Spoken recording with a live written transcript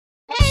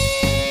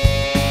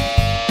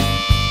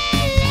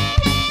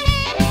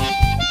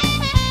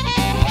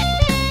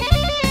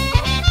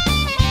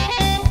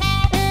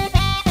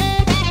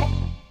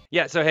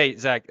Yeah. So, hey,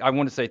 Zach, I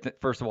want to say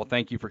first of all,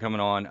 thank you for coming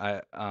on.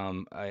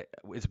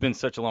 It's been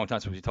such a long time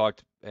since we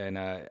talked, and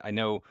I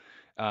know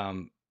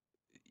um,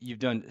 you've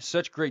done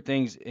such great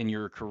things in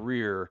your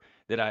career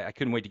that I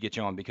couldn't wait to get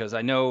you on because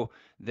I know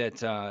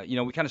that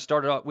we kind of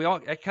started off.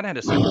 I kind of had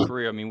a similar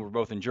career. I mean, we were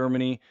both in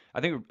Germany.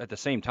 I think at the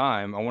same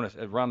time. I want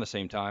to around the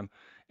same time,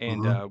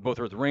 and Hmm. both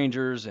were with the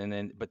Rangers. And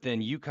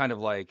then you kind of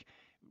like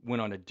went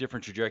on a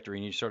different trajectory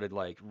and you started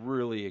like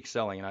really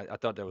excelling. And I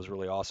thought that was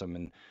really awesome.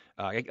 And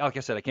like I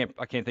said, I can't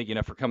thank you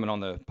enough for coming on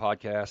the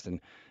podcast.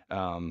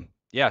 And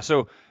yeah,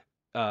 so.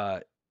 Uh,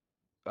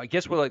 I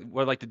guess what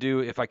I'd like to do,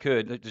 if I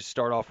could, just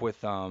start off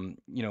with,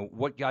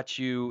 what got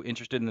you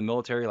interested in the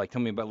military? Like,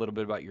 tell me about a little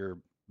bit about your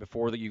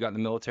before that you got in the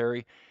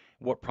military,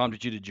 what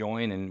prompted you to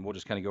join, and we'll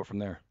just kind of go from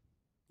there.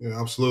 Yeah,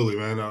 absolutely,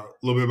 man. A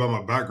little bit about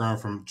my background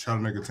from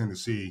Chattanooga,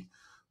 Tennessee.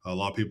 A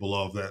lot of people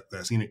love that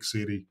scenic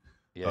city.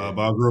 Yeah, yeah.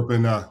 But I grew up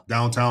in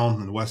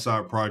downtown in the West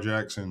Side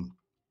projects, and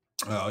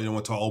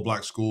went to all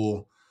black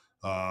school,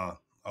 uh,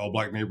 all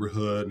black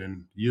neighborhood.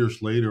 And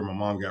years later, my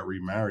mom got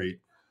remarried,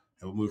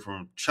 and we moved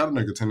from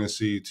Chattanooga,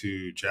 Tennessee,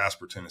 to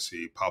Jasper,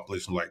 Tennessee.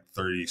 Population like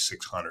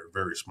 3,600,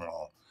 very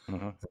small.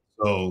 Uh-huh.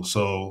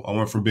 So I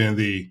went from being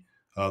the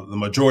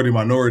majority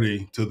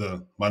minority to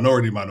the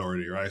minority,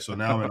 right? So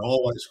now I'm in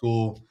all white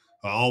school,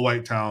 all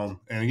white town,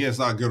 and again, it's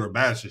not good or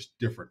bad; it's just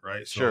different,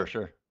 right? Sure, So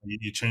sure.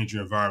 you change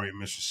your environment,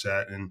 miss your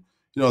set, and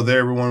there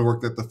everyone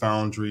worked at the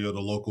foundry or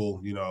the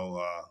local,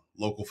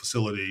 local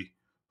facility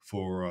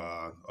for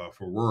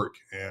work,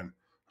 and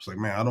it's like,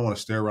 man, I don't want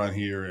to stay around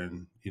here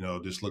and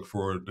just look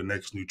for the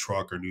next new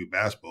truck or new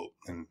bass boat,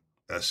 and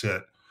that's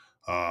it.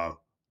 Uh,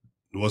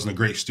 wasn't a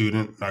great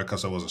student, not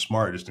because I wasn't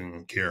smart, I just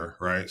didn't care,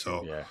 right?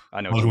 So Yeah,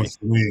 I know what once you it was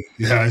mean. for me,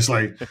 yeah, it's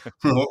like,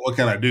 what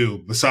can I do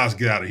besides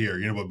get out of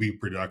here, but be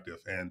productive.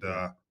 And,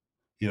 Yeah.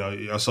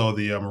 I saw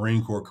the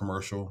Marine Corps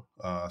commercial.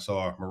 I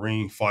saw a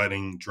Marine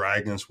fighting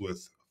dragons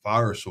with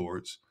fire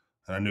swords.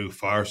 And I knew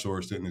fire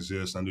swords didn't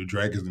exist. I knew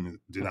dragons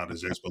did not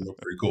exist, but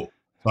looked pretty cool.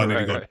 So I need to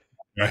Right, go, right.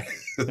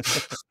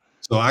 right?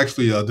 So I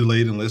actually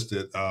delayed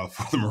enlisted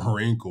for the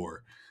Marine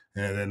Corps.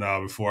 And then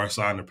before I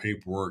signed the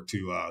paperwork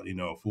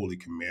to, fully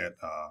commit,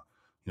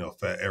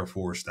 Fat Air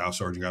Force Staff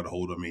Sergeant got a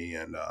hold of me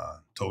and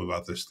told me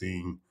about this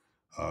thing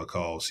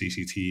called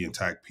CCT and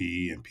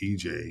TACP and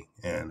PJ,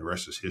 and the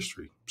rest is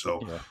history.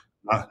 So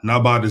Yeah.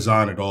 not by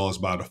design at all; it's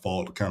by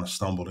default. Kind of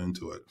stumbled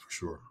into it for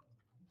sure.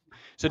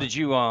 So did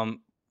you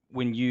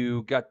when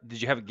you got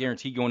did you have a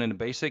guarantee going into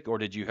basic, or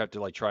did you have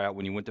to like try out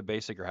when you went to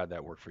basic, or how'd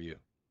that work for you?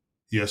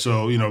 Yeah,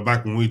 so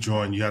back when we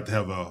joined, you had to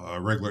have a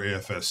regular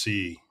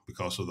AFSC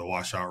because of the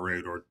washout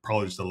rate, or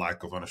probably just the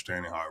lack of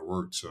understanding how it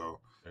worked. So,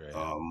 Yeah,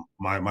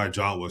 yeah. my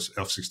job was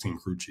F-16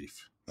 crew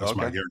chief. That's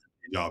my Okay.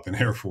 guaranteed job in the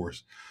Air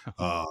Force.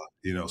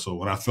 So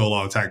when I fill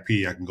out a TAC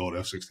P, I can go to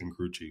F-16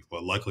 crew chief.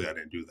 But luckily, I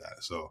didn't do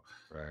that. So,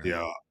 Right, right.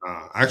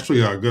 yeah,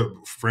 actually, a good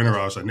friend of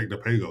ours, Nick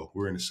DePago,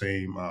 we're in the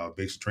same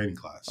basic training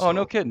class. Oh,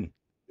 no So, kidding.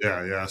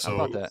 yeah, yeah. How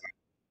about So that?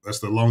 that's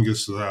the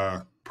longest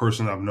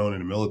person I've known in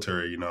the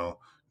military.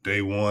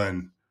 Day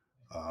one,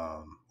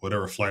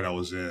 whatever flight I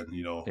was in,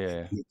 Yeah,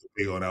 yeah.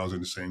 Bigo and I was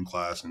in the same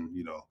class, and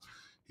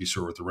he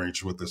served with the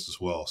Rangers with us as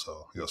well.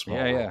 So Yeah, small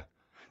world. yeah.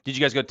 Did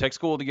you guys go to tech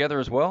school together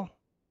as well?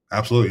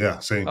 Absolutely, yeah,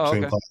 same Oh,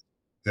 same okay. class.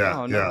 Yeah,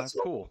 Oh, no, yeah. that's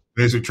So cool.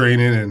 basic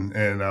training,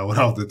 and went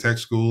off to tech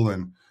school,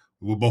 and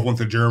we both went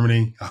to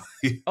Germany.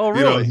 Oh,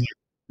 you know, really?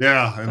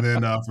 yeah. And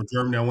then from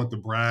Germany, I went to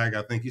Bragg.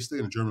 I think he stayed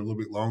in Germany a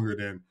little bit longer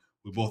than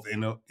we both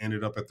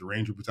ended up at the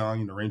Ranger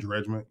Battalion, the Ranger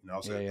Regiment. I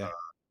was Yeah, at yeah.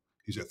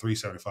 he's at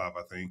 375,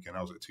 I think, and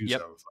I was at Yep.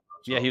 275.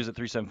 Yeah, he So was at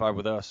 375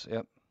 with us.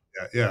 Yep.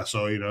 yeah, yeah.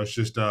 So it's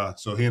just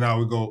so he and I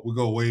we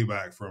go way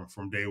back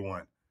from day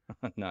one.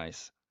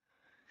 Nice.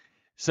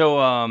 So,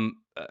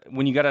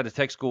 when you got out of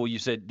tech school, you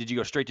said, did you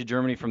go straight to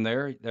Germany from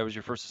there? That was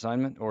your first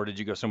assignment, or did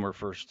you go somewhere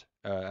first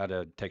out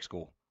of tech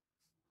school?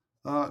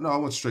 No, I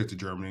went straight to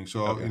Germany.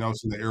 So Okay. I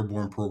was in the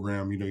airborne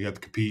program. You have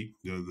to compete,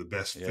 the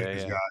best Yeah,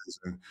 fitness yeah.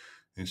 guys,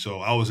 and so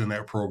I was in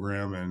that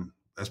program, and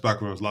that's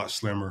back when I was a lot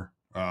slimmer,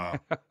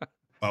 about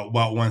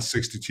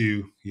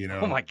 162.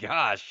 Oh my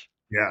gosh.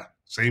 Yeah,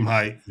 same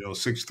height,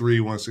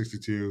 6'3",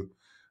 162.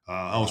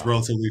 I was Wow.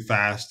 relatively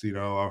fast. I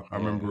Yeah, yeah.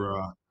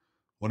 remember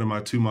one of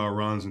my 2 mile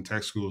runs in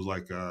tech school was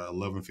like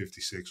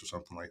 11:56 or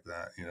something like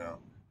that.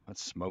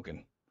 That's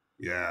smoking.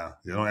 Yeah,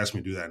 yeah. Don't ask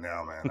me to do that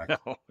now, man.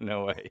 No,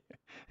 no way.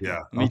 Yeah,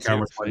 Me on too.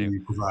 camera Same.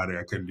 you provided,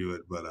 I couldn't do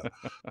it, but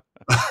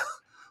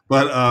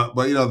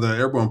the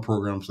airborne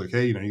program's like,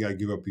 hey, you got to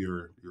give up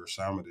your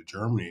assignment to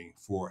Germany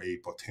for a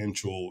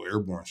potential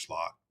airborne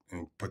slot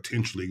and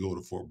potentially go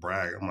to Fort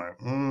Bragg. I'm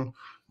like,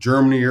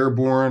 Germany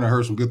airborne. I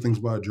heard some good things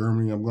about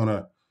Germany. I think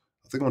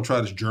I'm gonna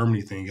try this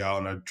Germany thing out,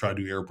 and I try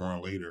to do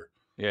airborne later.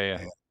 Yeah,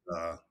 yeah.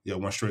 And yeah,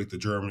 went straight to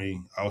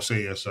Germany. I would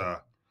say it's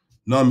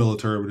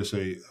non-military, but it's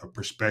a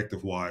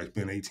perspective wise.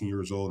 Being 18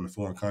 years old in a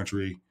foreign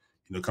country,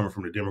 coming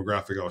from the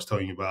demographic I was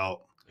telling you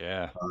about,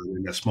 Yeah.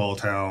 in that small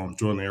town,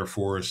 joined the Air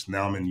Force.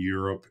 Now I'm in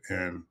Europe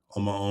and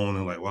on my own,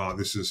 and like, wow,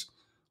 this is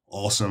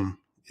awesome.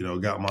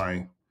 Got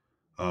my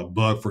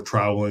bug for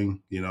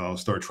traveling.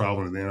 Start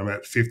traveling, and then I'm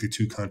at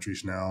 52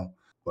 countries now.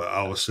 But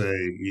I would say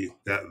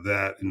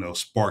that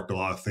sparked a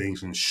lot of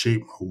things and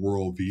shaped my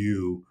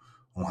worldview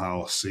on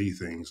how I see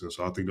things. And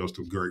so I think that was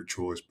the great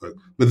choice. But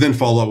then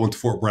follow up, went to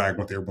Fort Bragg,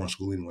 went to airborne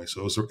school anyway.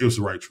 So it was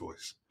the right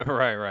choice.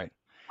 Right, right.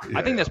 I Yeah,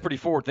 think yeah. that's pretty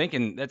forward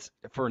thinking. That's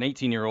for an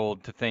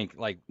 18-year-old to think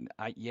like,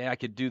 I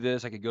could do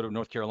this. I could go to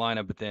North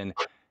Carolina, but then,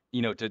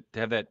 to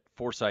have that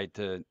foresight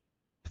to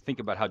think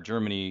about how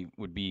Germany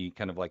would be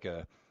kind of like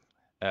a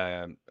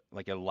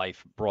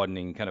life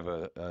broadening kind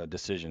of a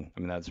decision. I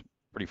mean, that's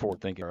pretty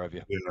forward thinking of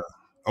you. Yeah.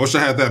 I wish I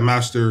had that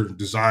master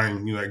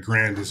design, that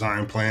grand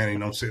design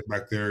plan. I'm sitting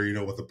back there,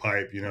 with the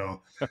pipe. I was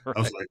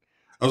Right. like,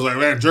 I was like,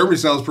 man, Germany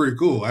sounds pretty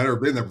cool. I never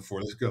been there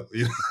before. Let's go.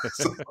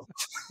 So,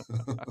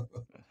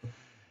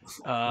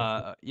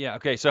 Yeah.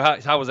 Okay. So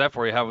how was that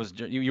for you? How was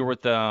you were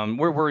with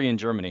where were you in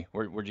Germany?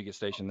 Where'd you get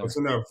stationed I was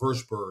there? in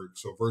Würzburg,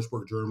 so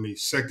Würzburg, Germany,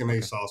 second Okay.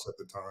 ASOS at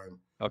the time.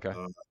 Okay.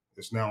 Uh,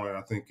 it's now,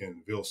 I think,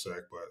 in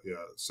Vilsec, but yeah,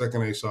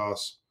 second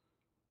ASOS,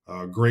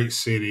 great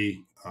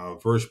city.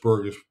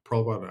 Würzburg is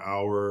probably about an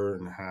hour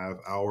and a half,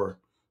 hour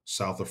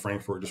south of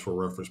Frankfurt, just for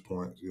reference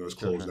point. It's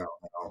Sure. closed Sure. out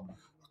now.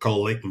 I call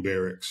it Leighton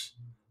Barracks.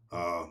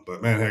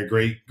 But man, had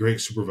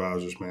great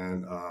supervisors,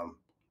 man.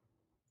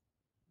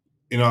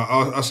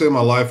 I say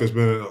my life has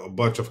been a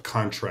bunch of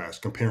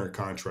contrast, compare and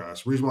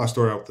contrast. The reason why I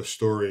started out with the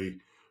story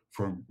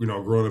from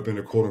growing up in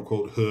the quote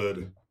unquote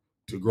hood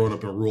to growing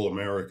up in rural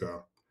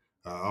America,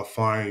 I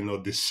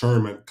find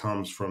discernment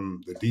comes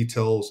from the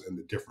details and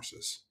the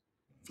differences.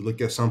 If you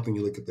look at something,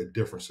 you look at the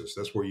differences.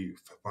 That's where you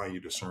find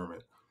your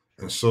discernment.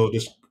 And Sure. so,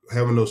 just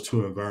having those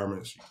two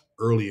environments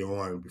early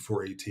on,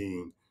 before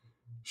 18,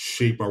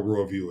 shaped my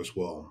worldview as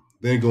well.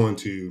 Then going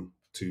to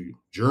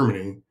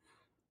Germany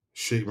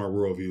shaped my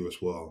worldview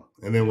as well.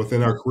 And then Yeah.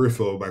 within our career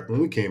field, back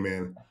when we came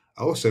in,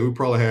 I would say we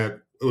probably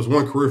had it was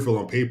one career field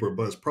on paper,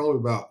 but it's probably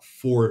about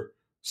four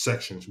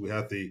sections. We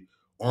had the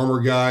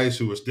armor guys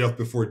who was death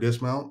before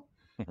dismount.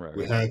 Right.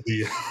 We Right. had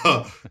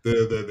the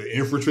the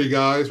infantry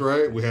guys,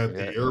 right? We had Yeah.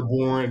 the Yeah.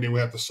 airborne, and then we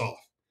had the soft.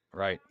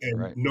 Right. And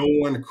Right. no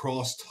one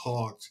cross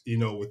talked,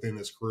 within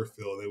this career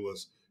field. It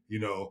was,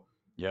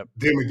 Yep.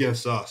 them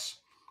against us.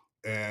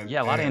 And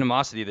Yeah. A lot of and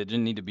animosity that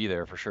didn't need to be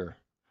there for sure.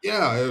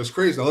 yeah, it was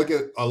crazy. I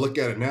look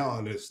at it now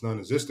and it's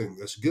non-existent.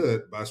 That's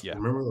good. But I Yeah.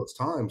 remember those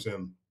times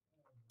and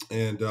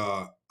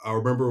I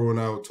remember when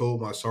I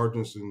told my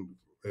sergeants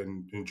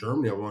in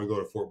Germany I want to go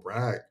to Fort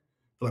Bragg.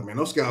 They're like, man,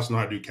 those guys know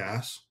how to do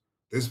casts.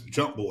 This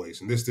jump boys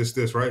and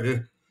this,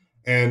 right?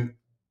 And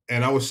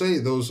and I would say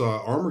those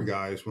armor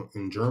guys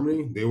in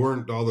Germany, they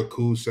weren't all the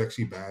cool,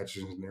 sexy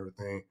badges and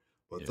everything,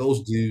 but Yeah.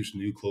 those dudes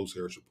knew close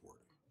air support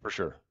For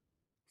sure.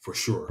 for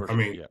sure. For I sure.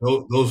 mean, Yeah.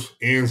 those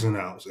ins and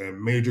outs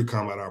and major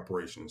combat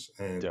operations.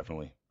 And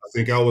Definitely. I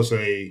think I was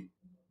a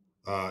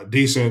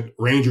decent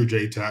Ranger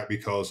JTAC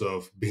because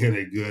of being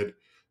a good,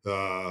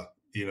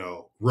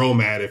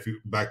 ROMAD if you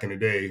back in the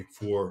day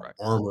for Right.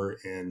 armor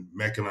and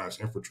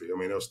mechanized infantry. I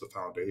mean, that was the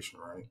foundation,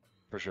 right?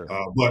 For sure.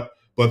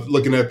 But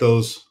looking at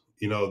those,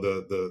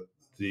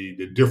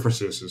 the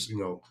differences is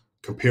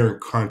compare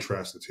and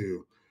contrast the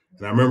two.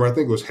 And I remember I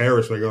think it was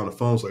Harris when I got on the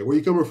phone. Was like, "Where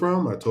you coming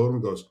from?" I told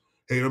him. He goes,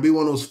 "Hey, don't be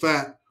one of those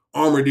fat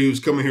armor dudes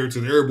coming here to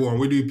the airborne.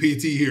 We do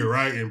PT here,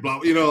 right?" And blah,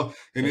 And Yeah.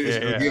 it's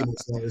Yeah. again,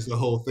 it's the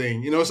whole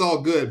thing. It's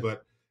all good,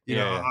 but Yeah.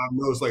 Yeah. I've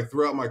noticed like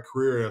throughout my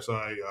career as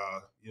I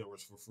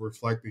was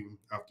reflecting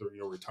after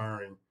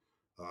retiring,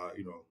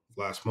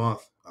 last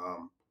month. I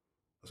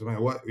said,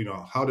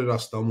 man, how did I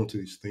stumble to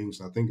these things?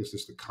 And I think it's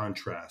just the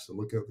contrast and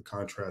looking at the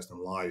contrast in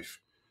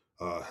life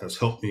has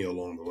helped me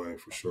along the way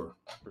for sure.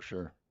 For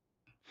sure.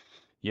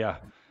 Yeah.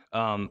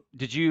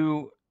 Did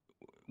you?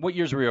 What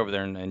years were you over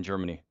there in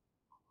Germany?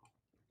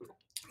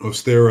 I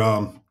was there,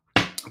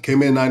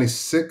 came in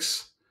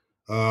 96,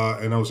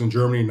 and I was in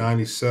Germany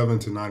 97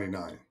 to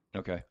 99.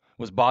 Okay.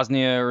 Was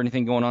Bosnia or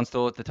anything going on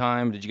still at the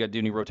time? Did you got to do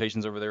any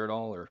rotations over there at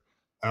all, or was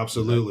that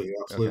Absolutely. okay?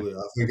 Absolutely.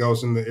 I think I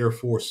was in the Air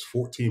Force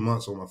 14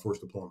 months on my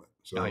first deployment. Oh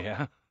So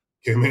yeah.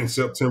 came in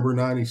September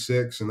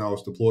 96 and I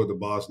was deployed to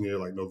Bosnia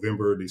like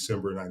November,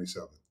 December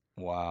 97.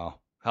 Wow.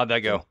 How'd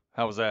that So go?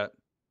 How was that?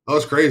 that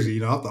was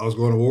crazy. I thought I was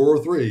going to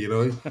World War III.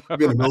 You've been in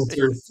the Right.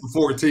 military for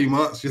 14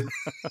 months.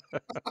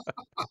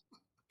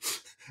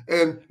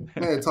 And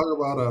man, talk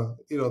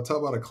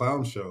about a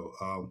clown show.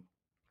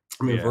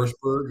 I mean, Yeah.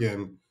 Würzburg,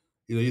 and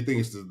you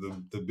think it's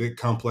the big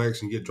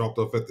complex, and you get dropped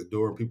off at the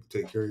door, and people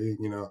take care of you.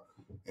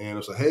 And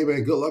it's like, hey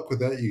man, good luck with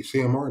that. You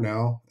CMR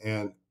now,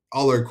 and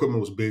all their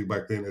equipment was big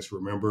back then. Just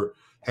remember,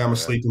 have Oh my yeah.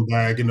 sleeping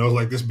bag,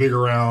 like this big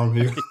around,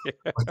 Yeah.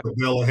 like the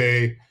bale of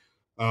hay.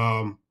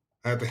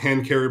 I had to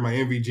hand carry my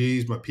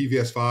NVGs, my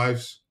PVS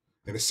fives,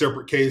 in a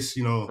separate case.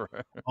 Right.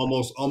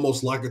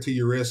 Almost like it to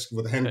your wrist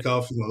with the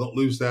handcuffs. Don't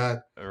lose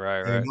that. Right.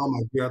 And Right. oh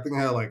my god, I think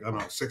I had like I don't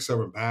know 6,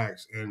 7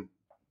 bags, and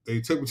they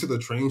took me to the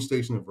train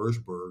station in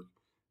Würzburg.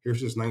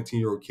 Here's this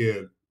 19-year-old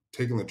kid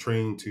taking the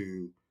train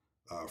to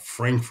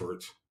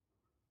Frankfurt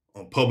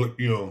on public,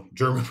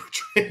 German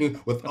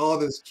train with all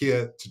this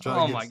kit to try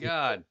to Oh get my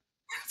God.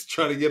 to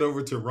try to get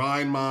over to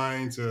Rhine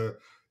Mine to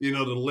the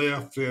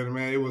lift, and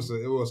man, it was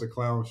a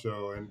clown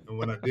show. And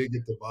when I did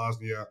get to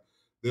Bosnia,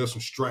 there was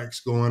some strikes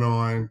going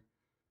on.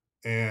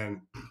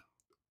 And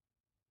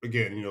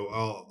again,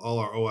 all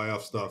our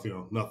OIF stuff,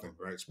 nothing,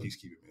 right? It's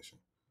peacekeeping mission.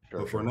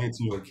 Sure, But for a sure.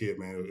 19-year-old kid,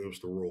 man, it was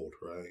the world,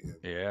 right? And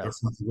Yeah. there's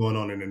something going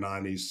on in the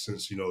 90s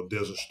since,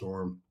 Desert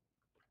Storm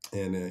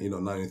and,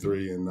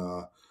 93 in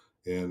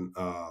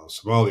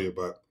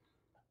Somalia.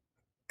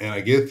 And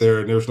I get there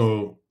and there's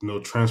no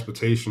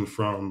transportation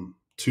from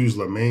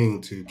Tuzla,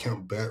 Maine to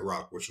Camp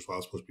Bedrock, which is where I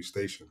was supposed to be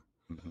stationed.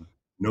 Hmm.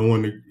 No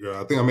one,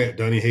 I think I met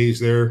Dunny Hayes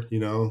there, that's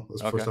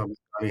the first Okay. time I met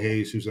Dunny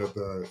Hayes, who's at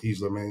the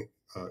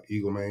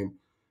Eagle, Maine.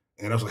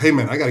 And I was like, hey,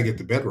 man, I got to get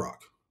to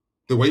Bedrock.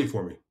 They're waiting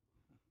for me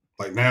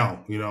like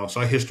now, So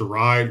I hitched a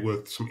ride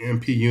with some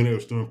MP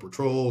units doing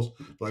patrols.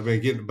 Like, man,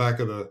 get in the back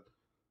of the,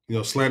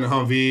 slanted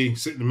Humvee,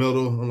 sit in the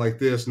middle. I'm like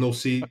this, no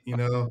seat.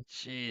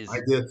 Jeez.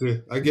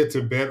 I get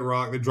to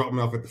Bedrock. They drop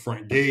me off at the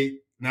front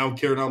gate. Now I'm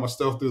carrying all my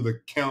stuff through the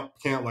camp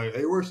like,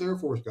 hey, where's the Air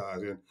Force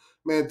guys? And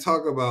man,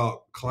 talk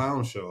about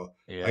clown show.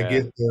 I Yeah.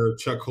 get there.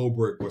 Chuck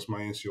Holbrook was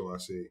my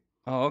NCOIC,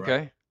 Oh, right?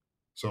 okay.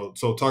 So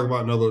talk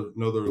about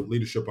another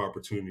leadership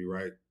opportunity,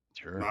 right?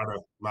 Sure.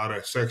 Not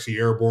a sexy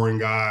airborne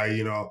guy.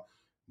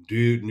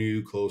 Dude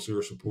knew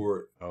closer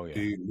support. Oh, yeah.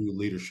 Dude knew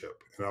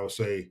leadership, and I would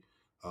say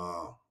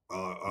I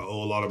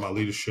owe a lot of my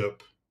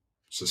leadership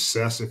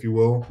success, if you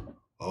will,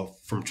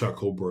 from Chuck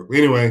Holbrook.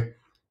 Anyway,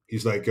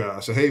 he's like, I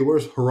said, hey,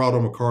 where's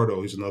Geraldo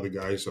Mercado? He's another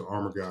guy. He's an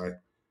armor guy.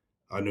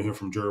 I knew him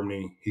from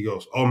Germany. He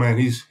goes, oh man,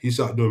 he's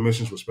out doing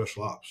missions with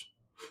special ops.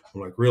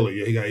 I'm like, really?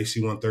 Yeah, he got AC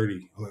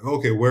 130. I'm like,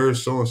 okay,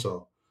 where's so and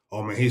so?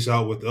 Oh man, he's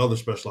out with the other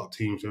special ops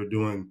teams. They're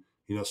doing,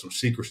 some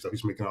secret stuff.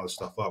 He's making all this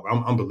stuff up.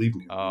 I'm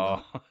believing him.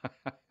 Oh,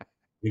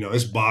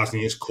 It's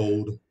Bosnia, it's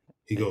cold.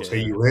 He goes, hey,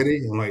 yeah. you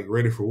ready? I'm like,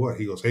 ready for what?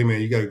 He goes, hey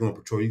man, you got to go on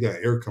patrol. You got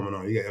air coming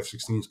on. You got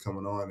F-16s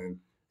coming on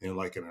in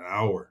like in an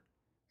hour.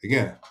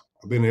 Again,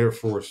 I've been in the Air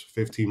Force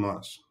 15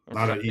 months,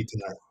 not an Right.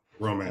 ETAC,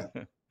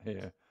 ROMAT.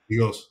 Yeah. He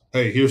goes,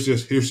 hey, here's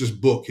this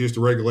book. Here's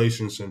the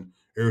regulations and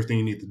everything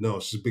you need to know.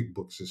 It's this big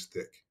book. It's this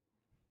thick.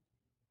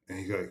 And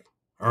he's like,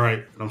 all right.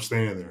 And I'm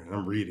standing there and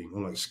I'm reading.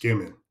 I'm like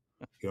skimming,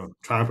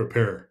 trying to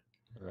prepare.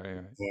 Right.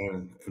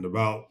 Right. And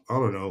about, I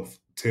don't know,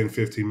 10,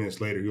 15 minutes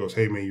later, he goes,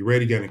 hey, man, you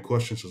ready? Got any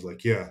questions? I was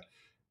like, yeah.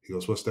 He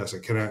goes, what's that? I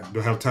said, do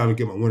I have time to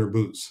get my winter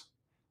boots?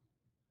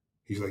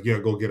 He's like, yeah,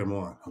 go get them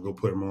on. I'll go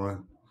put them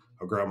on.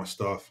 I'll grab my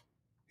stuff.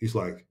 He's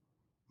like,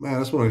 man, I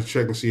just want to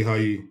check and see how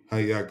you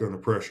act under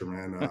pressure,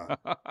 man.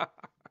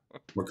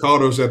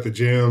 Mercado's at the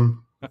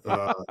gym.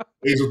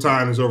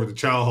 Hazeltine is over at the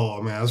chow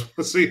hall, man. I just want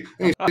to see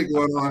ain't shit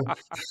going on.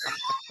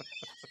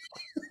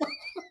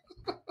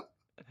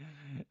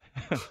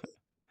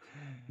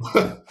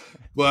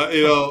 But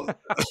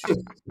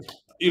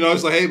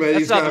it's like, hey man, you That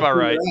just sounds gotta about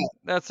figure right. it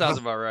That out. sounds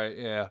about right.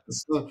 Yeah.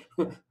 So,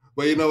 but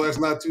that's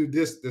not too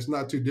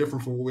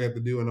different from what we have to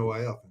do in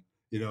OIF.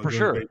 For During the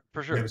sure. basic,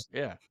 For we had sure. the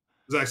Yeah.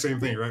 exact same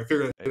thing, right?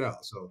 Figure that shit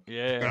out. So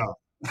Yeah.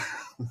 yeah.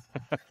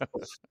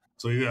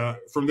 So yeah,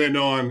 from then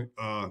on,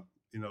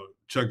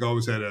 Chuck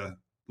always had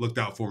looked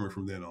out for me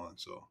from then on.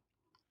 So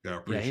yeah,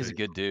 I Yeah. He's appreciate a it.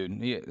 good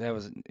dude. It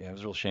was a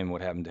real shame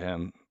what happened to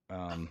him.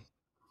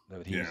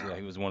 But Yeah,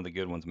 he was one of the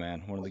good ones,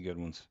 man. One of the good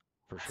ones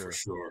for for sure.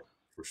 sure,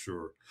 for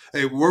sure.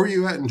 Hey, where were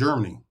you at in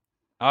Germany?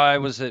 I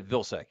was at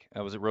Vilsec.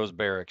 I was at Rose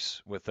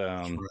Barracks with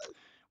Right.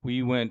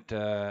 we went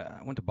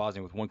I went to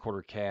Bosnia with one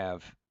quarter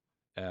Cav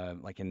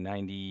like in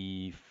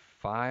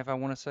 95 I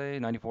want to say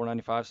 94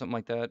 95 something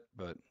like that,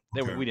 but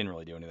Okay. we didn't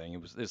really do anything.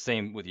 It was the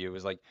same with you. It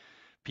was like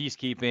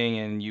peacekeeping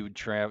and you would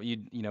travel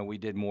we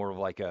did more of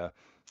like a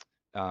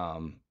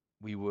um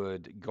we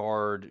would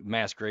guard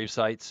mass grave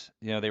sites.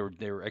 They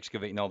were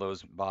excavating all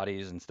those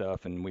bodies and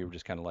stuff, and we were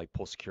just kind of like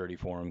pull security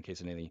for them in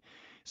case any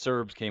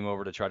Serbs came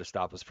over to try to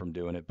stop us from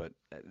doing it. But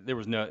it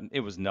was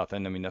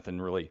nothing. I mean,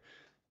 nothing really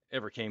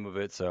ever came of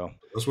it. So,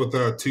 That's with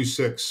the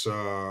 2-6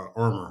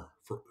 armor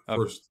for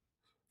okay,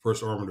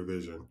 first armor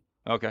division.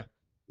 okay.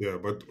 Yeah,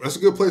 but that's a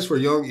good place for a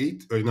young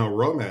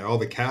Roman. All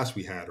the cast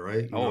we had,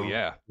 right? Oh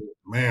yeah,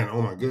 Man,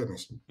 oh my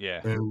goodness.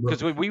 yeah. And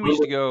Because we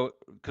used to go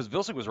because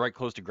Vilsec was right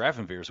close to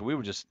Grafenwehr, so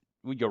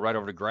we'd go right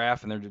over to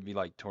Graf, and there'd be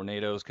like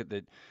tornadoes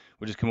that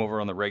would just come over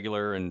on the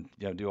regular and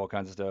do all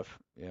kinds of stuff.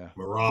 Yeah.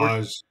 We're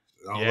Mirage,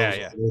 all yeah, those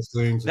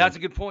yeah. things, That's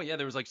and a good point. Yeah,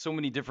 there was like so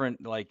many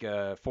different like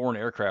foreign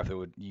aircraft that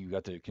would you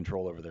got to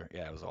control over there.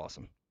 Yeah, it was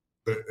awesome.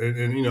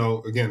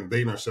 again,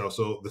 dating ourselves.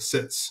 So the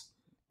SITS,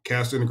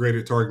 cast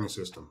integrated targeting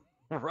system.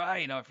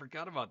 Right. No, I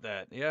forgot about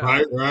that. Yeah.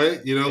 Right, right.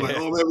 Like, Yeah.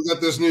 oh man, we got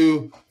this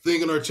new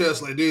thing in our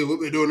chest. Like, dude, we've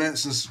been doing that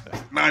since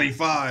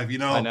 '95.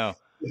 I know.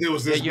 It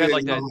was Yeah, this you had big.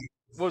 like that.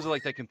 What was it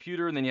like that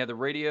computer, and then you had the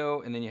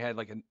radio, and then you had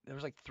like there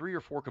was like 3 or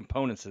 4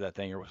 components to that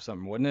thing or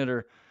something, wasn't it?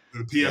 Or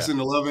The yeah. PSN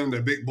 11,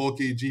 the big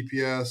bulky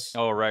GPS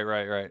Oh, right,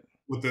 right, right.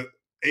 with the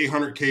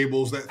 800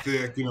 cables that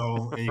thick, and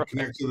you Right.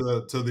 connect to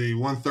the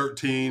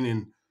 113,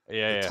 and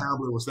Yeah, the yeah.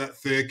 tablet was that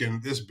thick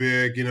and this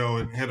big,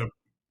 and had a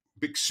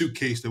big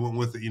suitcase that went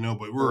with it,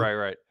 but we're Right,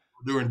 right.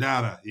 doing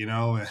data, and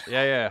Yeah, yeah. You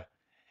had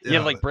to yeah,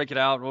 like break it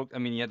out. I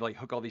mean, you had to like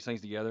hook all these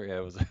things together. Yeah,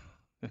 it was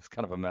it's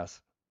kind of a mess.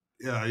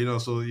 yeah,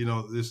 so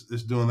this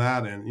doing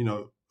that, and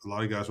a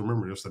lot of guys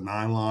remember just the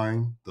 9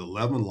 line, the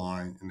 11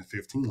 line, and the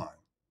 15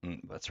 line.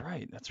 That's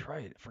right. That's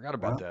right. I forgot Yeah,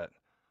 about that.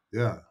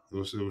 Yeah, it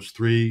was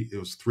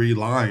three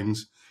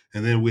lines,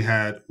 and then we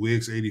had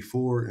Wigs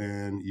 84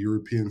 and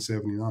European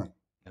 79.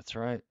 That's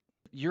right.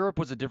 Europe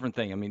was a different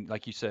thing. I mean,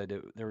 like you said,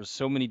 there was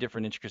so many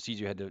different intricacies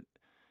you had to.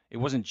 It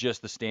wasn't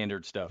just the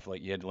standard stuff.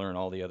 Like you had to learn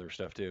all the other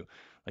stuff too,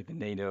 like the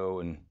NATO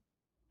and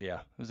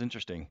yeah, it was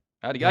interesting.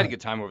 I had a Yeah, good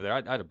time over there.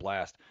 I had a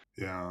blast.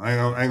 yeah. I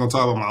ain't gonna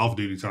talk about my off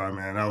duty time,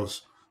 man. That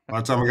was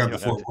by the time I You got to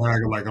don't have Fort to. Bragg,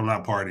 I'm like, I'm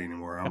not partying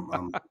anymore.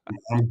 I'm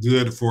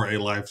good for a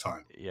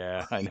lifetime.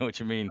 Yeah, I know what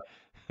you mean.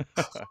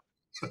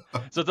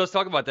 So let's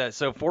talk about that.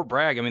 So Fort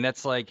Bragg, I mean,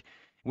 that's like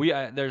been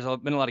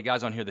a lot of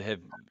guys on here that have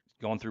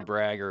gone through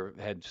Bragg or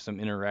had some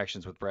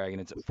interactions with Bragg,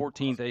 and it's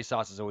 14th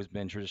ASOS has always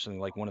been traditionally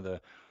like one of the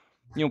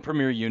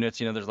premier units.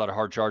 There's a lot of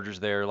hard chargers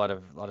there, a lot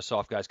of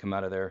soft guys come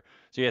out of there.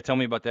 So yeah, tell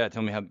me about that.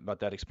 Tell me about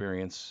that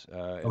experience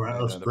I mean, that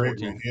at was the great,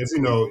 man. 14th. As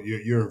you know,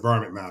 your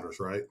environment matters,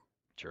 right?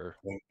 Sure.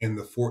 And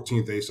the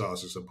 14th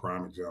ASOS is a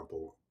prime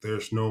example.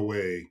 There's no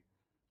way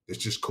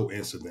it's just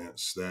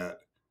coincidence that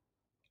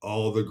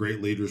all the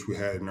great leaders we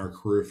had in our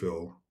career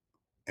field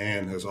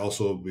and has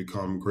also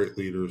become great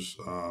leaders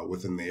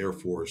within the Air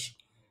Force.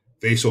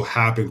 They so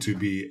happen to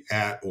be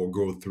at or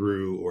go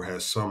through or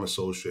has some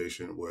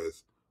association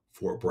with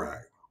Fort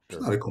Bragg. It's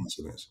Sure. not a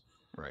coincidence.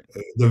 Right.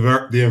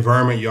 The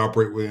environment you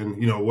operate within,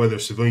 whether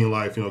it's civilian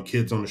life,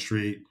 kids on the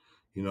street,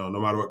 no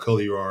matter what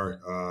color you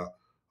are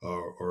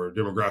or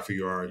demographic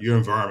you are, your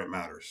environment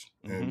matters.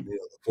 Mm-hmm. And the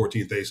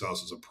 14th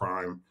ASOS is a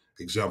prime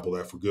example of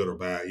that for good or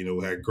bad.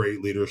 We had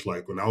great leaders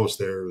like when I was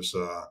there, it was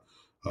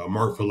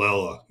Mark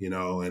Villela,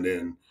 and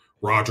then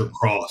Roger Mm-hmm.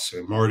 Cross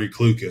and Marty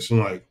Klukas. I'm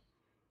like,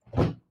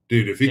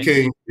 dude, if you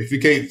Can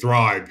can't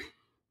thrive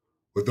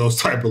with those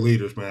type of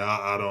leaders, man,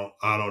 I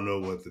don't know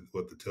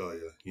what to tell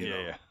you. yeah,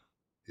 yeah.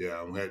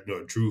 Yeah, we had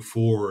Drew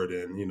Ford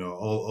and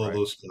all Right.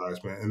 those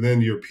guys, man. And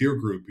then your peer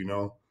group, you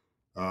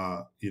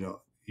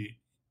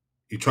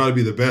try to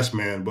be the best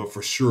man, but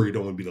for sure you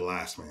don't want to be the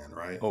last man,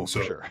 right? Oh, And for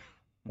so, sure.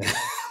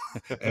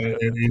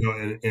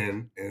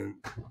 and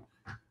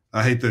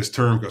I hate this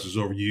term because it's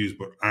overused,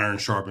 but iron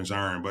sharpens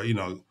iron. But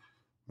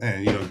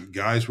man,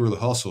 guys were the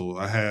hustle.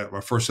 I had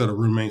my first set of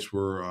roommates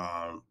were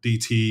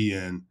DT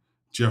and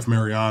Jeff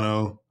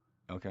Mariano,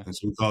 Okay. and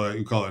so we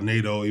call it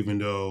NATO, even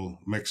though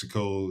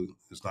Mexico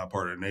is not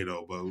part of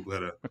NATO. But we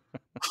had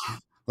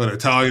an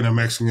Italian, a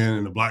Mexican,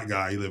 and a black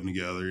guy living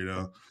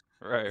together.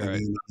 Right, And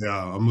right. then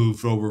I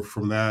moved over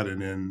from that,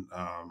 and then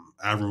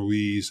Avram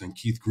Ruiz and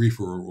Keith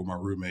Griefer were my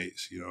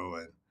roommates.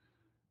 And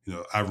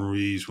Ivan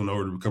Reeves went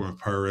over to become a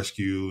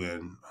pararescue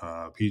and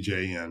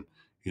PJ and,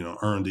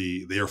 earned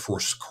the Air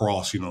Force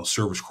Cross,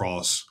 Service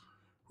Cross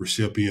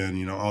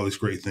recipient, all these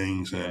great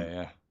things. Yeah,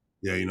 And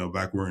yeah. yeah,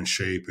 back we're in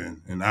shape.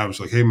 And I was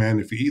like, hey, man,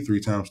 if you eat 3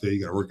 times a day,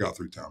 you got to work out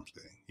 3 times a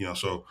day.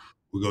 So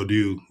we go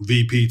do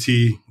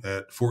VPT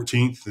at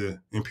 14th,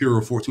 the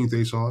Imperial 14th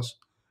ASOS.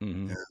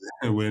 Mm-hmm.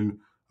 And when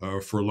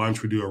for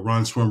lunch, we do a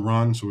run, swim,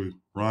 run. So we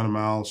run a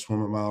mile,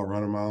 swim a mile,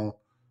 run a mile.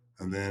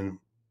 And then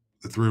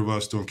the three of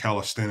us doing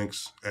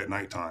calisthenics at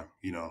nighttime.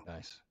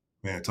 Nice.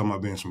 Man, talking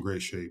about being in some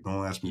great shape.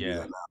 Don't ask me to do Yeah.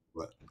 that now,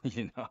 but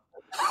You know,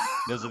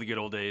 those are the good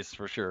old days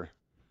for sure.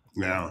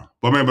 yeah.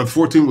 But man, but the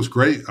 14 was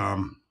great.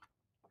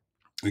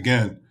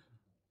 Again,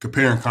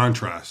 compare and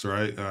contrast,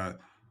 right? I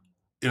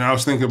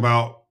was thinking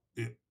about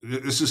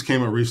this just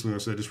came up recently. I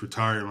said just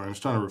retired. I was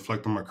trying to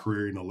reflect on my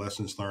career,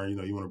 lessons learned.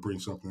 You want to bring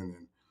something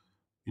and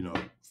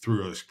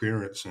through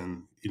experience.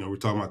 And, we're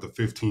talking about the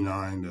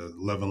 15-9, the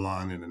 11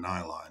 line, and the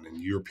 9 line,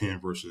 and European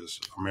versus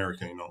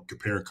American,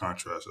 compare and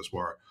contrast. That's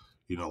where,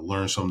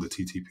 learn some of the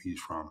TTPs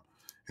from.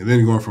 And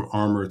then going from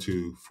Armor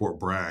to Fort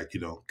Bragg,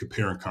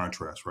 compare and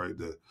contrast, right?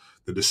 The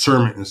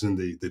discernment is in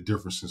the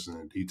differences in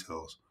the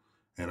details.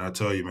 And I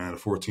tell you, man, the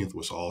 14th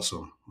was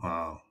awesome.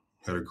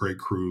 Had a great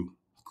crew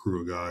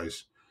of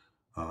guys.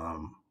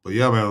 But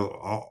yeah, man,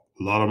 a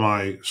lot of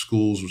my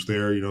schools was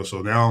there,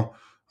 so now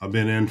I've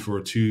been in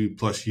for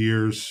 2+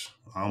 years,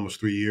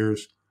 almost 3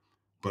 years,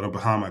 but I'm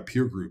behind my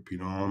peer group.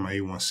 I'm an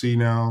A1C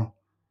now.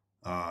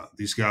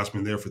 These guys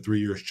been there for 3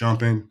 years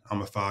jumping.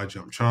 I'm a 5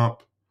 jump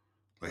chump.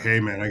 Like, hey,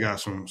 man, I got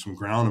some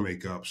ground to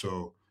make up.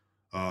 So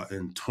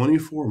in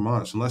 24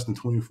 months, in less than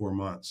 24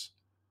 months,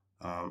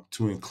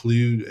 to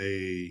include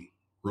a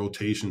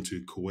rotation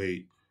to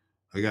Kuwait,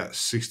 I got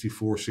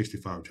 64,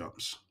 65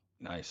 jumps.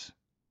 Nice.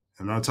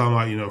 I'm not talking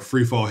about,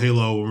 free fall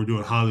halo when we're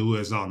doing Hollywood.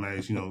 It's all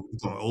nice. We're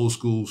talking old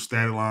school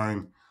static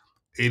line,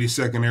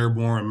 82nd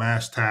Airborne,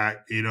 mass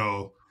tac,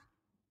 the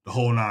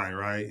whole nine,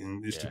 right?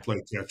 And just to Yeah.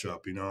 play catch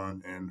up,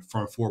 and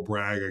from Fort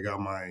Bragg, I got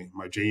my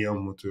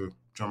JM, went to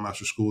Jump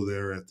Master School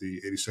there at the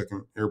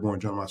 82nd Airborne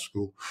Jump Master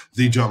School,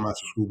 the Jump Nice.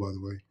 Master School, by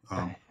the way.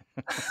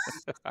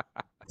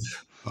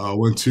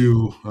 Went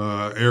to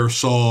Air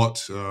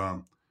Assault,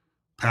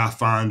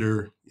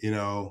 Pathfinder,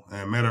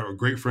 and met a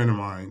great friend of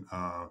mine.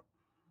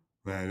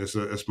 Man,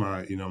 that's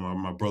my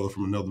brother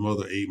from another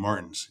mother, Abe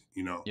Martins.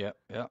 Yep.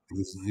 Yep.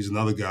 He's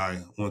another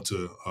guy. Went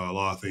to a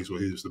lot of things,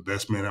 but he was the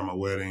best man at my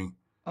wedding.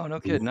 Oh, no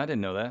kidding. I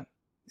didn't know that.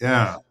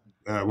 Yeah,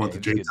 Nice. went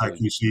Yeah, to he was a good JTAC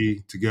dude.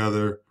 QC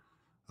together.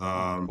 Oh,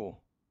 Um,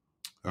 cool.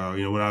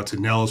 went out to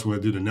Nellis.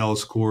 Went to do the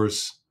Nellis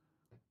course.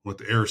 Went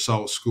to Air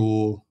Assault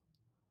School.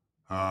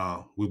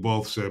 we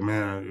both said,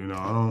 man,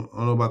 I don't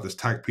know about this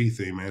TACP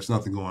thing, man. It's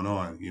nothing going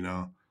on,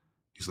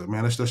 He's like,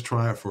 man, let's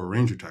try it for a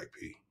Ranger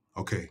TACP.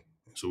 Okay.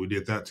 So we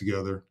did that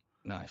together.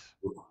 Nice.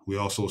 We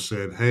also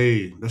said,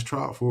 hey, let's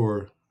try it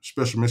for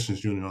Special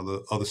Missions Unit on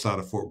the other side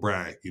of Fort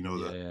Bragg, Yeah,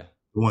 yeah.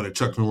 the one that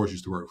Chuck Norris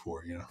used to work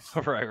for.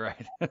 Right,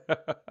 right.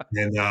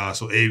 And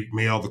so Abe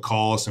made all the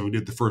calls, and we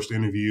did the first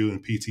interview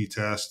and PT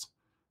test.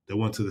 They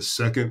went to the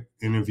second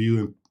interview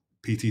and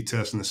PT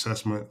test and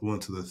assessment. We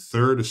went to the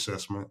third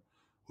assessment.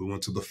 We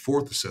went to the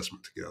fourth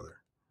assessment together.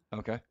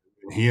 Okay.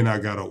 And he and I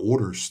got our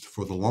orders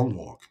for the long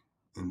walk.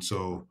 And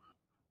so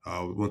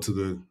we went to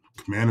the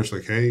commander's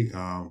like, hey,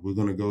 we're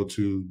going to go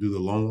to do the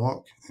long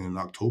walk in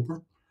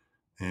October,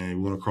 and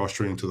we're going to cross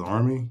train to the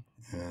Army.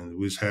 And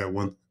we just had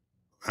one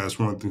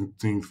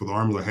thing for the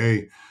Army, like,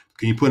 hey,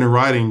 can you put in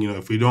writing,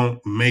 if we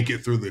don't make it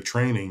through the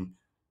training,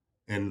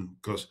 and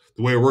because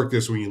the way it worked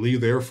is when you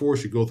leave the Air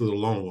Force, you go through the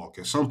long walk.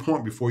 At some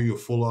point before you're a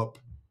full up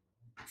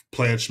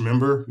pledged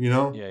member,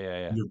 Yeah, yeah,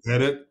 yeah. you're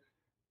vetted,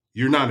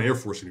 you're not in the Air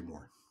Force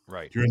anymore.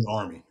 Right, You're in the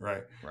Army,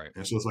 right? right.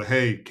 And so it's like,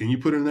 hey, can you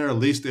put in there at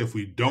least if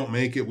we don't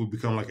make it, we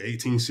become like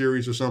 18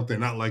 series or something,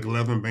 not like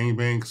 11 bang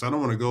bang, because I don't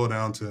want to go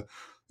down to,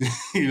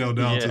 Yeah.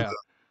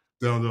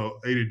 down to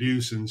 80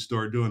 deuce and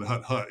start doing the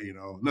hut.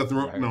 Nothing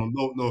wrong, Right.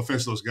 no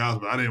offense to those guys,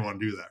 but I didn't want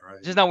to do that,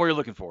 right? Just not what you're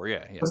looking for.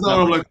 Yeah, yeah. That's not Not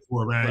what I'm what you looking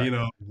for, man.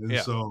 Right. And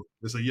Yeah. so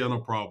it's like, yeah, no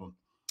problem.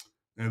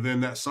 And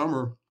then that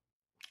summer,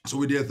 so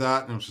we did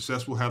that and I'm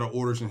successful, had our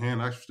orders in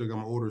hand. I actually still got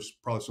my orders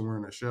probably somewhere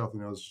in that shelf.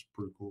 It's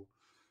pretty cool.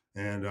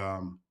 And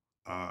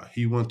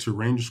he went to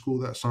Ranger School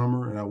that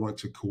summer, and I went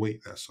to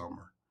Kuwait that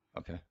summer.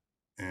 Okay.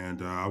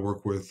 And I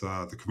worked with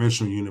the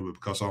conventional unit, but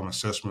because of all my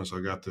assessments,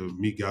 I got to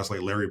meet guys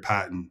like Larry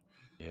Patton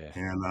Yeah.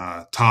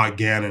 and Todd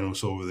Gannon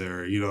was over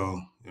there.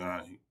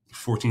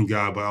 14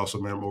 guy, but I also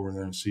met him over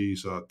there in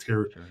Seas.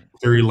 Sure.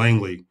 Terry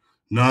Langley,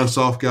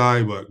 non-soft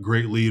guy, but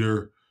great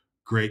leader,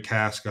 great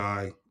cast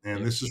guy. And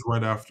Yep. this is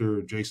right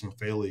after Jason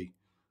Faley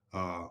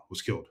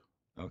was killed.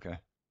 Okay.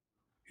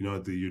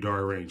 At the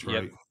Udari Range, Yep.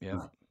 right?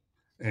 Yep.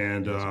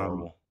 And Yeah, it's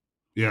horrible.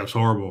 yeah, it's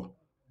horrible.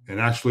 And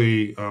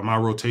actually, my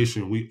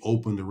rotation, we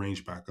opened the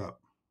range back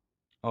up.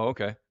 Oh,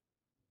 okay.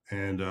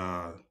 And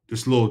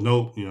just a little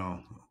note,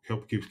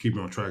 help keep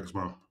me on track because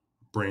my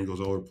brain goes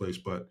all over the place.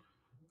 But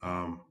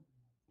um,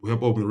 we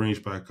help open the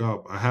range back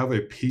up. I have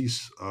a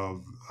piece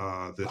of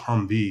the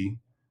Humvee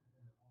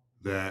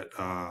that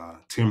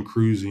Tim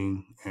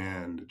Cruising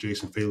and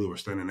Jason Faley were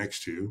standing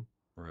next to.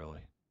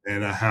 Really.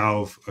 And I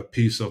have a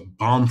piece of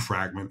bomb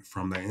fragment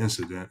from that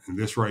incident. And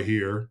this right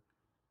here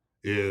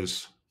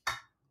is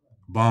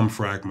bomb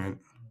fragment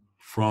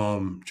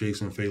from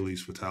Jason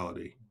Faley's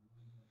fatality.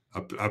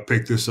 I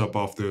picked this up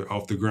off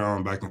the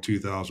ground back in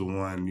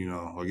 2001.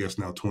 I guess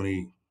now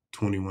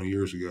 21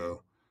 years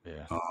ago,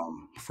 Yeah.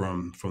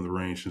 from the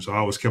range, and so I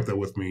always kept that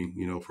with me,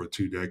 for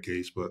 2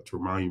 decades. But to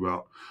remind you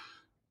about,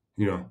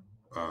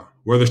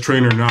 whether it's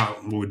trained or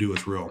not, what we do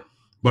is real. For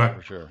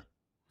But sure.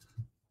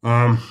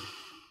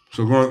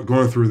 so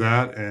going through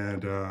that,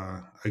 and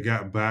I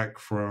got back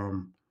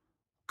from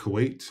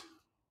Kuwait,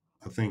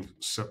 I think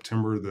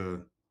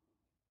September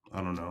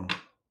I don't know,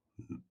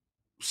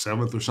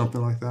 7th or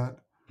something like that.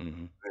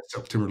 Hmm.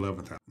 September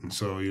 11th. And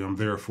so, I'm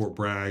there at Fort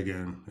Bragg,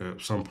 and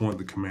at some point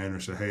the commander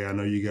said, hey, I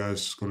know you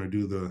guys going to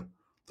do the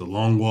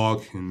long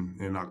walk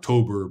in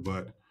October,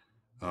 but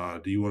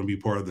do you want to be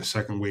part of the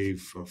second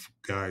wave of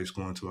guys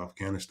going to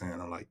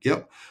Afghanistan? I'm like,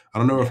 yep. I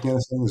don't know where Yeah.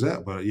 Afghanistan is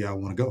at, but yeah, I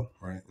want to go.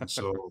 Right. And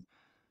so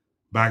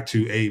back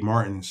to Abe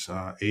Martins.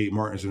 Abe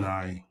Martins and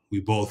I,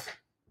 we both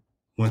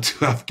went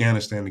to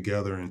Afghanistan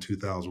together in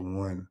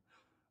 2001.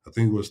 I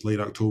think it was late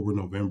October,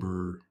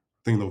 November.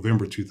 I think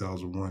November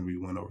 2001, we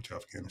went over to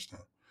Afghanistan.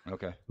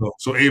 Okay.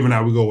 So Abe and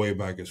I, we go way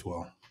back as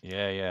well.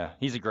 Yeah, yeah.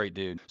 He's a great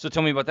dude. So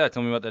tell me about that.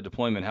 Tell me about that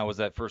deployment. How was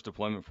that first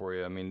deployment for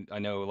you? I mean, I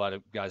know a lot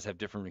of guys have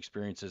different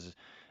experiences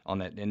on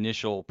that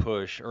initial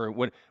push or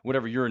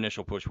whatever your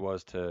initial push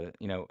was to,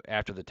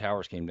 after the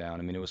towers came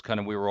down. I mean, it was kind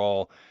of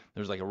there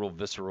was like a real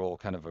visceral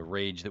kind of a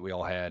rage that we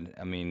all had.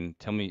 I mean,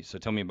 tell me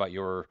about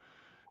your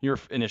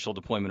initial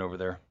deployment over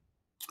there.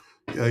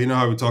 Yeah, you know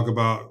how we talk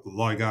about a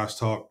lot of guys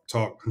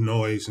talk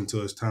noise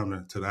until it's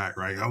time to act,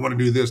 right? I want to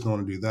do this, I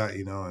want to do that,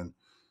 and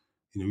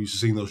we used to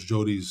sing those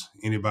Jodies,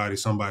 anybody,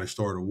 somebody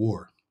start a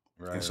war.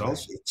 And Right, so I right.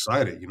 was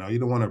excited, you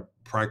don't want to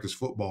practice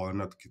football and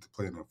not to get to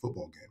play in a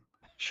football game,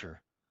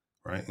 Sure.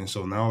 right? And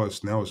so now it's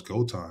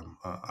go time.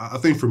 I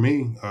think for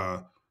me,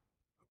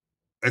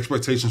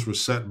 expectations were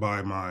set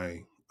by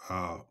my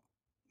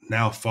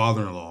now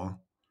father-in-law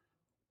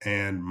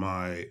and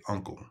my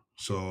uncle.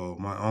 So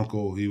my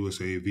uncle, he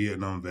was a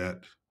Vietnam vet,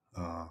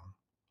 uh,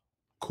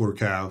 quarter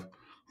cav,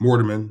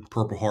 Mortarman,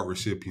 Purple Heart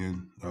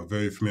recipient,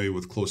 very familiar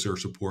with close air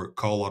support,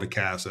 call a lot of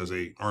CAS as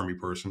a Army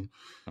person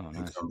Oh, in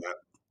nice. combat,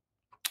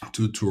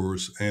 2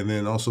 tours, and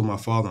then also my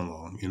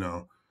father-in-law,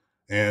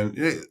 and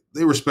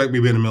they respect me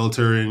being in the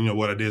military and,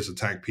 what I did as a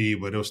TACP,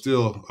 but there was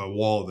still a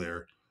wall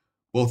there.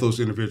 Both those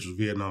individuals,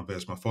 Vietnam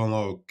vets. My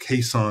father-in-law,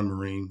 Quezon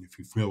Marine, if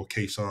you're familiar with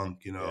Quezon,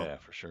 Yeah,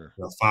 for sure.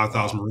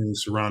 5,000 Wow.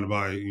 Marines surrounded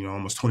by,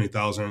 almost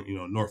 20,000,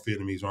 North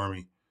Vietnamese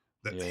Army.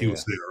 that Yeah. he Yeah.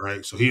 was there,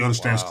 right? So he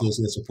understands Wow. close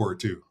air support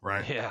too,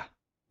 right? Yeah.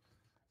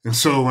 And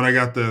so when I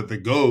got the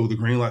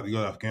green light to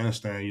go to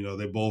Afghanistan,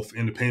 they both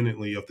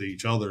independently of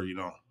each other,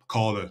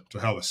 called to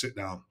have a sit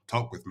down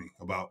talk with me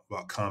about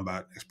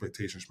combat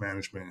expectations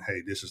management.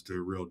 Hey, this is the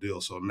real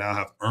deal. So now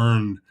I've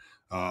earned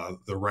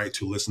the right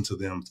to listen to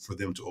them, for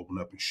them to open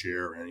up and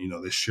share, and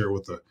they share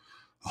with a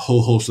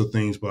whole host of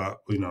things.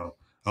 But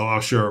I'll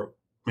share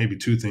maybe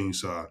two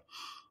things. My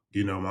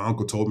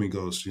uncle told me,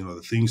 goes,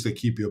 the things that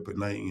keep you up at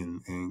night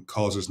and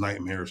causes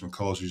nightmares and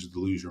causes you to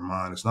lose your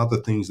mind. It's not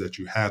the things that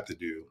you have to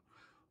do,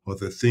 but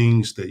the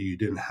things that you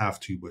didn't have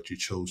to, but you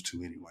chose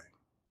to anyway.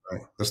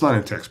 Right? That's not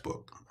in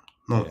textbook.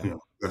 No, Yeah.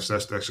 that's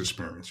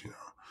experience.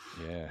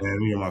 Yeah.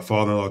 And my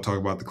father-in-law talked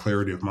about the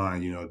clarity of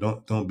mind.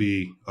 Don't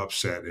be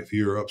upset. If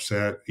you're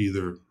upset,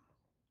 either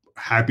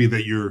happy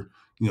that you're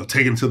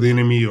taken to the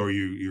enemy, or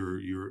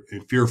you're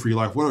in fear for your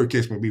life, whatever the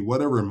case may be,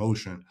 whatever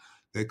emotion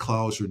that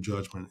clouds your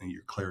judgment and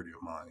your clarity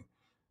of mind.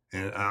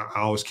 And I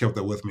always kept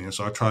that with me, and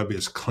so I tried to be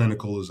as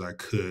clinical as I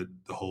could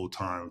the whole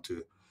time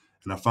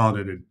and I found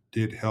that it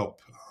did help.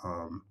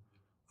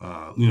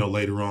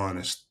 Later on,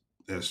 as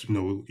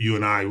you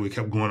and I, we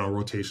kept going on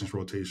rotations,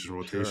 rotations, Sure.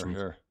 rotations,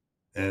 Sure.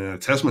 and a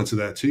testament to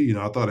that too.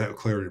 I thought I had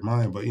clarity of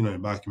mind, but in the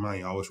back of your mind,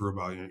 you always worry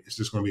about, is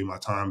this going to be my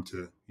time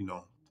to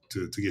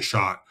to get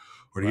shot,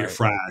 or to get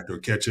Right. fragged, or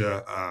catch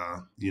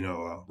a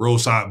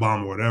roadside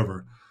bomb or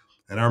whatever.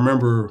 And I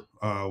remember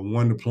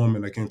one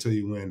deployment, I can't tell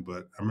you when,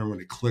 but I remember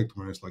when it clicked,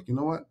 when it's like, you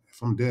know what,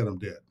 if I'm dead, I'm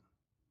dead.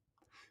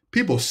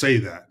 People say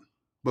that,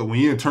 but when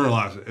you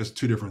internalize it, it's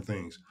two different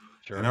things.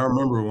 And Sure. I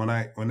remember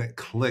when it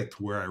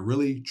clicked, where I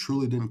really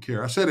truly didn't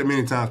care. I said it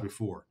many times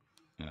before.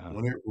 Uh-huh.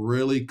 When it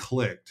really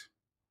clicked,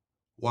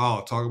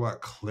 wow, talk about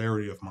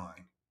clarity of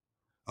mind.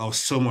 I was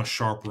so much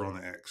sharper on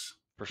the X.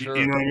 For You sure.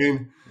 know what I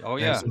mean? Oh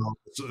And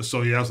yeah.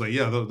 so yeah, I was like,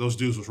 yeah, those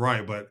dudes was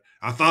right, but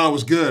I thought I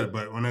was good.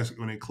 But when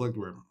it clicked,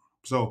 where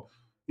so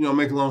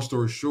make a long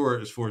story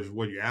short, as far as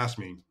what you asked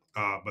me,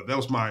 but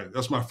that's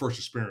my first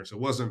experience. It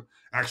wasn't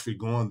actually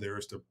going there;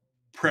 it's the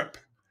prep,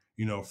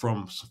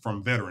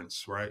 from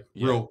veterans, right?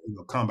 Yeah. Real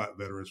combat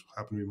veterans.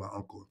 Happened to be my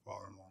uncle and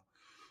father-in-law.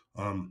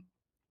 Um,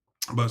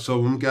 but so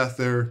when we got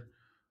there,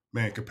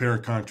 man, compare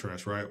and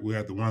contrast, right? We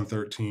had the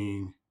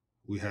 113,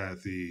 we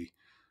had the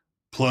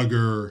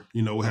plugger, we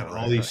had all Right.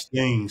 Right. these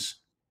things.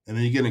 And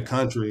then you get in Yeah.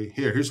 country,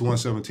 here's a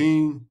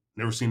 117,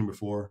 never seen it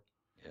before.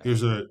 Yeah.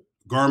 Here's a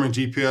Garmin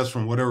GPS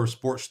from whatever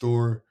sports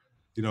store,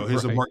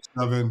 here's a Right. Mark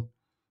 7.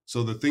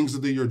 So the things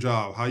that do your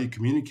job, how you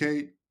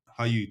communicate,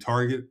 how you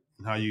target,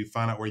 and how you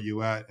find out where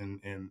you at,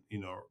 and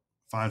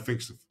find,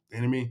 fix the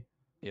enemy.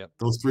 Yep.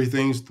 Those three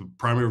things, the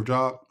primary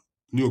job,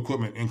 new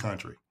equipment in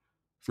country.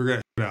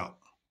 Figure that out.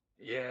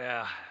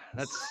 Yeah.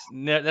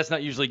 That's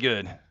not usually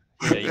good. Yeah.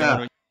 You don't Yeah.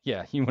 want to.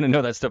 Yeah. You want to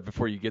know that stuff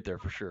before you get there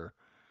for sure.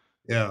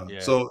 Yeah. Yeah.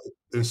 So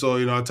I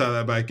tie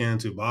that back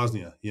into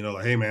Bosnia,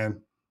 like, hey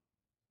man,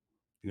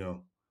 you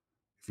know,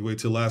 if you wait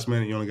till last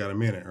minute, you only got a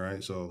minute,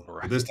 right? So, but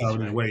Right. this time I That's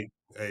didn't right. wait.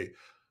 Hey,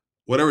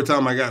 whatever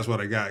time I got is what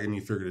I got, and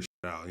you figure this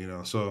shit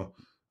out, So,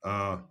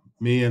 uh,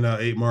 me and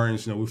 8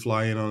 Martins, we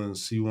fly in on a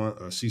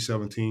C1,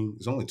 C-17.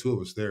 There's only two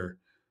of us there.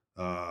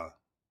 Uh,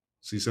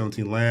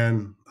 C-17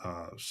 land.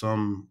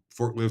 Some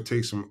forklift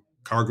takes some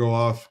cargo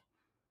off,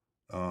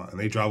 and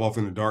they drive off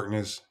in the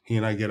darkness. He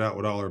and I get out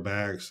with all our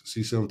bags.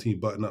 C-17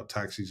 button up,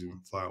 taxis,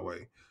 and fly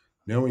away.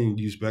 Then when you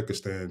use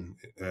Uzbekistan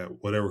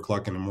at whatever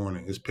o'clock in the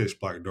morning, it's pitch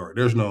black dark.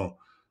 There's no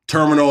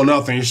terminal,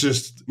 nothing. It's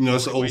just it's an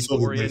Nobody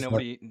old waiting for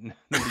Soviet you. base. Right?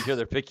 Nobody here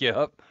to pick you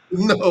up.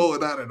 No,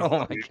 not at Oh all,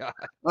 my dude. God.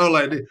 I was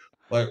like, dude,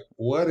 like,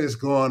 what is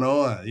going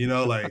on?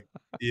 Like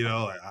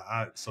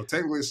so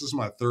technically this is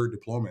my third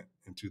deployment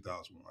in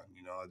 2001.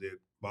 I did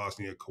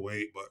Bosnia,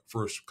 Kuwait, but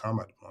first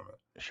combat deployment.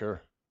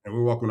 Sure. And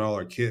we're walking with all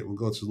our kit. We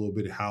go to a little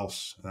bitty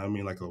house. I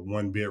mean, like a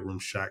 1 bedroom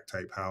shack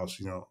type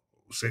house,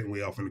 sitting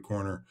way off in the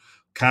corner.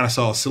 Kind of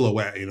saw a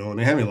silhouette, and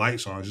they had any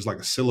lights on, just like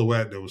a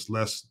silhouette that was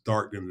less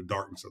dark than the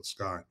darkness of the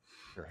sky.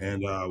 Sure.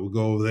 And we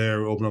go over there,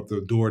 we open up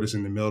the door that's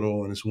in the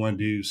middle, and this one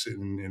dude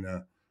sitting in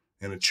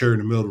a chair in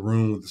the middle of the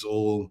room with this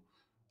old,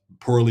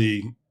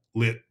 poorly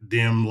lit,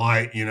 dim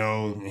light,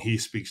 and he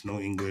speaks no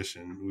English,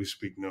 and we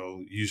speak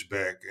no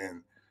Uzbek,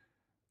 and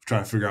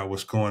trying to figure out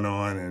what's going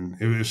on. And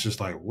it was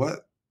just like,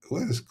 what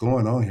is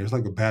going on here? It's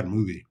like a bad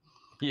movie.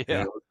 And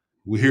Yeah.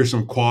 we hear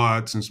some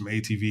quads and some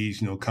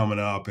ATVs, coming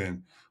up,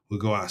 and we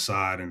go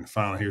outside, and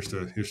finally here's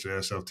the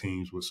SF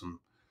teams with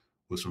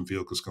some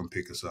vehicles come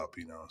pick us up.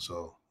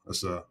 So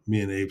that's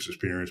me and Abe's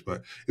experience.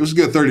 But it was a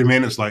good 30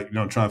 minutes, like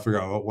trying to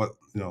figure out what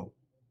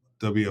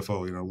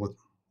WFO,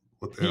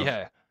 what the F.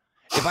 Yeah.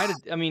 If I had,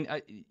 I mean,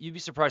 you'd be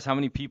surprised how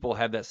many people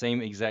have that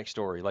same exact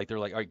story. Like they're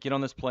like, all right, get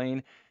on this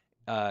plane,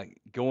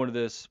 go into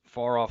this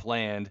far off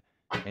land,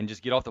 and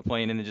just get off the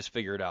plane and then just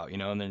figure it out,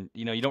 And then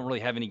you don't really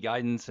have any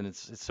guidance, and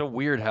it's so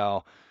weird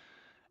how.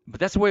 But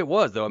that's the way it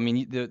was, though. I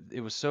mean,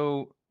 it was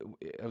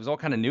all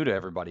kind of new to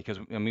everybody because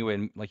I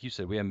mean, like you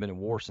said, we haven't been in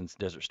war since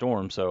Desert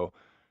Storm, so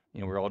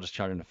we're all just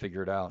trying to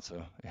figure it out.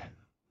 So,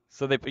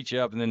 so they picked you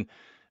up, and then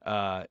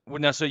Well,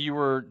 now, so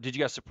did you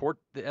guys support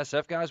the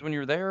SF guys when you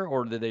were there,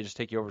 or did they just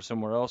take you over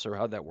somewhere else, or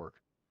how'd that work?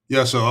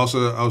 Yeah, so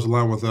also I was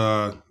aligned with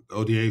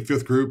ODA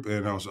fifth group,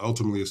 and I was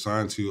ultimately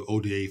assigned to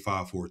ODA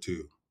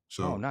 542. Oh,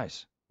 So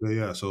nice.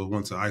 yeah, so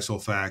went to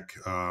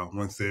ISOFAC,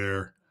 went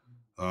there.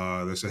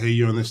 They said, "Hey,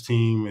 you're on this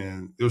team,"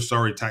 and there was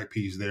already TAC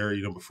Ps there,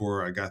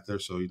 before I got there.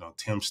 So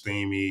Tim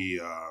Stamey,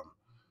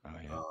 Oh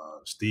yeah,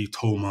 Steve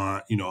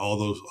Tomont, all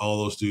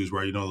those dudes,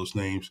 right? Those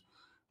names.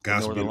 the Guys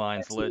have Northern been,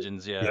 Lions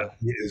legends. yeah, Yeah,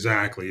 yeah,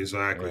 exactly.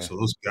 yeah. So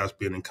those guys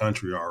been in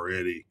country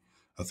already.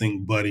 I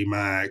think Buddy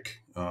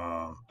Mack,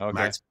 Okay.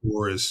 Max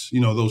Forrest,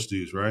 those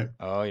dudes, right?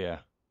 Oh yeah.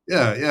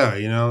 Yeah,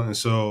 and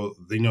so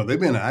they've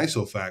been at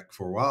ISOFAC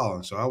for a while,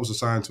 and so I was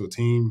assigned to a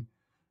team,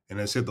 and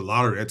they said the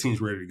lottery, that team's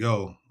ready to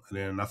go, and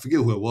then I forget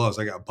who it was.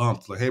 I got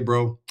bumped, like, hey,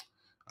 bro,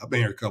 I've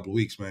been here a couple of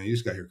weeks, man. You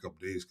just got here a couple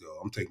of days ago.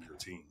 I'm taking your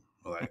team.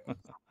 I'm like,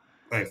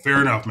 hey,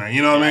 fair enough, man.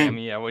 You know what Yeah, I I mean?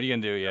 mean, yeah. What are you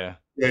gonna do? Yeah.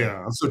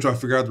 Yeah. I'm still trying to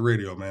figure out the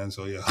radio, man.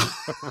 So yeah.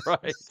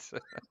 Right.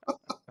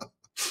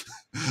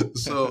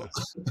 so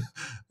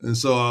and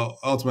so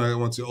ultimately I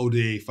went to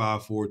ODA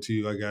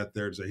 542. I got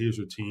there to say, here's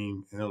your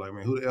team. And they're like,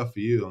 man, who the F are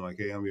you? I'm like,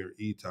 hey, I'm your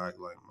ETAC.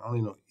 Like, I don't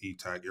even know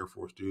ETAC, Air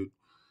Force dude.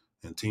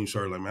 And team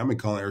started like, man, I've been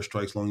calling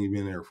airstrikes long as you've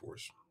been in the Air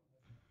Force.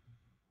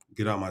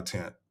 Get out my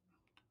tent.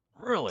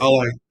 I Really?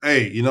 like,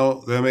 hey,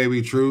 that may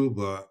be true,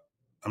 but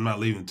I'm not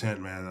leaving the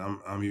tent, man.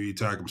 I'm your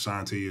ETAC. I'm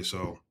signed to you.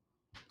 So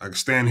I can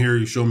stand here.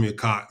 You show me a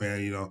cot,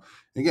 man.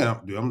 Again,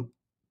 I'm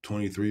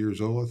 23 years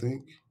old, I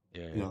think.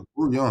 Yeah, yeah,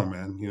 We're young,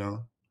 man.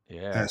 Had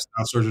yeah.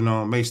 staff sergeant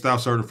on, made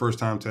staff sergeant first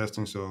time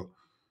testing. So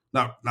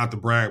not to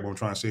brag, what I'm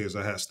trying to say is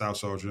I had staff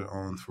sergeant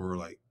on for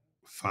like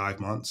 5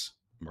 months.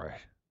 Right.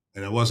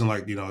 And it wasn't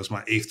like, it's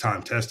my eighth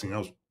time testing. I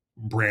was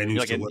brand new You're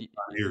like still with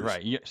 5 years.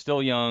 right. You're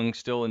still young,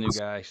 still a new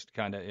guy,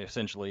 kind of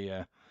essentially.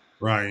 Yeah.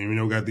 Right. And we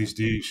got Yeah. these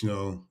dudes,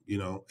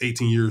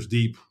 18 years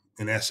deep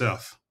in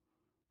SF.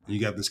 And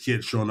you got this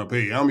kid showing up,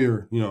 hey, I'm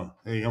here,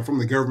 hey, I'm from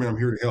the government, I'm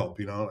here to help,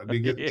 like,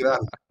 dude, get Yeah. out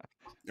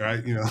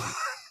of here, right?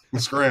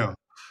 Scram.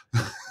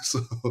 so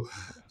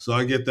so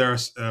I get there,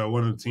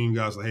 one of the team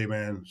guys like, hey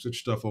man, sit your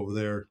stuff over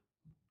there.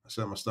 I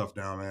set my stuff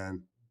down,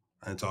 man.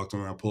 I didn't talk to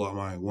him. I pull out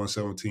my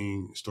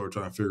 117, start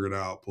trying to figure it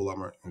out, pull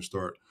out and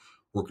start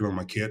working on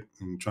my kit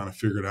and trying to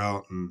figure it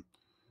out. And,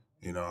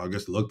 I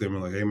guess looked at me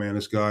like, hey man,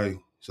 this guy,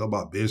 he's all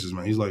about business,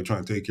 man. He's like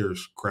trying to take care of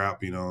his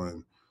crap,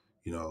 and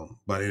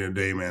by the end of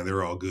the day, man,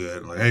 they're all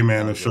good. Like, hey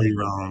man, Oh, let's show good. you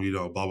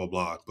around, blah, blah,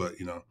 blah. But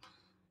you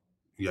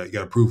got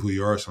to prove who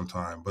you are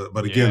sometime.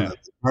 But again, Yeah.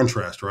 the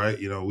contrast, right?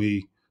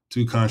 We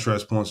two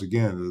contrast points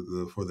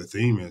again for the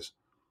theme is,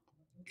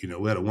 we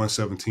had a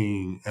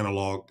 117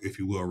 analog, if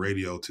you will,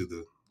 radio to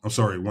the, I'm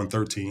sorry,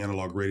 113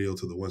 analog radio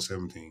to the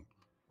 117,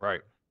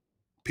 Right.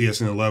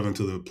 PSN 11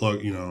 to the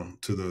plug,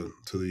 to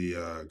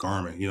the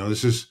Garmin.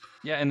 It's just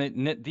Yeah, and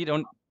they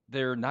don't.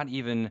 They're not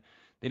even.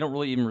 They don't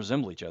really even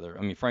resemble each other.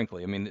 I mean,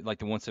 frankly, I mean, like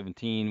the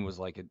 117 was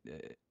like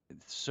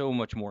it's so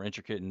much more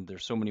intricate, and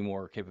there's so many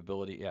more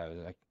capability. Yeah,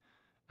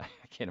 I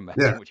can't yeah,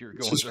 imagine what you were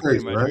it's going just through. I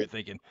can't crazy, imagine what right? you're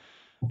thinking.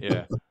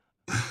 Yeah.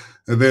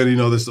 And then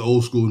this is the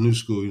old school, new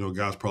school.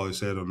 Guys probably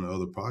said on the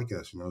other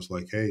podcast. It's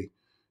like, hey,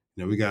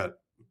 we got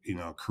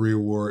Korea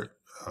War,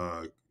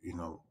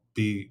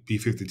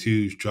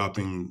 B-52s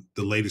dropping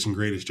the latest and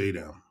greatest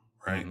JDAM,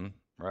 right? Mm-hmm.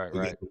 Right. We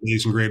got Right. the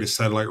latest and greatest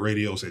satellite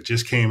radios that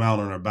just came out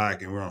on our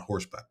back, and we're on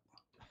horseback.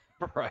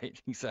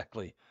 Right.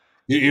 Exactly.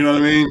 You know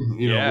what I mean?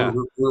 Yeah.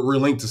 We're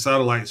linked to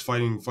satellites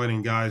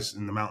fighting guys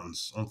in the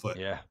mountains on foot,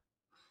 Yeah.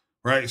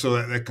 right? So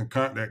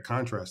that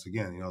contrast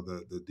again,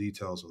 the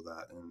details of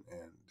that,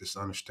 and just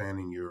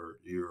understanding your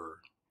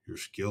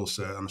skill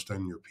set,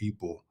 understanding your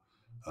people.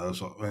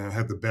 So man, I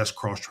had the best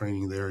cross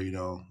training there.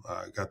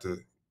 I got to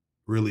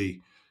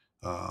really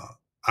uh,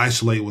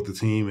 isolate with the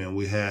team, and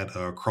we had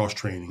cross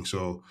training.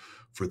 So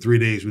for 3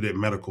 days, we did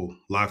medical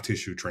live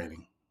tissue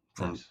training,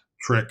 from Nice.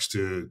 treks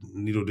to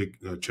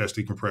chest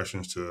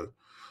decompressions to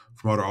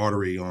from other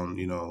artery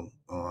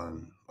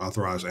on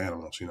authorized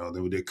animals.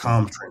 Then we did Mm-hmm.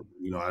 comm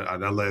training.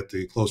 I led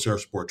the close air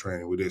support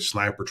training. We did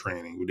sniper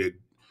training. We did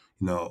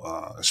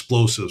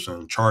explosives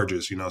and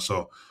charges.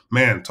 So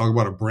man, talk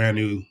about a brand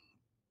new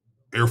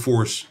Air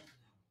Force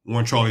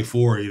One Charlie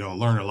 4.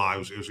 Learned a lot.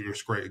 It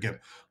was great. Again,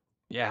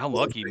 Yeah. How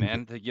lucky,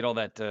 man, to get all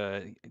that,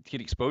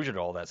 get exposure to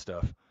all that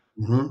stuff.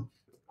 mm-hmm.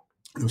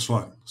 It was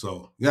fun.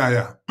 So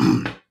yeah.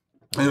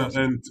 That's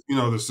awesome. And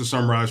just to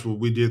summarize, what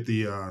we did,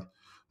 the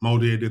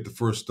Modi did the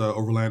first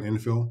overland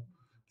infill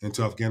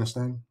into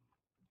Afghanistan.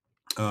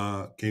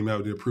 Came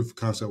out, did a proof of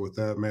concept with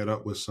that, met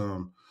up with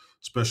some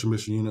special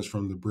mission units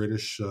from the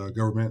British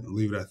government, and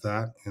leave it at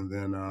that. And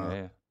then Yeah.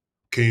 Yeah.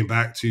 came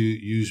back to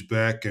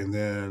Uzbek, and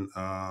then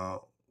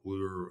we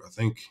were, I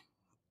think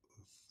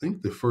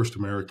the first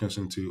Americans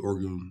into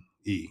Oregon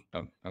E.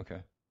 Oh,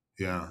 okay.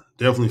 Yeah,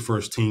 definitely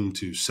first team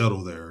to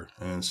settle there.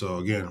 And so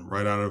again,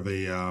 right out of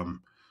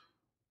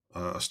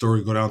a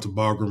story, go down to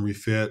Bagram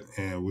refit,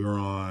 and we were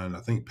on, I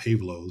think,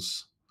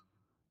 Pavlos,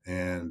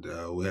 and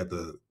we had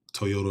the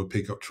Toyota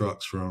pickup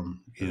trucks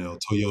from Right.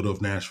 Toyota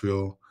of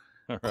Nashville,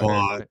 Right.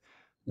 quad, Right.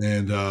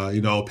 and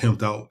all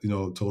pimped out,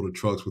 total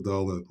trucks with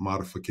all the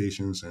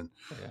modifications, and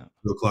Yeah.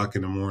 2 o'clock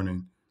in the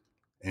morning.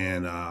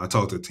 And I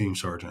talked to the team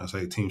sergeant. I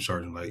say, team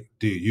sergeant, like,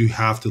 dude, you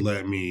have to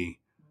let me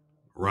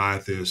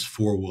ride this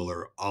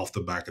 4-wheeler off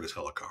the back of this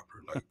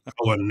helicopter. Like, I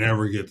would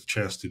never get the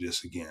chance to do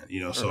this again.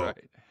 So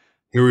Right.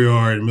 here we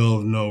are in the middle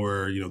of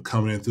nowhere,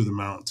 coming in through the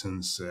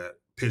mountains at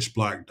pitch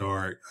black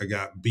dark. I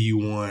got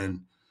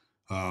B1,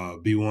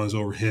 B1's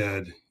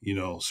overhead,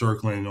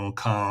 circling on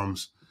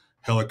comms,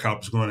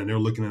 helicopters going, and they're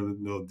looking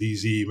at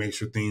DZ, make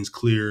sure things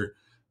clear.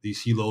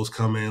 These helos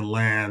come in,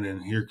 land,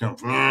 and here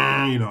comes,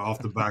 off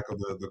the back of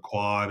the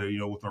quad,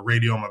 with my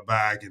radio on my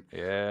back and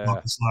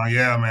Yeah.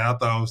 yeah, man, I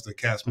thought it was to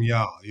catch me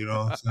out,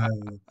 so,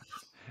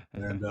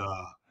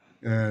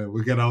 and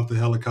we get off the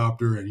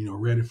helicopter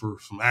and ready for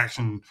some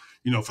action,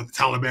 for the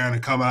Taliban to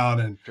come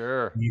out, and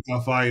Sure. you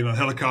can find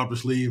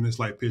helicopters leave, and it's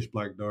like pitch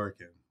black dark,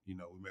 and we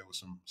met with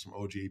some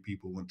OGA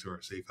people, went to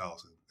our safe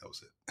house, and that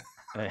was it.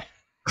 Hey.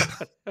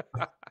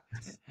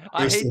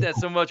 I It's hate so that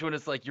cool. so much when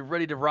it's like you're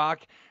ready to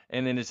rock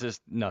and then it's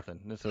just nothing.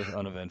 It's just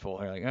uneventful.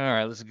 You're like, all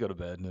right, let's go to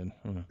bed. And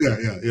then,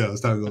 Yeah.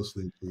 It's time to go to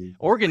sleep, please.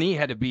 Oregon E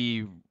had to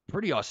be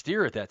pretty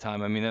austere at that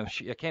time. I mean, I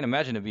can't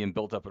imagine it being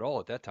built up at all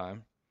at that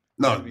time.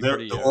 It had to No, be the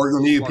pretty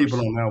Oregon people sparse.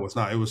 don't know it's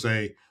not. It was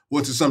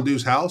went to some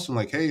dude's house and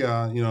like, hey,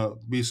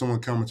 be someone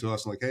coming to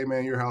us and like, hey,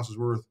 man, your house is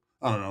worth,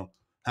 I don't know,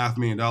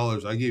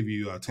 $500,000. I give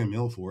you 10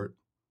 mil for it.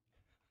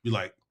 Be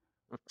like,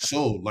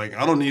 so like,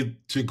 I don't need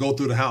to go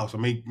through the house. I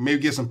mean, maybe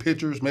get some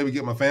pictures, maybe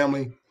get my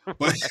family, but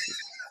Right.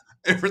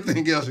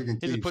 everything else you can He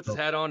just keep. puts his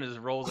So hat on and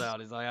just rolls out.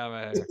 He's like, I'm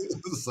out of here.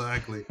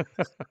 exactly.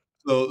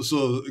 So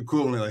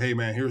equivalently, like, hey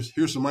man,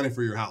 here's some money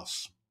for your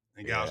house.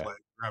 And guys Yeah. like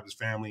grab his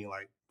family, and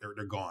like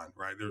they're gone,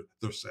 right?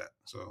 They're set.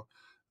 So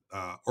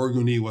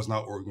Orguni was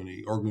not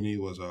Orguni. Orguni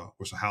was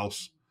a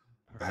house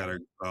that had Right.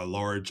 a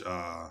large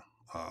uh,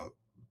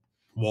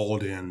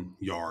 walled in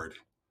yard.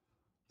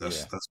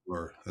 That's Yeah. that's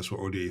where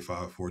ODA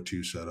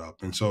 542 set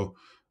up. And so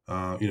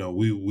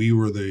we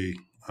were the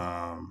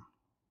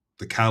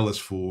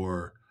catalyst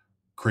for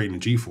creating a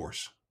G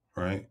force,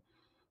 right?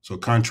 So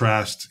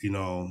contrast,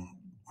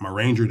 my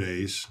Ranger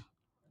days,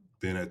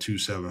 been at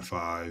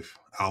 275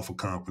 Alpha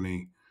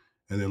Company,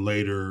 and then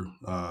later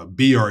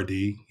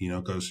BRD,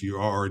 because your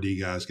RRD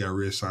guys got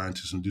reassigned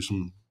to do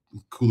some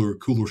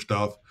cooler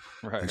stuff,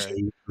 Right. and so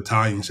Right.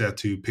 battalions had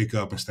to pick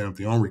up and stand up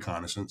their own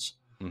reconnaissance.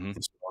 Mm-hmm.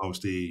 And so I was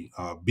the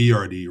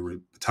BRD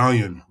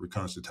Battalion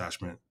Reconnaissance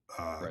Detachment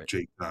Right.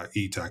 JTAC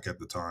ETAC at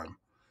the time.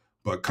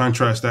 But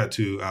contrast that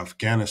to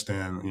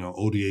Afghanistan,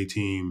 ODA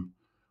team,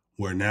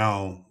 where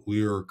now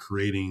we are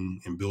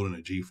creating and building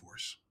a G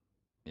force,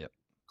 Yep.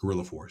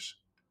 guerrilla force,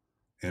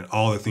 and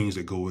all the things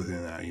that go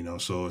within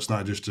that. So it's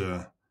not just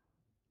a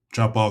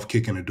jump off,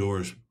 kick in the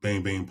doors,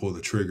 bang bang, pull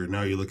the trigger.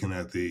 Now you're looking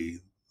at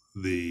the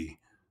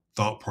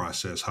thought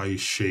process, how you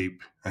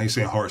shape. I ain't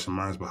saying hearts and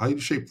minds, but how you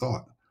shape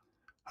thought.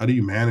 How do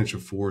you manage a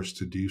force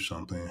to do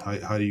something?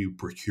 How do you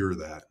procure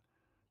that?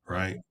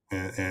 Right.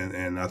 Right.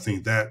 And I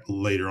think that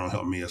later on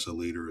helped me as a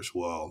leader as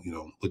well,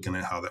 looking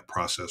at how that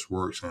process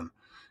works, and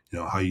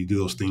how you do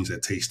those things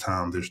that takes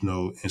time. There's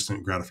no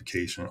instant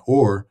gratification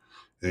or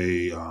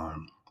a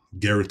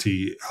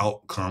guaranteed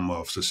outcome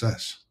of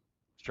success,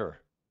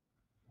 Sure.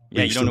 but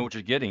Yeah, you you don't still, know what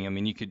you're getting. I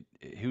mean,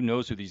 who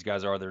knows who these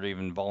guys are? They're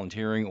even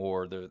volunteering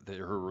or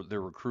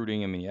they're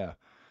recruiting. I mean, yeah,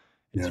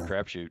 it's a yeah.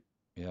 crapshoot.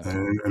 Yeah.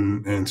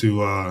 And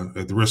to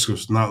at the risk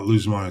of not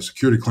losing my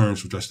security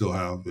clearance, which I still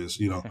have, is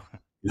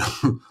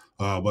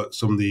but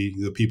some of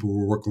the people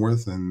we're working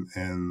with,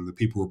 and the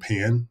people we're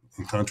paying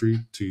in country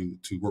to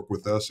work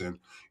with us, and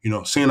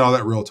seeing all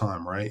that real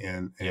time, right?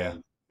 Yeah.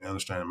 And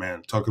understanding,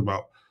 man, talk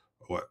about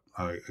what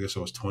I guess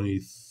I was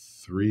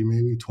 23,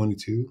 maybe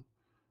 22,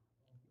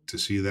 to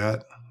see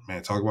that,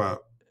 man. Talk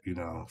about Like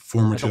a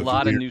formative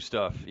lot of year. new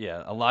stuff.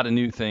 Yeah, a lot of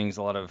new things,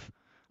 a lot of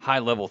high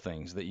level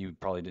things that you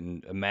probably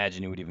didn't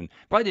imagine you would even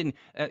probably didn't.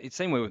 It's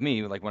same way with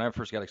me. Like when I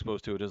first got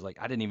exposed to it, it was like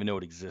I didn't even know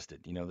it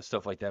existed. The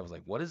stuff like that was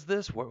like, what is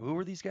this? Who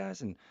are these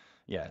guys? And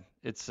yeah,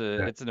 Yeah, it's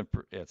an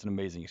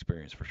amazing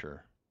experience for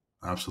sure.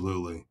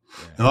 absolutely.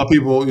 Yeah. And a lot of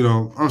people, I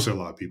don't say a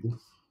lot of people,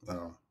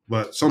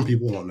 but some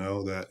people don't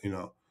know that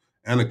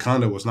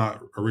Anaconda was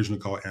not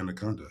originally called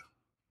Anaconda.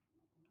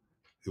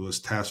 It was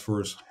Task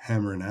Force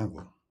Hammer and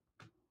Anvil,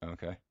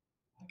 Okay.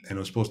 and it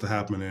was supposed to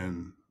happen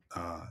in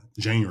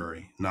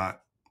January,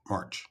 not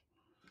March.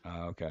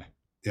 Okay.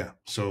 Yeah,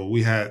 so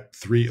we had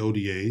 3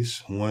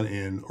 ODAs: one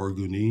in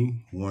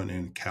Orguni, one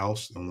in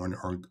Kaus, and one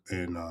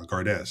in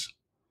Gardez.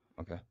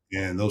 Okay.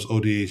 And those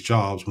ODAs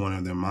jobs, one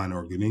of them, mine,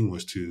 Orguni,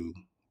 was to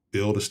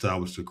build,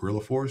 establish the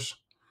guerrilla force,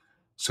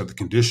 set the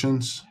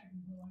conditions,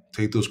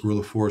 take those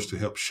guerrilla force to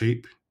help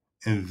shape,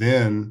 and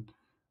then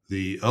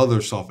the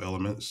other soft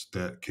elements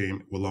that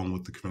came along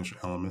with the conventional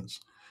elements,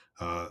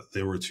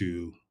 they were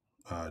to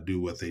do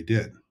what they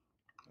did.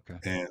 Okay.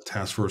 And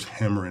Task Force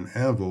Hammer and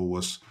Anvil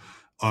was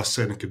us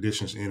setting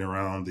conditions in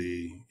around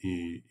the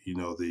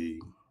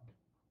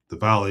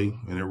valley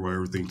and where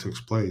everything took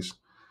place.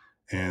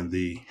 And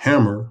the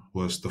hammer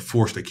was the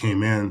force that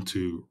came in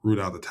to root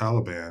out the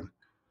Taliban.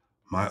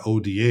 my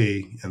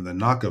ODA in the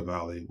Naka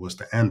Valley was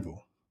the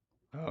Anvil.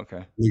 Oh,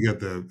 okay.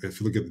 If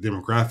you look at the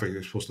demographic,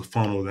 it's supposed to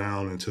funnel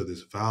down into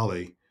this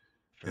valley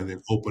and Sure.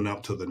 then open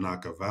up to the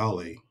Naka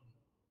Valley,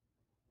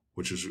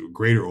 which is a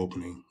greater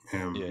opening.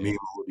 And Yeah, me yeah.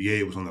 and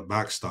ODA was on the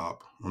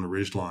backstop on the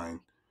ridge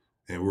line,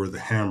 and we were the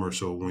hammer.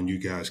 So when you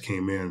guys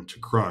came in to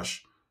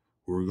crush,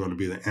 we were going to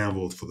be the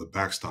anvil for the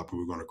backstop, and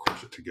we were going to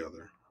crush it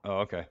together. Oh,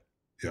 okay.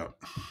 Yeah,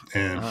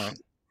 and All right.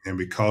 and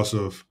because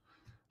of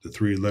the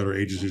three-letter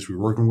agencies we're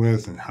working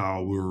with and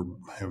how we were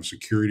having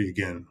security,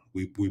 again,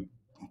 we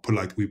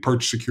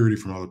purchased security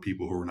from other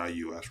people who were not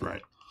U.S.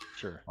 Right.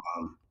 Sure.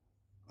 Um,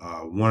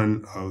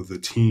 one of the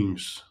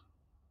teams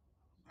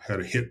had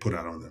a hit put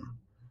out on them.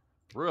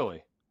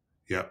 Really?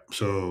 Yeah.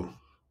 So,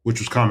 which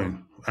was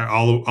common.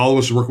 All of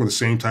us are working with the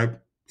same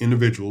type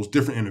individuals,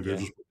 Yeah.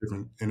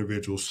 different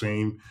individuals,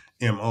 same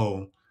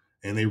MO,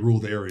 and they rule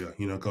the area.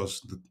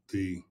 Because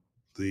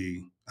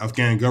the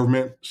Afghan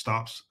government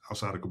stops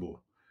outside of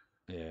Kabul.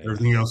 Yeah, yeah.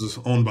 Everything else is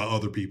owned by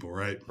other people,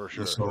 right? For And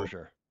sure. For so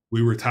sure.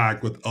 we were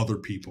tagged with other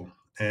people,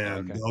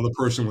 and Okay. the other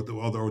person with the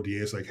other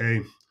ODA is like,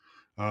 hey,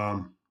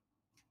 um,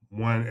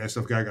 one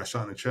SF guy got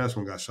shot in the chest,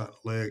 one got shot in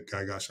the leg,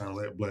 guy got shot in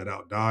the leg, bled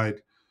out,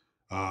 died.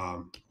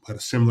 Had a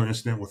similar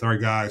incident with our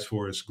guys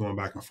for us going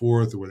back and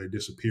forth, where they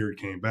disappeared,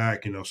 came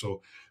back.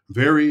 So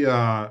very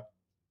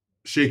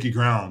shaky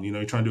ground.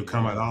 You're trying to do a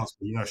combat Yeah. ops,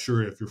 but you're not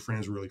sure if your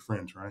friends are really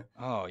friends, right?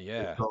 Oh, And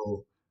yeah.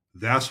 so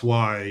that's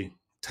why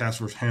Task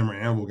Force Hammer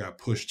and Anvil got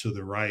pushed to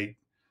the right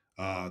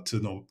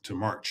to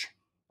March,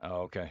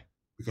 Oh, okay.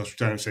 because we're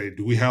trying to say,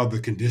 do we have the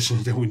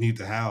conditions that we need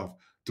to have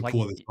to Like,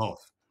 pull this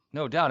off?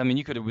 no doubt. I mean,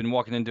 you could have been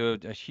walking into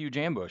a huge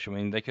ambush. I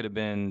mean, they could have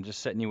been just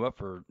setting you up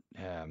for,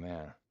 yeah,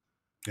 man.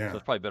 So Yeah.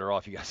 it's probably better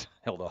off you guys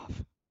held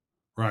off.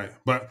 Right,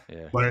 but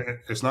Yeah.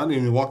 it's not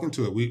even walk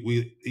into it.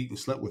 We eat and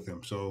slept with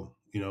them, so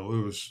it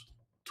was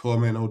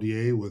 12-man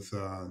ODA with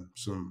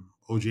some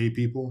OJ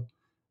people,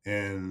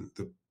 and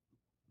the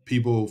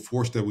people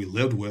force that we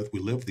lived with. We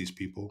lived with these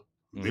people.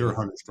 They were Hmm.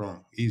 100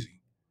 strong,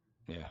 easy.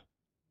 Yeah.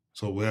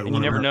 So we had And you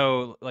one never American.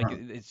 know, like,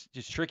 it's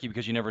just tricky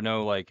because you never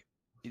know, like,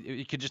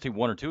 it could just take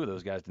one or two of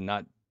those guys to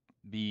not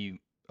be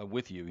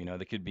with you.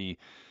 They could be,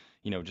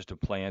 just a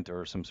plant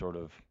or some sort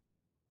of,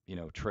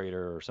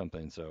 traitor or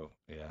something. So,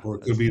 yeah, Or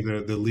it could that's, be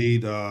the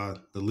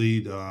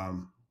lead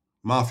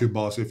mafia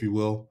boss, if you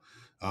will.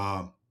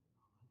 Uh,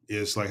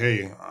 it's like,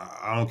 hey,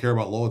 I don't care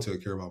about loyalty, I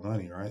care about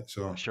money, right?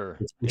 So, sure.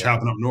 which Yeah.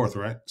 happened up north,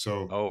 right?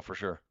 So, Oh, for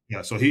sure.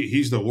 yeah, so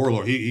he's the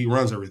warlord. He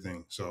runs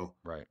everything. So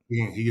Right.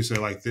 he can say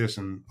like this,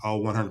 and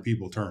all 100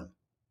 people turn,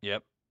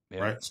 Yep.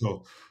 Yep. right?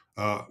 So,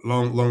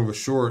 long of a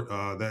short,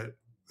 that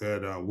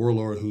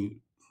warlord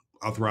who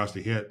authorized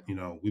the hit,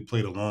 we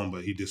played along,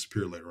 but he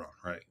disappeared later on,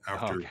 right? Oh,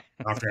 After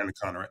okay.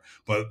 Anaconda, right?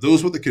 But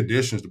those were the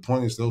conditions. The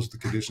point is, those are the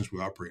conditions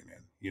we operate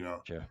in.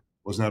 Sure.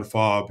 Was not a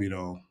fob.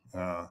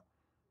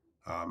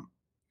 Um,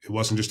 it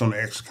wasn't just on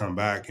the X to come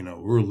back. We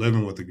were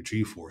living with the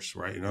G force,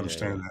 right? And Yeah. Yeah.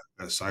 understand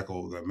that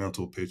cycle, that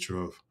mental picture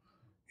of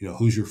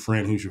who's your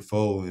friend, who's your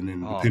foe, and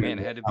then Oh depending man, on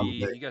it what had to time of be.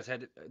 day. You guys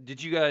had.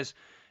 Did you guys?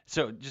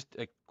 So just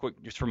a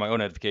quick, just for my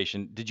own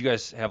edification, did you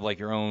guys have like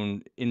your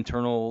own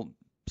internal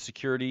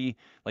security?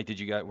 Like,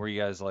 were you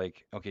guys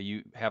like,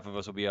 okay, half of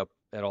us will be up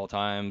at all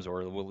times,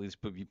 or we'll at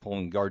least be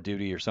pulling guard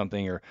duty or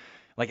something, or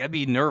like that'd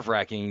be nerve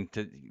wracking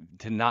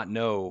to not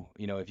know,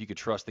 if you could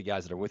trust the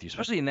guys that are with you,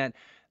 especially in that,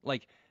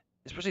 like,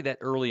 especially that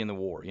early in the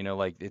war,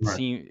 like it Right,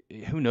 seemed,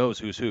 who knows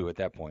who's who at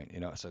that point,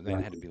 So then it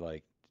right. had to be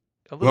like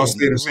a We all little,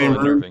 stayed in a the little same room.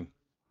 unnerving.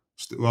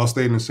 We all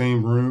stayed in the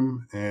same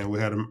room, and we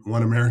had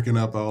one American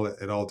up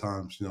at all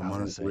times. I was gonna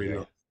Monitoring the say,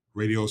 yeah.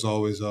 radio's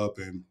always up,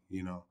 and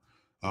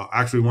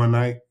actually one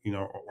night,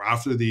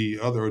 after the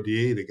other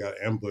ODA, they got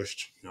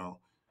ambushed.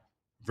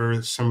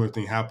 Very similar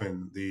thing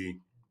happened. The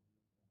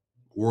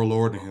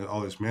warlord and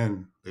all his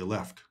men, they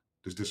left,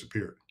 just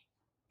disappeared,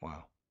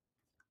 Wow.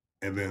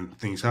 and then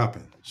things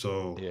happened.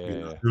 So Yeah, yeah,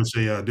 yeah. there was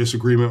a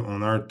disagreement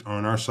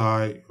on our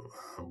side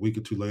a week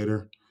or two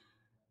later.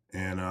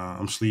 And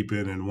I'm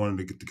sleeping, and one of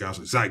the guys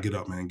like, Zach, get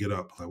up, man, get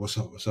up. I'm like,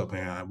 what's up,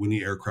 man? We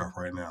need aircraft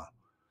right now.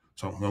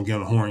 So I'm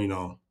getting on the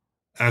horn,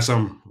 as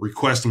I'm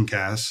requesting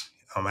CAS,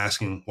 I'm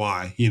asking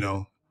why,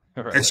 Right,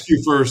 right. execute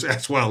first,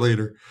 ask why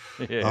later.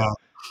 Yeah, yeah. Uh,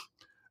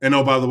 and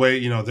oh, by the way,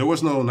 there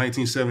was no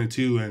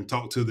 1972 and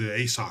talk to the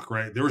ASOC,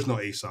 right? There was no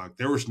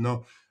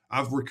ASOC.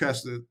 I've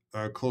requested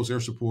close air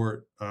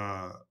support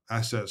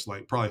assets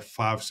like probably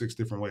 5, 6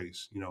 different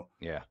ways,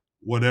 Yeah,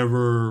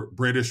 whatever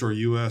British or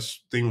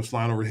US thing was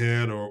flying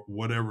overhead, or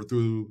whatever,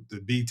 through the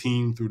B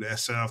team, through the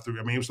SF, I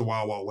mean, it was the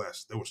Wild Wild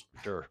West. There was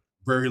sure.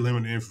 very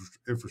limited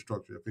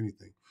infrastructure, if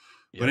anything.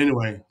 But Yep,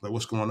 anyway, like,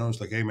 what's going on?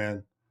 It's like, hey,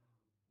 man,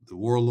 the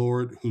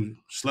warlord who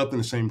slept in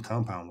the same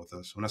compound with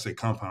us. When I say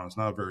compound,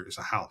 it's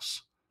a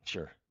house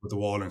sure. with the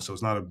wall in, so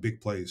it's not a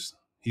big place.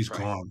 He's Right.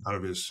 gone out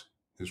of his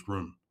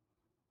room.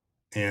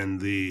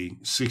 And the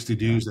 60 Yeah.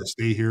 dudes that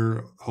stay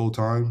here the whole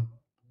time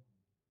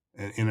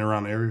and in and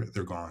around the area,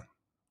 they're gone.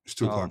 It's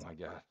 2 Oh o'clock. my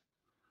God.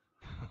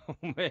 Oh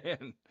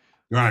man.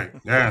 Right.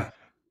 Yeah.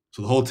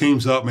 So the whole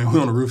team's up, man. We're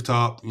on the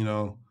rooftop,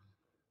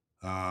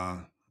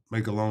 uh,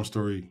 make a long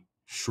story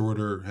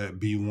shorter, had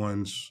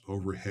B1s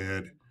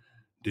overhead,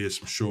 did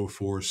some show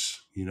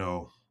force,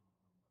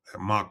 at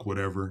Mach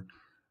whatever.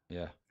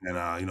 Yeah.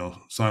 And,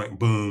 Sonic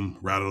Boom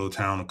rattled the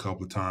town a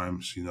couple of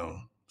times,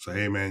 say,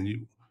 hey,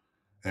 man,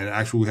 and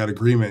actually we had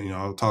agreement,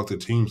 I'll talk to the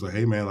teams like,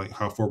 hey, man, like,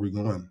 how far are we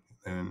going?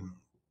 And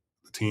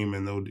the team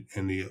and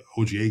the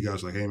OGA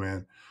guys like, hey,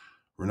 man,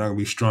 we're not gonna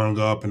be strung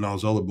up and all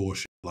this other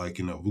bullshit. Like,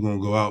 we're gonna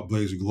go out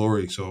blaze of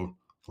glory. So,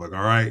 like,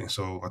 all right. And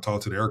so I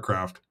talked to the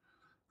aircraft.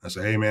 I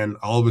said, hey, man,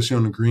 all of us here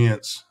on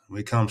agreement. When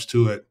it comes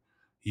to it,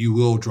 you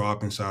will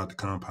drop inside the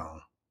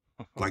compound,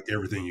 like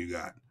everything you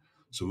got.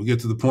 So we get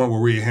to the point where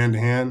we're hand to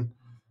hand,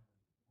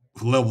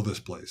 level this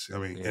place. I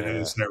mean, and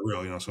Yeah. it's that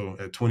real, So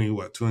at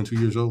 22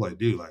 years old, like,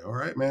 dude, like, all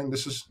right, man,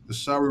 this is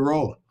how we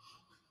roll.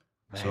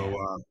 So,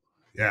 Man.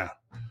 yeah,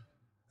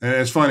 and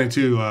it's funny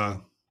too.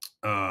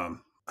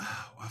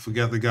 I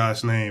forgot the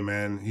guy's name,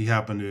 man.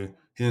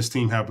 His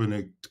team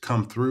happened to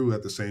come through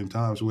at the same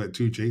time. So we had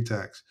two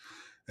JTACs,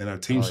 and our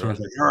team Oh starts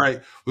yeah. like, all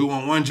right, we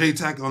want one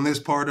JTAC on this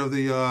part of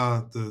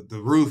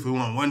the roof. We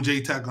want one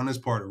JTAC on this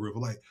part of the roof.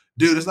 We're like,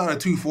 dude, it's not a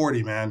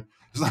 240, man.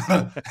 It's not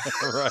a,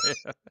 Right.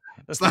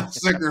 it's not a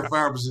secondary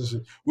fire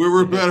position.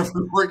 We're Yeah. better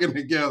for working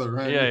together,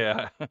 right?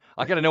 Yeah. Yeah.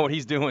 I got to know what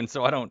he's doing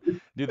so I don't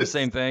do the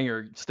same thing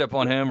or step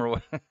on him or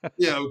what.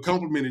 Yeah, we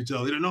compliment each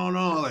other. No,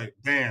 like,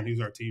 damn, he's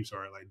our team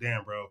sergeant. Like,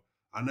 damn, bro,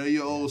 I know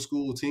you're Yeah. old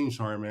school team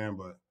sergeant, man,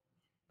 but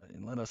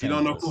And let us you don't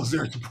handle know this. close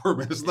air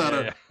department. It's not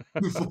Yeah. a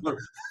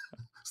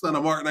it's not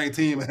a Mark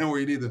 19, man, where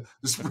you need to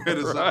spread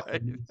us out.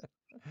 Right.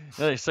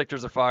 Yeah,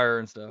 sectors of fire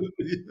and stuff.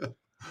 Yeah.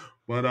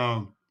 But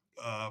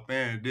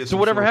man, it did So some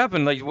whatever short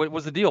happened? Like, what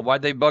was the deal?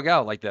 Why'd they bug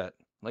out like that?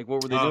 Like,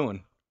 what were they uh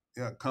doing?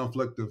 yeah,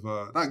 conflict of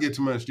not get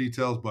too much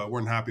details, but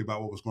weren't happy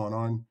about what was going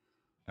on.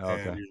 Oh,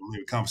 And okay.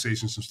 maybe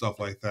conversations and stuff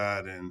like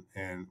that,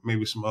 and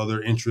maybe some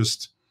other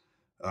interest.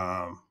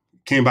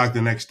 Came back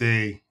the next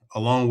day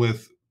along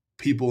with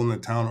people in the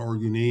town of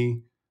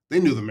Orguny. They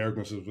knew the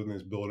Americans was within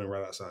this building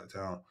right outside of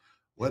town.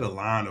 We had Yeah. a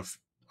line of,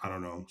 I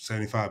don't know,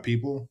 75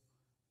 people,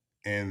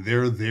 and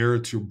they're there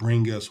to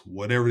bring us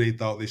whatever they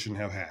thought they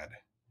shouldn't have had.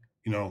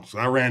 So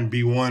I ran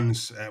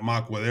B1s at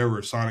Mach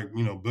whatever, Sonic,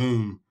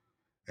 Boom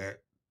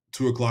at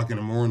 2 o'clock in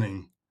the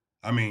morning.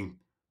 I mean,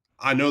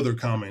 I know they're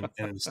coming,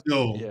 and it's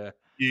still Yeah.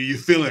 you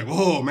feel like,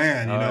 whoa,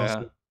 man, Oh yeah.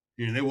 So,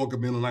 they woke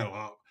up in the night,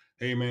 wow,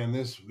 hey man,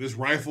 this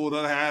rifle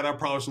that I had, I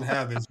probably shouldn't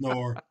have this,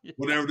 or Yeah.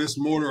 whatever this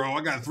mortar. Oh,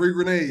 I got 3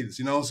 grenades,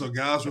 So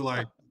guys were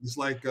like, it's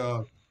like,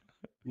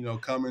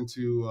 coming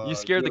to, You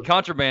scared the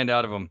contraband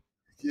out of them.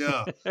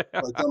 yeah,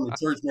 like coming to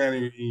church, man,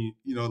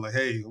 and like,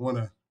 hey, I want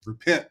to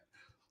repent,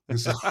 and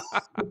so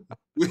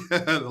we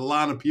had a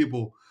lot of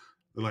people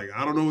like,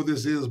 I don't know what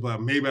this is,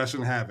 but maybe I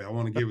shouldn't have it. I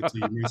want to give it to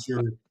you. Make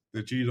sure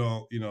that you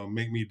don't,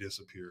 make me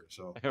disappear.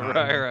 So, nah,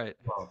 Right. Right.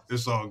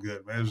 it's all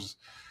good, man.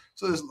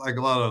 So it's like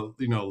a lot of,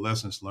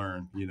 lessons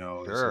learned,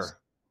 it's just, Sure.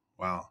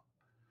 wow.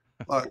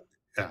 Like,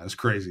 yeah, it's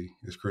crazy.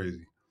 It's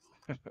crazy.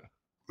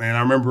 Man,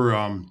 I remember,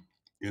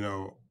 you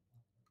know,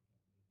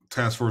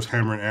 Task Force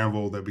Hammer and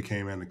Anvil that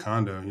became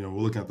Anaconda, we're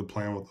looking at the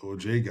plan with the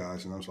OJ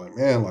guys. And I was like,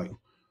 man, like,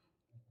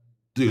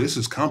 dude, this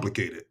is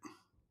complicated.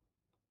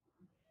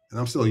 And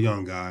I'm still a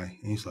young guy.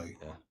 And he's like,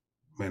 Yeah.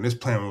 man, this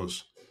plan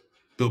was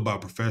built by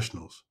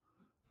professionals.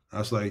 I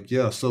was like,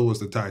 yeah, so was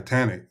the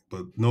Titanic,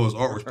 but Noah's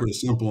Ark was pretty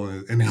simple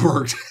and it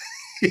worked.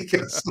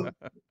 Yes.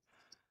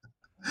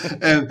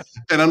 and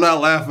and I'm not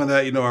laughing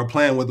at our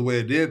plan went the way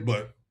it did,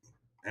 but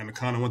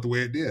Anaconda went the way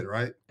it did,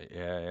 right?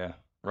 Yeah. Yeah.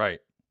 Right.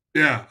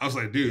 Yeah, I was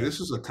like, dude, Yeah.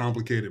 this is a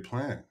complicated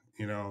plan,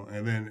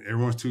 And then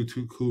everyone's too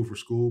cool for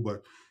school,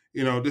 but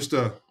just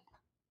to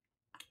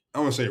I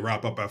want to say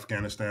wrap up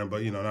Afghanistan,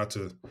 but not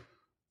to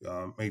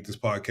make this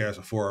podcast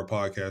a 4-hour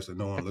podcast that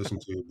no one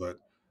listened to, but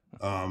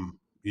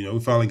we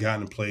finally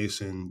got in place,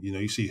 and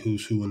you see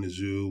who's who in the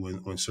zoo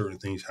when certain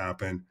things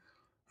happen.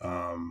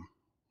 Um,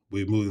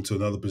 we moved into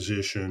another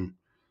position,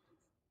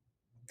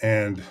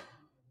 and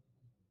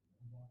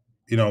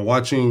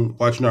watching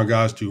our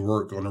guys do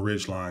work on the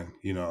ridge line,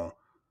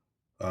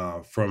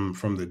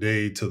 from the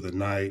day to the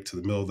night to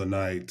the middle of the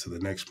night to the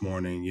next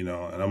morning, and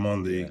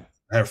Yeah.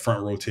 I have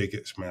front row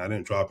tickets, man. I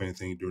didn't drop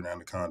anything during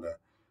Anaconda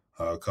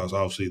because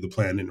obviously the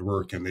plan didn't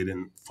work and they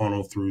didn't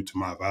funnel through to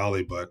my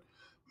valley. But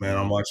man,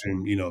 I'm Mm.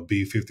 watching,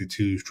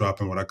 B-52s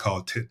dropping what I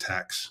call tit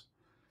tacs.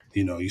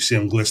 You see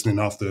them glistening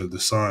off the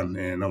sun,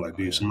 and I'm like, Oh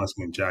dude, yeah. somebody's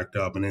getting jacked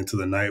up. And into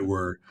the night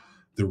where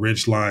the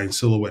ridge line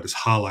silhouette is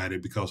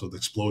highlighted because of the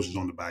explosions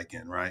on the back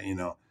end, right?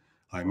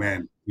 Like, Wow.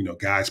 man,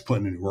 guys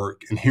putting in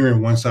work and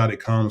hearing one side it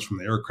comes from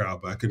the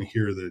aircraft, but I couldn't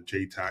hear the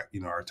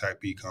JTAC, our Type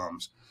B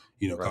comms,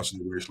 Right. because of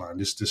the ridge line.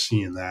 Just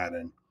seeing that,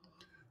 and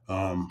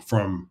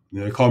from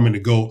they call me the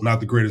goat, not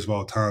the greatest of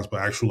all times,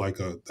 but actually like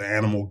the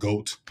animal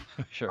goat.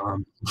 Sure.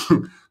 um,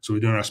 so we're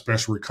doing our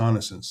special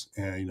reconnaissance,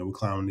 and we're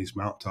climbing these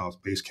mountaintops.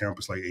 Base camp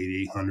is like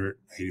 8,800,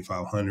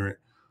 8,500.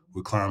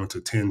 We're climbing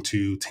to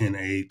 10.2,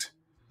 10.8,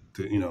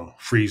 to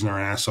freezing our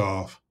ass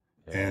off.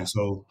 Yeah. And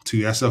so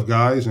two SF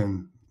guys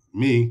and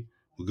me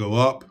will go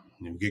up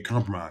and we get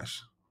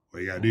compromised.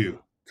 What you gotta do? Wow.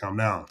 Come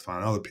down,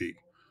 find another peak.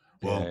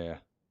 Yeah. Well, Yeah.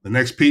 the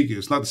next peak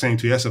is not the same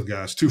two SF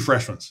guys, two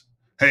fresh ones.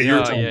 hey, your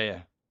Oh, turn. yeah, yeah.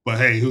 But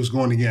hey, who's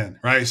going again?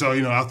 Right. So,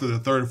 after the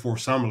third or fourth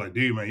summer, like,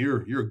 dude, man,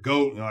 you're a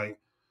goat. Like,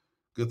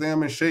 good thing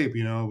I'm in shape,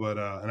 but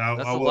and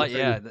That's I the will light. say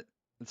this. Yeah.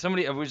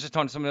 Somebody, I was just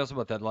talking to somebody else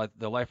about that. Like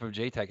the life of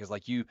JTAC is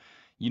like you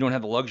don't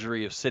have the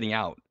luxury of sitting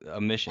out a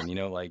mission.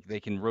 Like they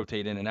can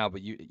rotate in and out,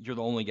 but you're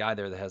the only guy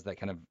there that has that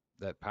kind of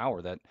that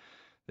power,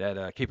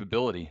 that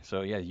capability.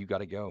 So yeah, you got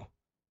to go.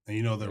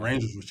 And the Yeah.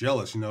 Rangers was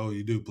jealous.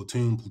 You do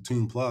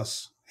platoon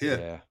plus hit.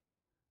 Yeah.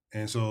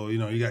 And so,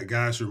 you got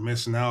guys who are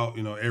missing out,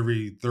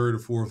 every third or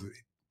fourth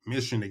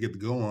mission they get to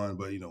go on.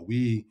 But,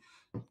 we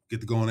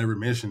get to go on every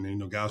mission.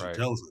 And, guys are Right.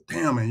 jealous. Like,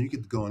 damn, man, you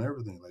get to go on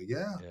everything. Like,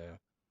 yeah, Yeah.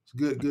 it's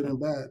good and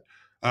bad.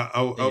 I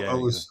Yeah.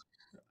 was,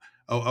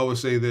 I would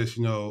say this,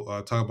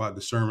 talk about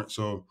discernment.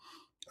 So,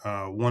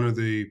 one of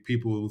the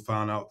people who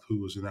found out who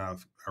was in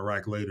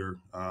Iraq later,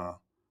 I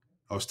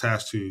was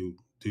tasked to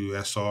do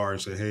SR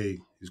and say, hey,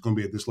 he's going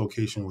to be at this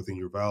location within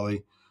your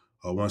valley.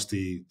 Once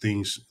the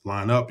things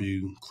line up,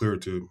 you clear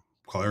it to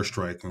call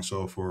airstrike. And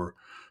so for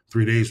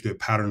 3 days, we did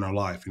pattern our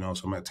life.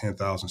 So I'm at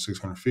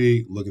 10,600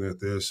 feet, looking at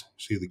this,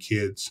 see the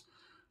kids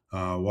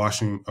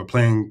watching or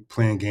playing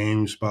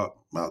games.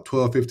 About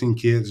 12, 15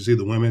 kids. See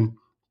the women,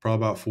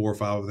 probably about 4 or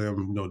 5 of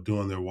them,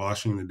 doing their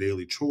washing, the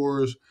daily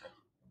chores,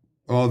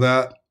 all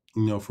that.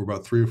 For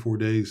about 3 or 4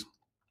 days.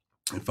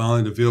 And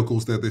finally, the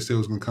vehicles that they said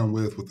was going to come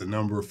with the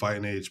number of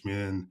fighting age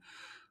men,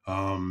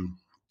 um,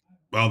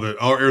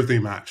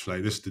 everything matched.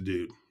 Like, this is the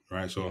dude,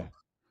 right? Yeah. So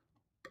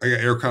I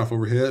got aircraft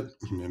overhead,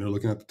 and they're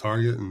looking at the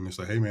target, and it's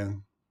like, hey,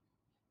 man.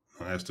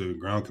 I asked the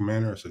ground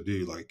commander. I said,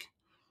 dude, like,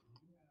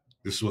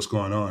 this is what's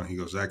going on. He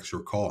goes, Zach, it's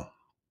your call. And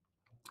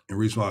the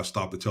reason why I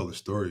stopped to tell the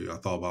story, I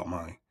thought about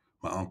my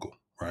uncle,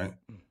 right?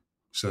 Mm.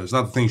 So it's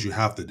not the things you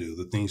have to do,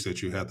 the things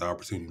that you had the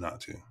opportunity not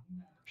to.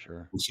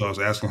 Sure. And so I was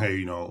asking,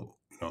 hey,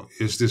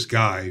 is this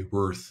guy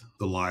worth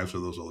the lives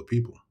of those other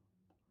people?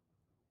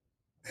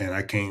 And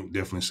I can't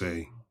definitely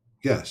say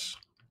yes.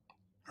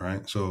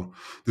 Right. So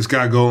this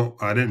guy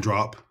I didn't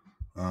drop,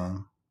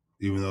 um,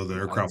 even though the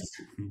aircraft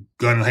Nice.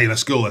 gun, hey,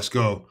 let's go, let's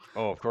go.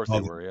 Oh, of course they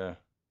Called were. Yeah.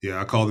 Yeah,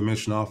 I called the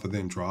mission off. I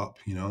didn't drop.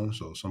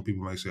 So some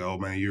people may say, oh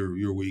man,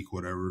 you're weak,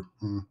 whatever.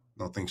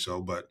 Don't think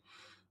so. But,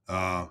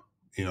 uh,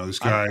 this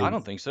guy, I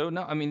don't think so.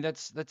 No, I mean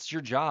that's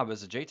your job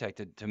as a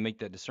JTAC to make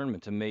that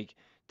discernment,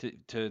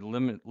 to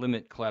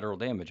limit collateral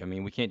damage. I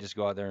mean, we can't just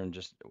go out there and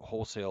just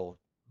wholesale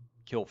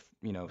kill,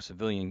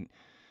 civilian,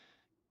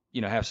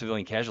 have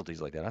civilian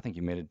casualties like that. I think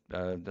you made it.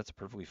 That's a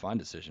perfectly fine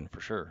decision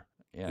for sure.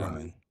 Yeah, right,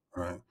 man.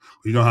 right.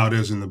 You know how it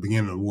is in the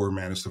beginning of the war,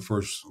 man. It's the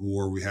first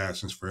war we had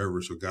since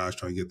forever. So guys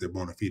trying to get their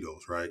bona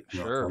fides, right?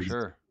 Sure, Trying to get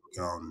sure.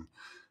 down.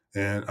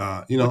 And,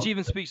 Which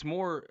even speaks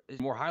more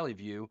highly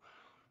of you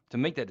to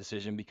make that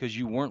decision because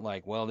you weren't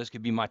like, well, this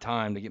could be my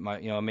time to get my,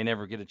 I may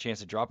never get a chance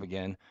to drop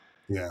again,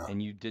 yeah.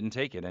 and you didn't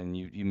take it, and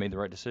you made the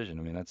right decision.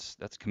 I mean, that's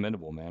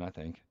commendable, man. I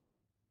think.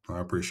 I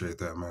appreciate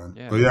that, man.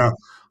 Yeah, But man. yeah,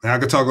 man, I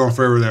could talk on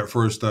forever that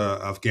first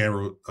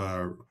Afghan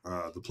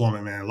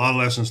deployment, man. A lot of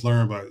lessons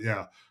learned, but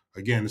yeah,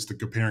 again, it's the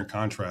compare and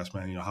contrast,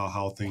 man.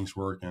 How things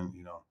work, and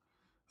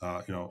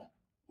uh, you know,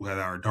 we had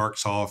our dark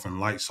soft and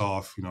light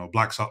soft,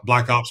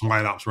 black ops and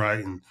white ops, right?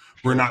 And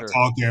we're Sure, not sure.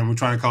 talking. We're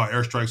trying to call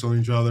airstrikes on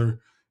each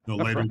other.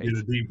 Later get a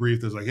Right.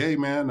 debrief that's like, hey,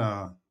 man,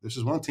 this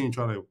is one team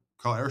trying to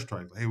call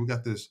airstrike. Like, hey, we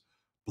got this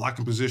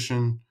blocking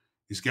position.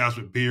 These guys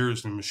with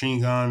beards and machine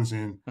guns,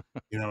 and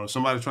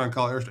somebody trying to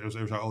call airstrike.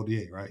 It was our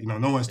ODA, right?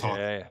 No one's talking,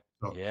 Yeah,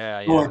 so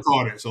yeah, no one yeah.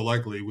 caught it. So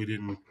likely we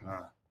didn't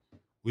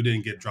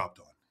get dropped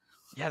on.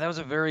 Yeah, that was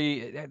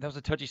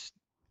a touchy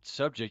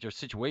subject or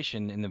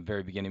situation in the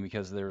very beginning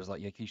because there was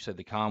like you said,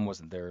 the calm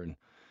wasn't there, and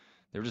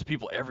there were just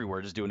people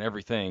everywhere just doing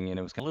everything, and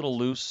it was kind of a little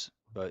loose.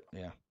 But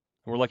yeah,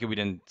 we're lucky we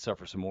didn't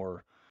suffer some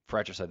more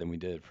fratricide than we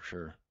did for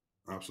sure.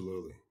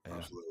 Absolutely, Yeah.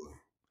 absolutely.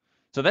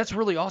 So that's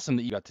really awesome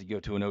that you got to go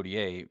to an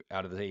ODA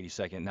out of the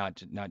 82nd,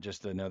 not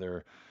just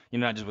another,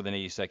 not just with an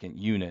 82nd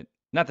unit.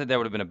 Not that that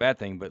would have been a bad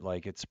thing, but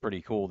like it's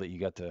pretty cool that you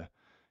got to,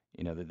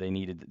 that they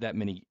needed that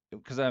many.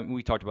 Because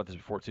we talked about this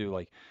before too.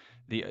 Like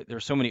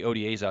there's so many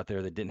ODAs out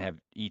there that didn't have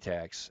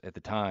ETACs at the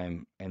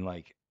time, and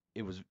like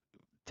it was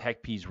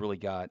TACP's really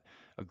got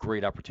a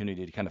great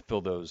opportunity to kind of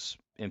fill those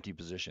empty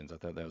positions. I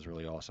thought that was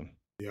really awesome.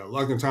 Yeah,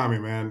 luck and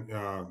timing, man.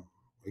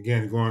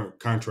 Again, going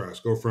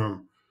contrast, go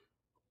from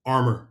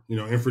armor,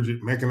 infantry,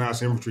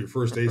 mechanized infantry,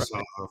 first ASOS,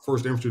 Right.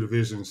 first infantry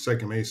division,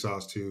 second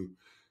ASOS to,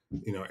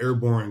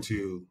 airborne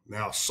to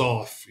now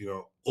soft,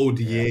 Yeah.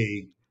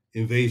 ODA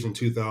invasion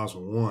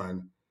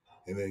 2001,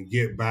 and then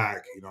get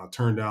back. I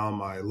turned down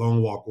my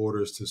lone walk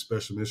orders to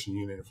special mission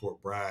unit in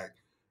Fort Bragg,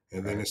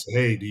 and then they Right. said,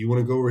 hey, do you want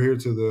to go over here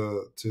to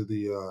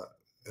the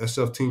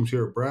SF teams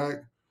here at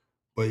Bragg?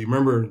 But you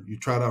remember you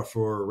tried out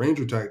for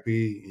Ranger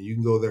TACP, and you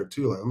can go there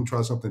too. Like, let me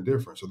try something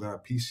different. So then I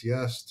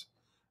PCS'd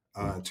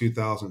in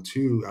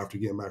 2002 after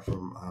getting back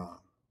from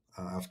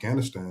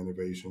Afghanistan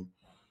invasion,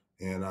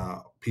 and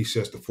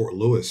PCS to Fort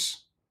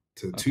Lewis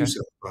to Okay.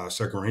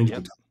 Second Ranger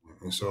Yep.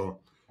 Battalion.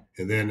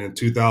 And then in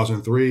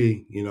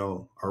 2003,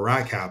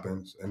 Iraq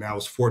happens, and I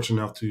was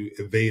fortunate enough to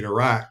evade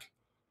Iraq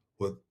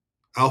with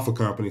Alpha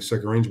Company,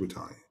 Second Ranger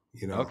Battalion.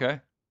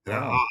 Okay. And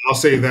Right on. I'll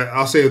save that.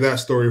 I'll save that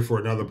story for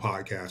another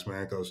podcast,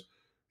 man. Because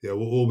yeah,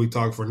 we'll be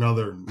talking for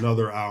another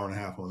hour and a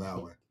half on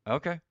that one.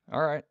 Okay.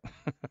 All right.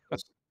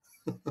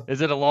 Is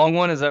it a long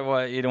one? Is that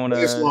why you don't want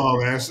It's to? long,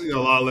 man. It's, a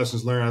lot of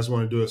lessons learned. I just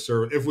want to do a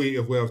service. If we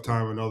have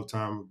time, another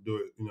time, do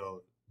it.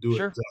 Do it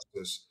Sure.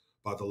 justice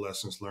about the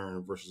lessons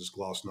learned versus just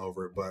glossing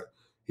over it. But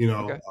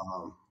Okay.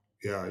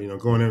 yeah,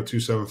 going into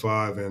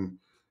 275, and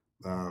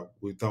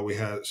we thought we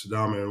had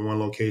Saddam in one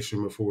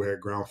location before we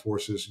had ground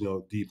forces,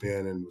 deep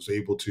in, and was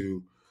able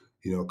to,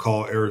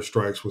 call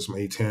airstrikes with some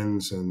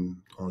A-10s and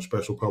on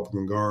Special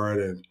Republican Guard,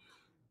 and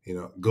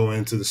go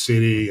into the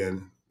city,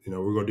 and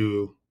we're gonna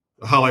do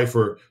a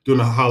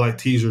highlight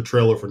teaser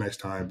trailer for next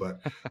time.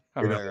 But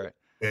All you know, right. Right.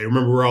 hey,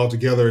 remember we're all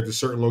together at a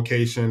certain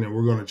location, and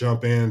we're gonna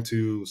jump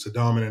into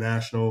Saddam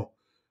International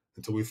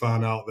until we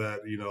found out that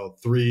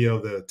 3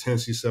 of the 10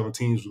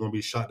 C-17s were gonna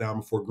be shot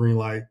down before green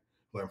light.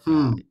 Like,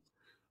 Uh,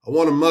 I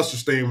want a mustard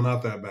stain, but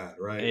not that bad,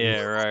 right?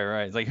 yeah. Right.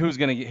 Right. It's like who's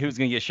gonna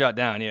get shot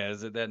down? Yeah.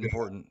 Is it that Yeah.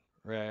 important?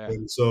 Right. Yeah.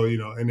 And so,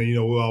 and then, we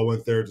all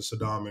went there to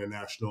Saddam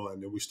International,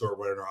 and then we started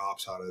running our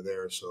ops out of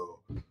there.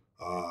 So,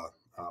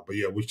 but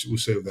yeah, we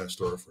saved that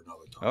story for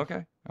another time.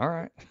 Okay. All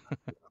right.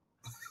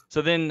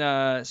 So then,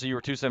 so you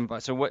were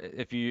 275. So what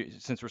if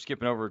since we're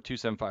skipping over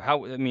 275?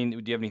 I mean, do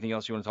you have anything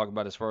else you want to talk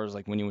about as far as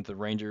like when you went to the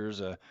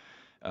Rangers,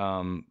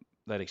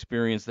 that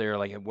experience there?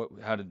 Like,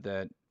 how did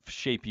that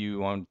shape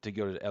you on to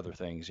go to other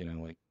things?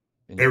 Like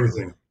in your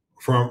Everything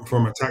career.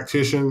 from a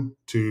tactician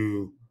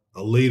to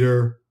a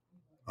leader.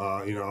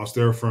 I was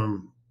there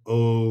from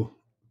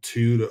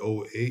 02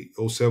 to 08,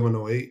 07,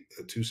 08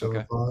 at Okay.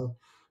 275.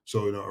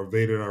 So, I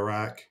invaded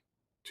Iraq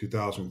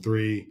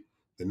 2003.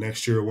 The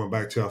next year, I went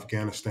back to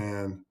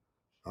Afghanistan.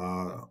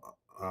 Uh,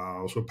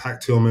 I was with Pat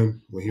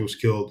Tillman when he was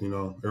killed,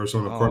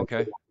 Arizona Oh,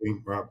 Cardinals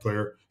okay. right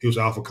player. He was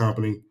Alpha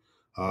Company.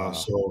 Wow.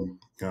 So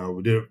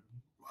I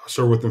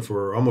served with him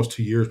for almost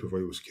 2 years before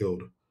he was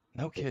killed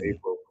No in kidding.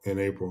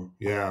 April.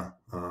 Yeah.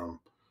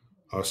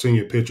 I'll send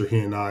you a picture. He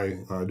and I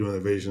doing the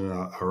invasion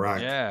of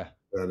Iraq Yeah.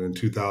 in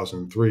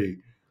 2003.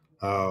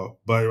 But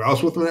I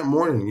was with him that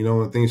morning.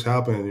 When things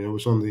happened. It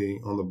was on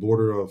the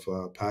border of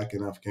Pak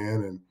and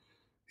Afghan,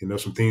 and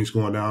some things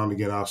going down.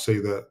 Again, I'll say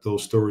that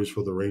those stories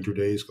for the Ranger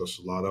days because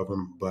a lot of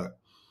them. But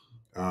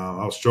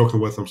I was joking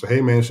with him. So,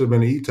 hey man, it should have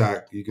been an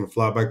ETAC. You can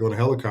fly back on a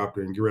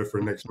helicopter and get ready for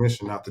the next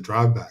mission, not to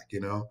drive back.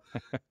 And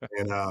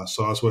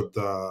so I was with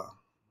I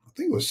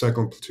think it was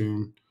second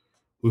platoon.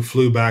 We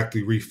flew back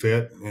to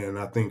refit, and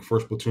I think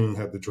first platoon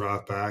had to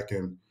drive back,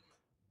 and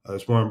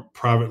it's one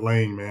private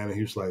lane, man. And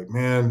he was like,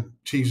 "Man,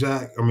 Sergeant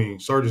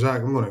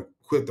Zach, I'm going to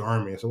quit the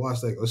army." I said, "Why?"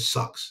 It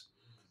sucks.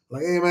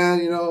 Like, hey,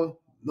 man, no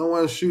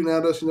one's shooting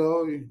at us.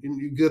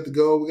 You good to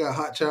go. We got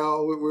hot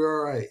chow. We're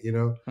all right.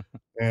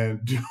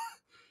 And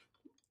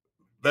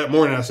that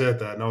morning I said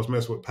that, and I was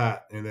messing with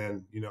Pat. And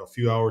then, a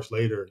few hours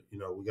later,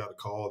 we got a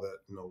call that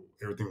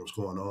everything was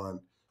going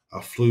on.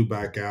 I flew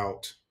back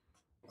out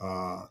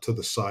to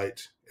the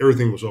site.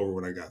 Everything was over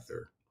when I got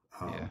there.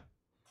 Yeah.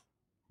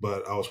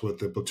 But I was with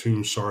the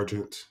platoon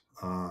sergeant,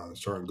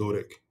 Sergeant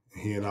Godick.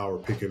 He and I were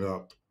picking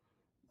up,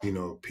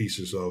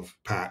 pieces of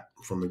Pat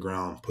from the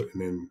ground,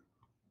 putting in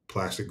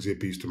plastic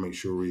zippies to make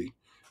sure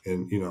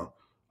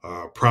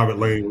private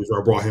lane was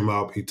where I brought him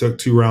up. He took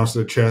 2 rounds to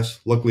the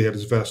chest. Luckily, he had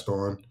his vest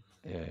on.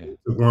 Yeah. Yeah.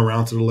 Took 1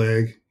 round to the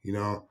leg.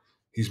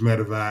 He's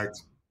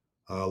medevaced.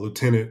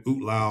 Lieutenant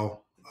Utlau,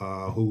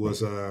 who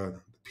was a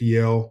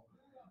PL,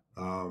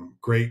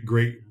 great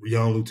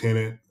young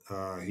lieutenant.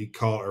 He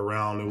caught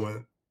around and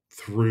went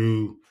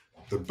through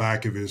the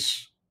back of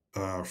his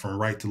from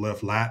right to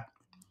left lat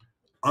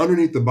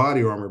underneath the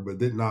body armor, but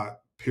did not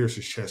pierce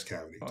his chest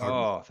cavity.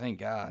 Oh, thank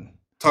God.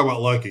 Talk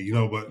about lucky,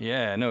 but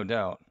Yeah. No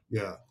doubt.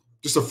 yeah,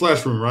 just a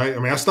flesh wound, right? I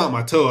mean, I stomped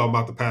my toe. I'm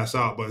about to pass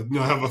out, but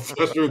have a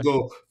flesh wound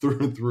go through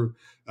and through.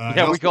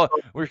 Yeah.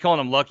 We're calling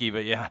him lucky,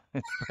 but yeah,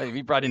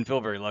 he probably didn't feel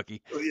very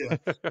lucky. Yeah,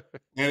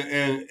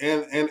 and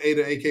ate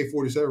an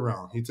AK-47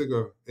 round. He took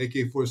a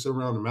AK-47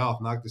 round in the mouth,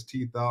 knocked his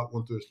teeth out,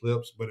 went through his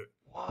lips, but it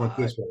went What?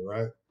 this way,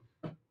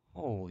 right?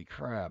 Holy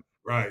crap.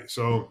 Right.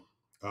 So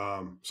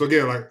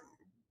again, like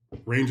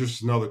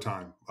Rangers another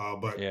time,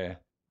 but Yeah.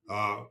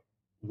 uh,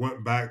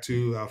 went back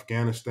to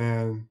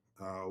Afghanistan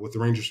with the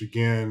Rangers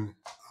again.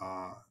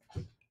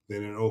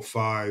 Then in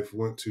 05,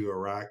 went to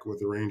Iraq with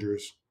the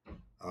Rangers.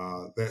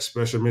 That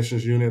special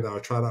missions unit I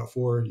tried out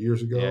for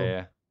years Yeah.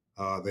 ago,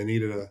 Yeah. they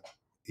needed a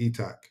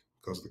ETAC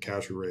because of the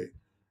casualty rate.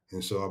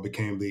 And so I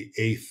became the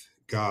 8th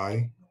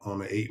guy on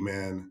the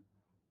 8-man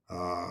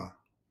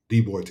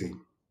D-boy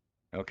team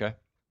Okay.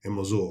 in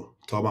Mosul.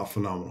 Talk about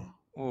phenomenal.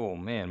 Oh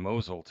man,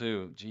 Mosul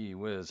too. Gee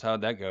whiz,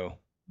 how'd that go?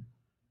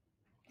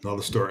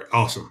 Another story.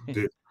 Awesome.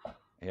 Dude.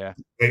 Yeah.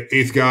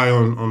 8th guy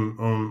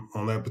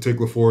on that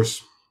particular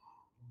force,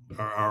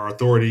 our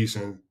authorities,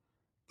 and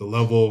the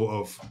level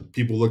of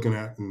people looking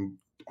at, and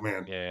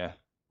man, Yeah.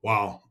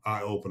 wow,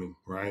 eye opening,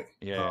 right?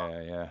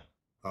 Yeah.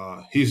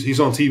 Yeah. He's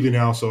on TV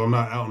now, so I'm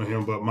not outing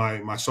him. But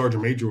my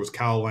sergeant major was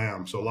Cal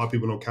Lamb, so a lot of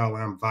people know Cal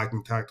Lamb,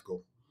 Viking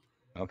Tactical,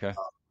 Okay.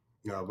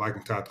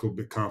 Viking Tactical,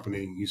 big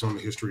company. He's on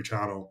the History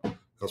Channel.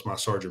 That's my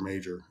sergeant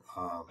major.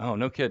 Oh,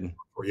 no kidding.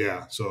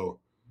 Yeah, so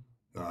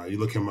you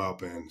look him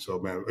up, and so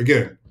man,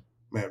 again,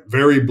 man,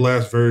 very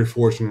blessed, very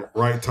fortunate,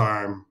 right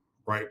time,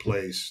 right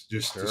place,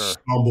 just to Sure.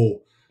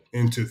 stumble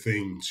into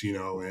things,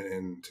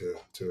 and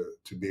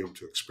to be able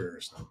to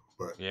experience them.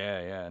 But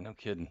Yeah, yeah, no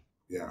kidding.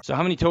 yeah, So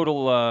how many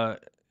total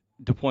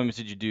deployments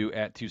did you do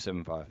at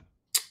 275?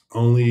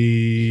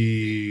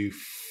 only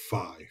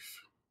 5.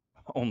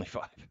 Only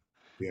 5.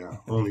 Yeah,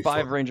 only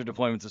 5. 5 Ranger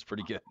deployments is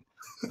pretty good.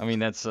 I mean,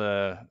 that's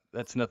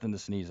nothing to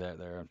sneeze at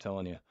there, I'm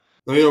telling you.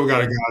 Now, we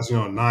got And guys,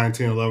 9,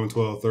 10, 11,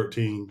 12,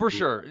 13. for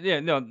sure. Yeah,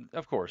 no,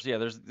 of course. Yeah,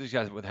 there's these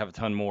guys would have a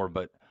ton more,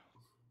 but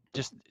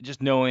just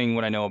knowing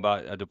what I know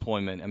about a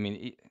deployment, I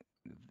mean,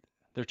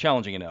 they're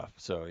challenging enough.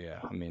 So yeah,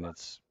 I mean,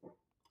 it's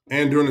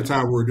And during the yeah.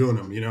 time we were doing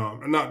them,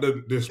 not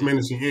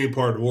diminishing any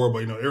part of the war,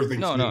 but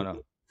everything's No, new. no,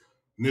 no.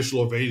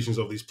 Initial evasions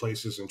of these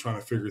places and trying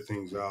to figure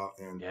things out.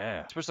 And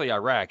Yeah, especially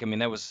Iraq. I mean,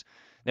 that was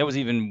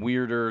even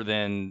weirder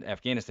than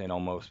Afghanistan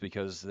almost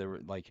because there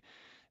were like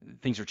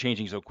things are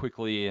changing so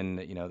quickly, and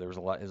there was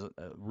a lot is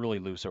really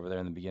loose over there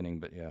in the beginning.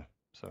 But yeah,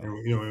 so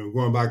and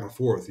going back and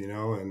forth, and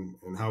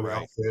how we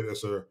right. outfit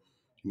as a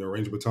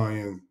Ranger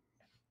battalion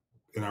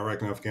in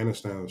Iraq and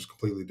Afghanistan was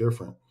completely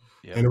different.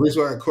 Yep. And the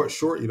reason I got cut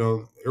short,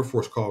 Air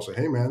Force calls say,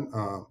 "Hey man,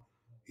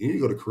 you need to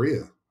go to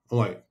Korea." I'm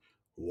like,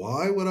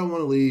 why would I want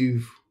to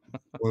leave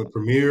one of the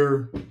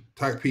premier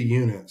TACP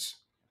units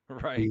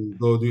Right. to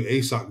go do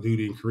ASOC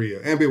duty in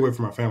Korea and be away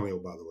from my family, oh,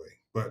 by the way?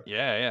 But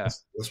Yeah, yeah.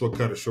 that's what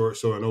cut it short.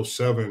 So in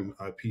 '07,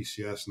 I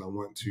PCS and I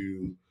went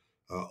to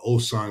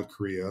Osan,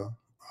 Korea,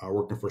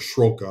 working for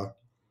Shroka,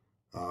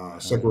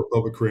 Second Uh,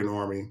 Republic Korean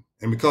Army.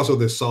 And because of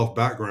this soft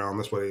background,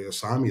 that's why they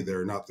assigned me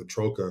there, not the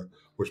Troca,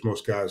 which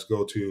most guys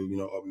go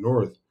to, up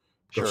north.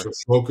 Because sure.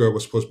 Troca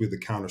was supposed to be the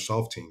counter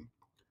soft team.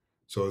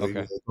 So they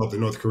Okay. thought the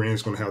North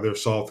Koreans going to have their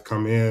soft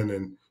come in,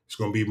 and it's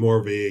going to be more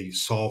of a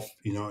soft,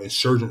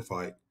 insurgent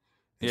fight.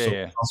 And Yeah, so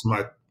yeah. because of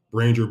my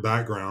Ranger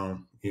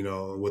background,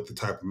 with the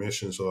type of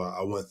mission, so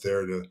I went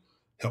there to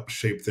help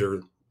shape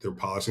their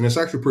policy. And it's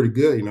actually pretty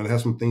good. They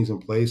have some things in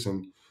place,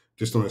 and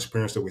just on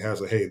experience that we have,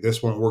 like, hey,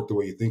 this won't work the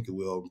way you think it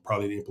will.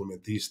 Probably need to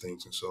implement these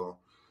things. And so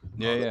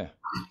Yeah, yeah.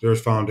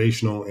 there's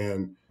foundational,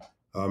 and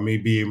me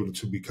being able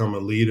to become a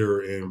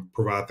leader and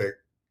provide that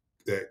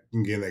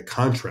again, that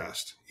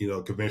contrast,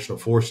 conventional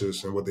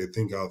forces and what they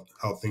think of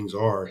how things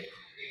are.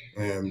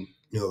 And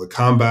the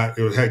combat,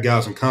 it had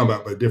guys in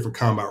combat, but a different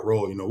combat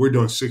role. We're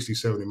doing 60,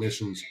 70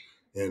 missions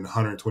in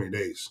 120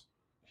 days.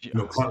 Yeah,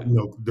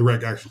 yeah.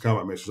 Direct action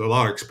combat missions. So a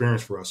lot of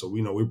experience for us. So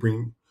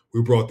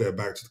we brought that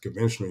back to the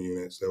conventional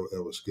units.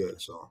 That was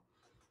good. So,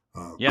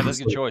 Yeah, that's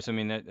a good so, choice. I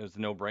mean, that was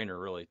a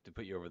no-brainer really to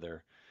put you over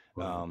there.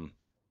 right. Um,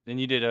 then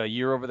you did a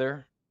year over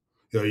there?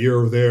 Yeah, a year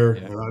over there,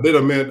 Yeah. and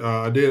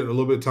I did a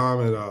little bit of time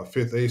at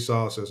Fifth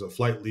ASOS as a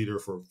flight leader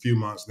for a few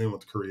months. Then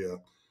went to Korea.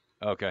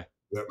 Okay.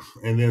 Yep.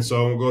 And then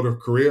so I go to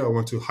Korea. I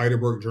went to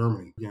Heidelberg,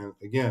 Germany.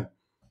 Again,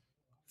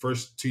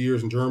 first 2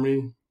 years in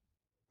Germany.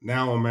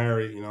 Now I'm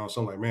married.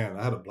 So I'm like, man,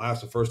 I had a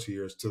blast the first 2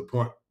 years to the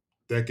point.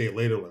 Decade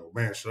later, like, oh,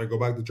 man, should I go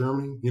back to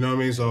Germany? You know what I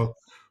mean? So,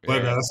 Yeah,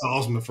 but yeah. that's how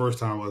awesome the first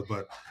time was.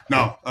 But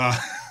no,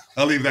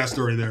 I'll leave that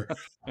story there.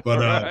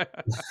 But All right.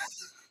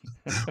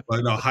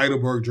 but no,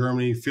 Heidelberg,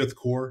 Germany, Fifth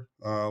Corps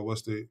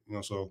was the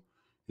so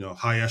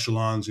high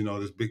echelons,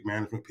 this big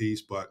management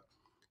piece. But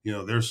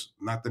there's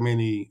not that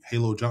many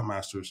Halo jump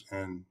masters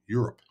in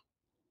Europe.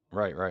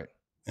 Right, right.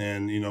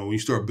 And when you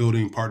start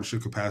building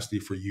partnership capacity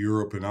for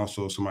Europe and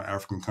also some of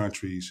African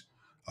countries,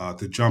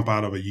 to jump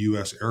out of a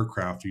U.S.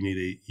 aircraft, you need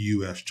a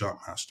U.S. jump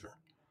master.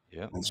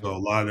 Yep, And so yep. a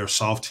lot of their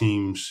soft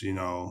teams,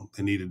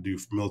 they need to do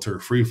military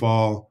free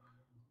fall.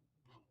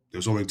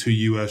 There's only 2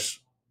 U.S.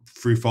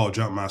 free fall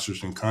jump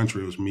masters in the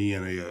country. It was me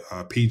and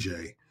a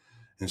PJ.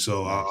 And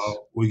so Nice.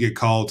 we get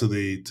called to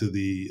the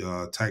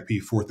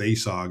TACP Fourth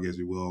ASOG, as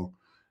you will,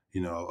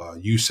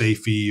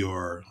 USAFE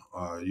or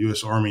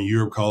U.S. Army in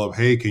Europe call up,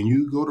 hey, can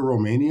you go to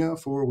Romania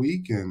for a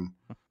week and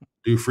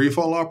do free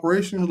fall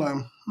operations? Like,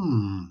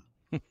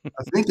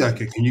 I think I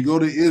can. Can you go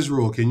to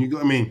Israel? Can you go?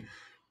 I mean,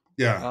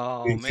 yeah.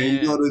 Oh Can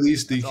you go man, to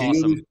these? that's Can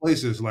you go to these awesome.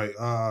 places? Like,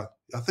 I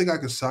think I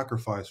could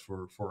sacrifice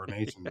for a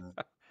nation.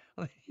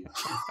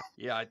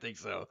 Yeah, I think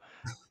so.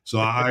 So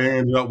I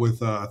ended up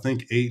with I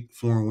think 8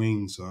 foreign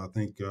wings. I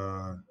think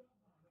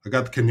I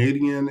got the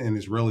Canadian and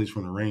Israelis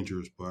from the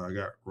Rangers, but I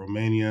got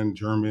Romanian,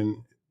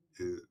 German,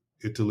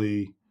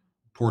 Italy,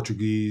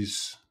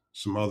 Portuguese,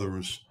 some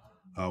others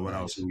when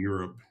I was Nice. in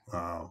Europe.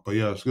 But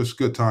yeah, it's just a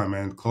good time,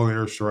 man. Clone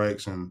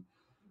airstrikes and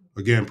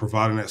again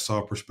providing that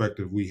soft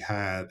perspective we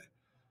had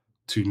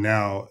to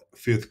now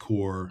Fifth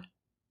Corps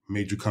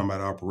major combat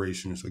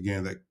operations.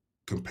 Again, that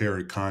compare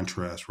and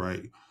contrast,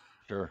 right?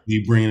 Sure.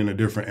 Me bringing in a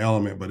different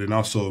element, but then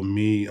also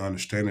me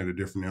understanding a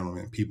different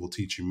element, people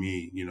teaching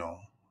me,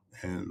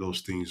 and those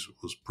things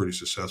was pretty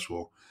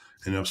successful.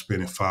 Ended up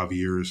spending 5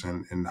 years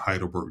in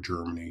Heidelberg,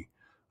 Germany,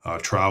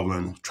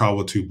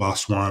 traveled to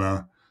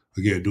Botswana,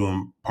 again,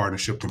 doing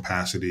partnership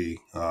capacity,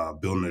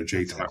 building a That's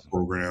JTAC awesome.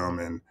 program.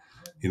 And,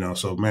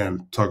 so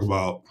man, talk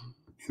about,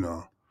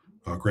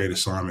 a great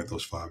assignment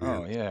those 5 years.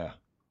 Oh yeah.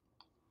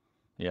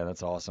 Yeah,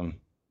 that's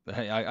awesome.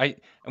 And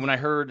when I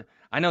heard,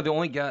 I know the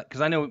only guy,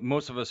 because I know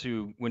most of us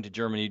who went to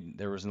Germany,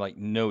 there was like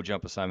no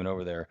jump assignment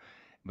over there.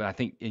 But I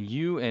think and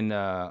you and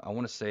I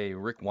want to say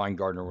Rick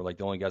Weingartner were like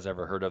the only guys I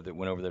ever heard of that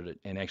went over there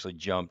and actually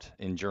jumped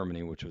in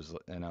Germany, which was,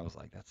 and I was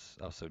like,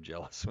 I was so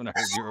jealous when I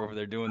heard you were over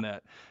there doing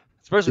that.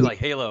 Especially like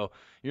Halo.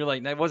 You're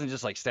like, that wasn't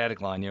just like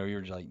static line, you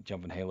were just like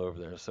jumping Halo over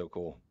there. It was so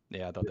cool.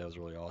 Yeah, I thought that was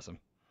really awesome.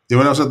 Yeah,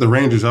 when I was at the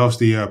Rangers, I was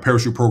the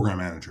parachute program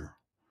manager.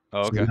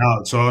 Oh, So okay.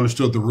 now, so I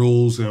understood the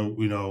rules, and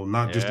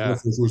not just the Air Yeah.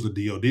 Force rules,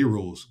 the DoD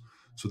rules.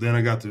 So then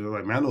I got to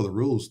like, man, I know the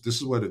rules. This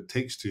is what it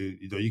takes to,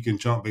 you can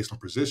jump based on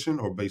position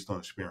or based on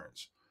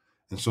experience.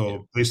 And Yeah.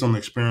 so based on the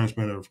experience,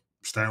 being a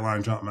stat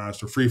line jump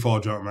master, free fall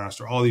jump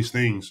master, all these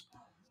things,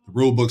 the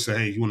rule book say,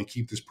 hey, you want to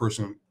keep this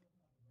person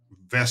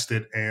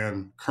vested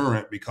and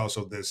current because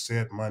of this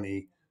said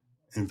money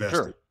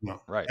invested.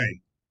 Sure. Right.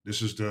 Hey,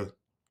 this is the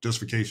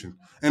justification.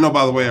 And oh,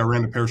 by the way, I Yeah.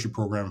 ran the parachute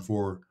program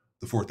for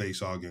the Fourth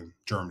ASOG in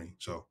Germany.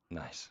 So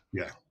Nice.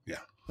 yeah,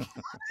 yeah.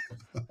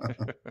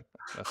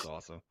 That's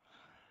awesome.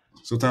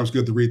 Sometimes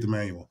good to read the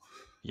manual.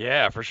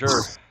 Yeah, for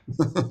sure.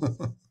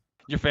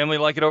 Your family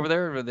like it over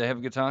there? They have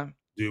a good time?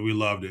 Dude, we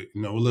loved it.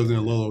 We lived in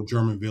a Yeah. little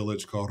German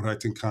village called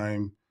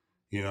Rechtenheim.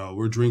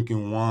 We're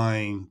drinking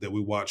wine that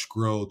we watched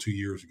grow 2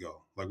 years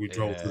ago. Like we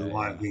drove through the Yeah,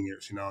 wine yeah.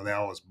 vineyards.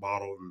 Now it's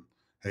bottled. And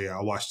hey,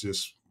 I watched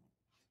this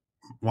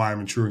wine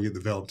mature and get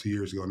developed 2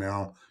 years ago.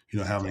 Now,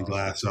 That's having a awesome.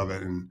 glass of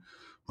it. And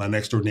my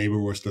next door neighbor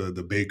was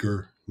the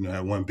baker.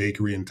 Had one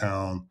bakery in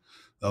town.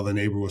 The other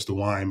neighbor was the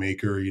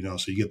winemaker.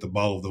 So you get the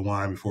bottle of the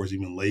wine before it's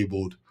even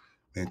labeled.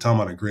 And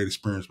talking about a great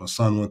experience. My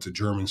son went to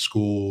German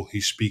school.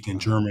 He's speaking Uh-huh.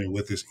 German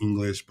with his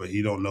English, but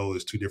he don't know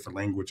it's two different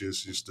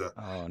languages.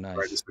 Oh, Right,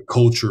 nice. it's the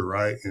culture,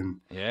 right? And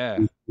Yeah.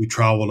 we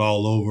traveled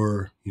all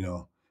over.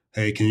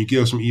 Hey, can you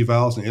give some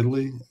evals in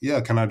Italy?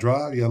 Yeah, can I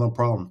drive? Yeah, no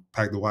problem.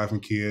 Pack the wife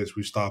and kids.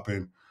 We stop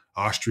in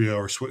Austria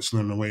or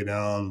Switzerland on the way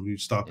down. We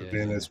stop at Yeah.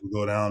 Venice. We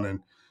go down and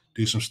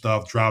do some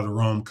stuff. Drive to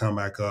Rome, come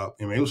back up.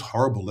 I mean, it was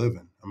horrible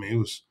living. I mean, it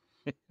was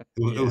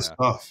Yeah.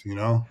 tough.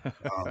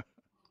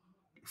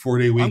 4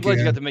 day I'm glad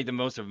you got weekend. to make the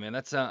most of it,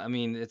 man. I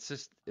mean,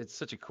 it's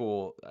such a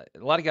cool.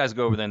 A lot of guys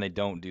go over there and they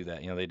don't do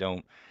that.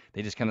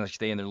 They just kind of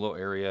stay in their little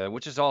area,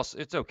 which is also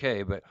it's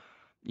okay, but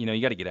you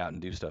got to get out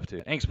and do stuff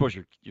too, and expose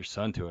your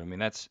son to it. I mean,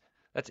 that's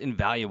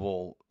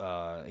invaluable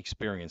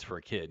experience for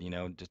a kid.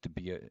 Just to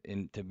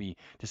be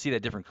to see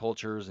that different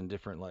cultures and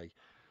different like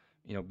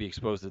be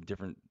exposed to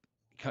different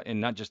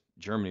and not just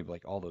Germany, but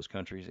like all those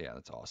countries. Yeah,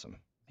 that's awesome.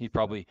 He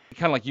probably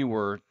kind of like you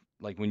were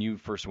like when you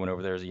first went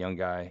over there as a young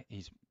guy.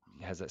 He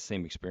has that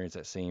same experience,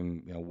 that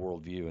same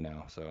worldview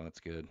now. So that's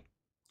good.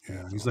 Yeah,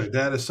 That's he's like, awesome.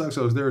 Dad, it sucks.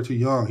 I was there too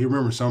young. He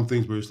remembers some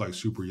things, but he's like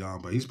super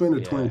young. But he's been to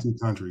Yeah, 22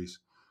 countries.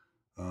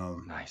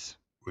 Um, nice.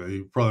 well,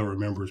 he probably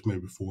remembers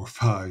maybe 4 or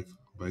 5,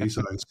 but he's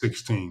like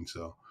 16.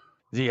 So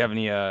Does he have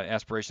any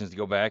aspirations to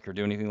go back or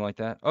do anything like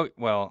that? Oh,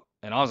 well,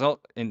 and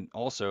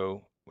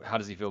also, how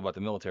does he feel about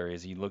the military?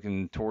 Is he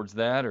looking towards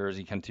that, or is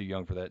he kind of too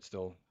young for that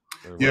still?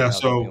 Or yeah, how's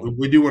he so feeling?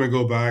 we do want to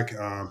go back.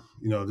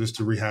 Just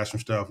to rehash some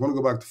stuff. Want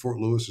to go back to Fort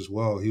Lewis as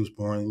well. He was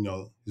born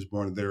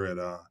there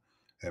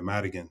at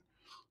Madigan,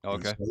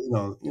 and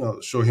so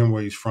Okay, show him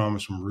where he's from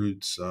and some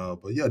roots.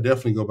 But yeah,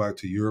 definitely go back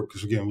to Europe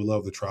because again, we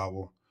love the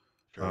travel.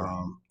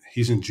 sure.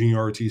 He's in junior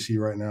RTC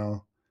right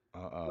now.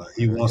 Uh-oh,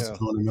 He there we wants to go.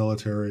 join the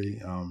military.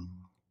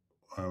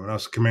 When I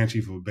was command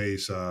chief of a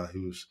base, he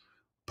was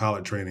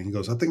pilot training. He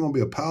goes, "I think I'm gonna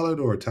be a pilot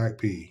or a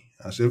TACP."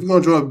 I said, "If you're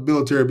gonna join the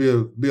military,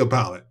 be a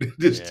pilot."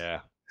 Just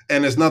Yeah,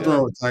 and it's nothing yeah,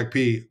 wrong with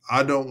TACP.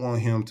 I don't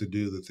want him to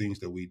do the things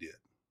that we did.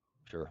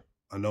 sure.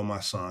 I know my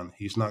son.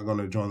 He's not going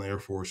to join the Air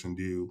Force and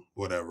do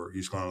whatever.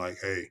 He's going to like,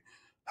 hey,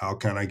 how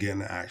can I get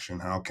into action?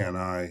 How can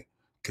I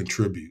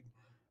contribute?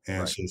 And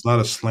Right, so it's not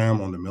a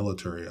slam on the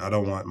military. I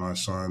don't want my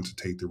son to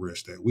take the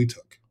risk that we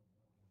took.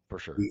 for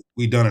sure.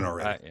 We done it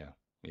already. Yeah,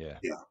 yeah,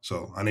 Yeah.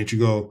 So I need you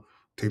to go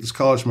take this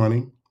college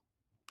money,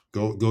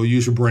 go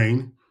use your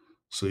brain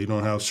so you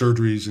don't have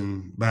surgeries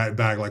and bad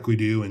back like we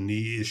do and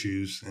knee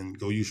issues, and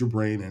go use your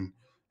brain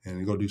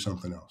and go do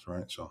something else.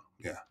 Right. So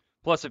yeah.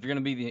 Plus, if you're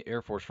going to be the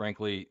Air Force,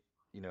 frankly,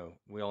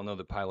 we all know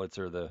the pilots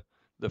are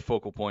the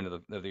focal point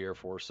of the Air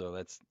Force. So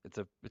it's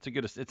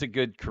a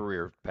good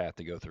career path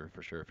to go through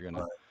for sure if you're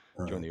going Right.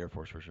 to join Right. the Air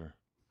Force for sure.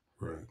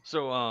 Right.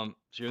 So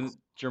you're in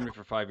Germany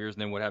for 5 years,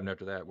 and then what happened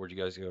after that? Where'd you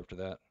guys go after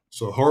that?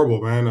 So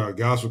horrible, man.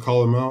 Guys were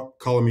calling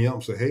me up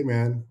and say, "Hey,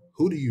 man,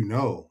 who do you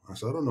know?" I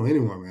said, "I don't know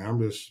anyone, man.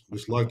 I'm just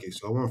lucky."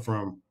 So I went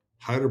from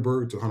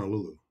Heidelberg to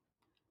Honolulu.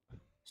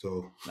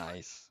 So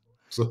Nice.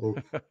 so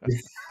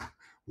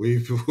we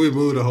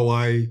moved to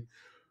Hawaii.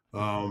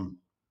 Um,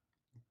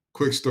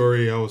 quick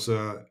story: I was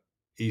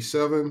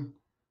E7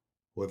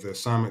 with the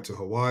assignment to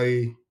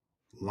Hawaii.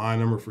 Line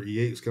number for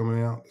E8 is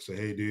coming out. They say,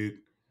 "Hey, dude,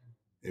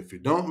 if you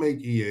don't make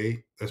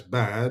E8, that's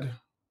bad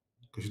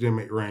because you didn't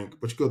make rank,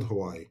 but you go to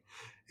Hawaii.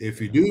 If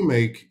you Yeah, do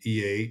make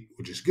E8,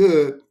 which is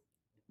good,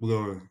 we're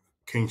going to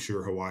cancel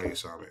your Hawaii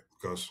assignment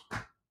because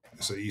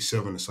it's an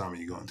E7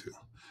 assignment you're going to."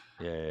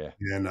 yeah, yeah,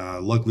 yeah.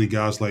 And luckily,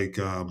 guys like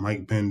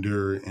Mike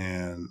Bender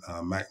and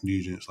Mac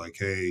Nugent's like,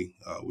 hey,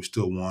 we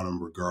still want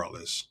him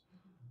regardless.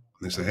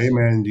 And they say, "Hey, Nice.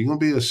 man, you're gonna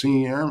be a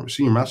senior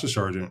master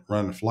sergeant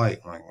running the flight."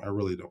 I'm like, I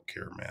really don't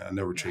care, man. I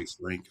never Yeah. chased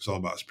the rank. It's all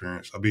about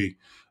experience. I'll be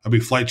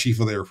flight chief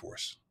of the Air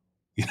Force.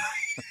 you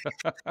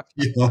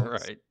know.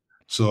 Right.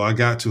 So I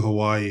got to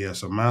Hawaii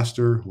as a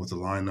master with a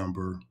line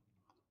number,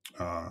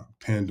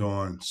 pinned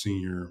on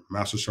senior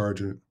master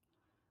sergeant,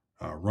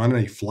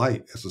 running a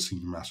flight as a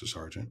senior master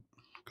sergeant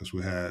because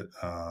we had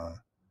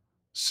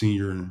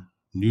senior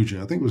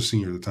Nugent. I think it was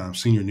senior at the time.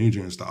 Senior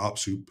Nugent is the op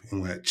soup,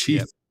 and we had Chief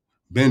Yep.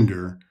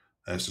 Bender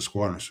as the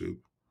squadron soup.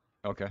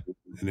 Okay.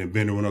 And then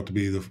Bender went up to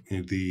be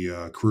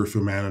the career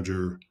field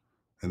manager,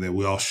 and then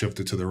we all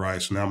shifted to the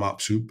right. So now I'm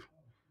op soup,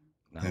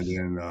 and Nice.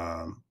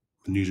 then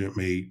Nugent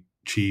made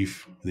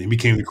chief, and then he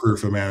became the career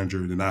field manager.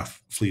 And then I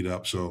fleet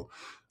up. So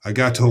I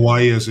got to Yeah. Yeah.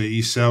 Hawaii as an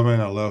E7.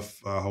 I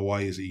left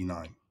Hawaii as an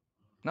E9.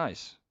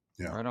 Nice.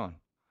 Yeah. Right on.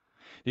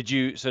 Did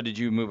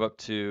you move up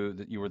to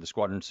you were the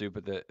squadron soup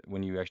at the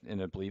when you actually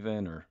ended up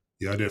leaving or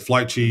Yeah, I did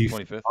flight for the chief,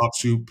 25th? op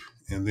soup,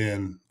 and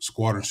then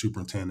squadron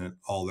superintendent,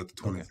 all at the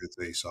Okay. 25th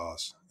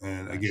ASOS.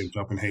 And again, Nice.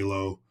 jumping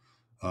Halo,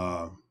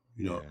 uh,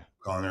 Yeah.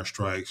 on air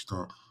strikes,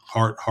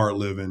 heart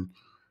living.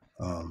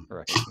 Um,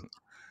 Right.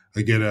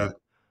 I get a,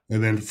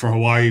 and then for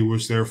Hawaii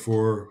was there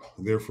for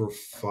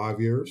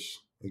 5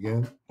 years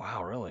again.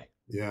 Wow, really?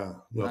 Yeah,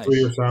 3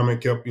 year Nice.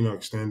 assignment kept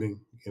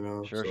extending.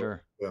 Sure, So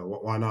sure. yeah,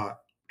 why not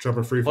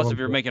jumping free Plus, fall? if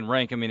you're making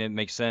rank, I mean, it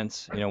makes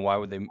sense. Why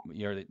would they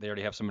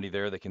already have somebody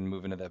there that can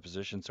move into that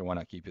position, so why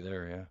not keep you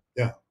there? Yeah.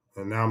 Yeah,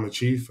 and now I'm the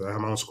chief. I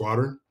have my own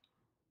squadron,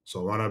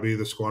 so why not be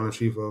the squadron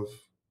chief of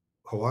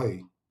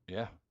Hawaii?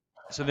 Yeah.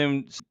 So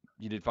then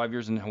you did 5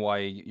 years in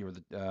Hawaii. You were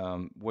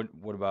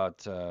what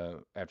about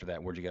after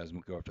that? Where'd you guys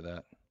go after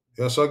that?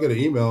 Yeah, so I get an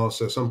email that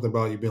says something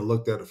about you being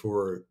looked at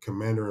for a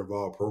commander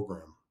involved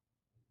program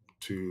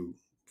to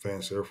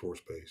Vance Air Force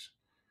Base.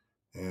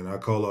 And I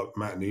call up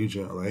Matt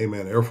Nugent. I'm like, hey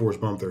man, Air Force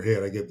bumped their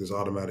head. I get this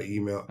automated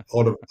email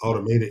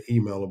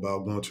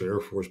about going to Air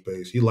Force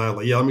Base. He laughed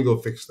like, yeah, let me go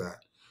fix that.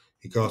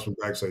 He calls me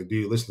back, say,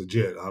 dude, this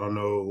legit. I don't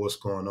know what's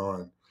going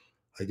on.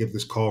 I get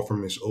this call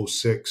from this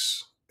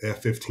 '06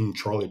 F-15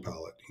 Charlie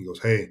pilot. He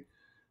goes, hey,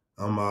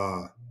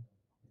 I'm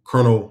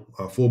Colonel,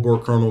 full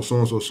board Colonel, so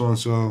and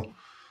so,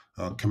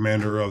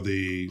 commander of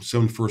the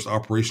 71st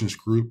Operations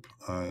Group.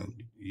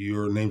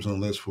 Your name's on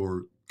the list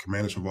for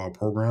Commanders Involved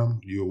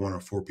program. You're one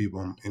of 4 people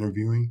I'm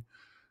interviewing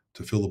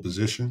to fill the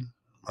position.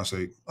 I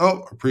say,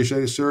 oh,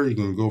 appreciate it, sir. You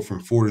can go from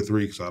 4 to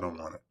 3 because I don't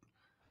want it.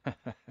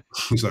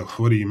 He's like,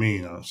 what do you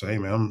mean? I say, hey,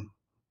 man.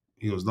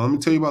 He goes, let me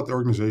tell you about the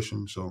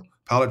organization. So,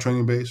 pilot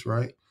training base,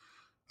 right?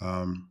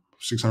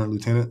 600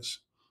 lieutenants,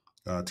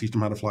 teach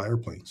them how to fly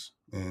airplanes.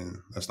 And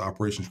that's the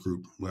operations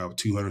group. We have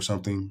 200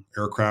 something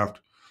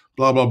aircraft,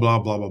 blah, blah, blah,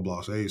 blah, blah,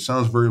 blah. So, hey, it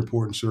sounds very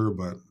important, sir,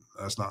 but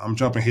that's not, I'm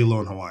jumping Halo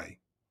in Hawaii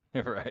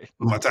Right.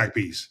 with my TAC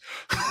piece.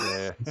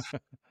 Yeah.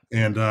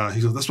 And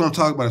he goes, that's what I'm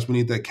talking about. Is we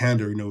need that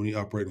candor, we need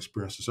operating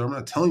experience. So I'm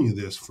not telling you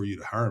this for you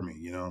to hire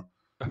me.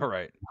 All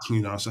right.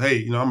 So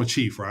hey, I'm a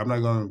chief, right? I'm not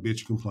going to bitch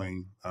and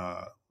complain.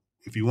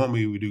 If you want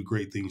me, we do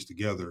great things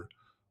together.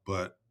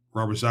 But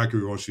Robert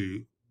Zackery wants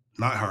you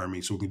not hire me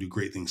so we can do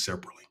great things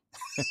separately.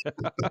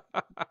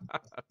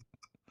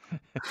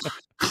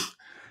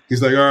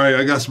 He's like, all right,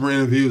 I got some more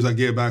interviews. I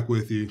get back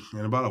with you.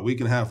 And about a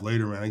week and a half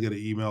later, man, I get an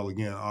email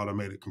again,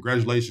 automated.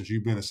 Congratulations,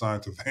 you've been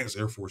assigned to Vance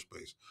Air Force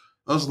Base.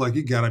 I was like,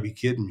 you got to be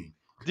kidding me.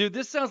 Dude,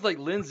 this sounds like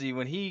Lindsay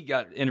when he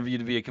got interviewed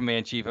to be a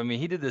command chief. I mean,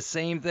 he did the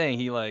same thing.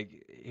 He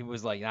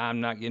was like, "Nah,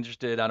 I'm not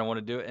interested. I don't want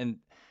to do it." And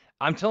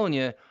I'm telling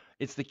you,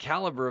 it's the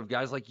caliber of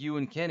guys like you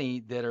and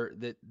Kenny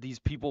that these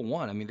people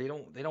want. I mean, they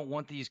don't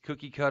want these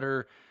cookie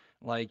cutter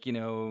like,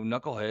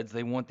 knuckleheads.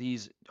 They want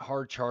these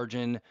hard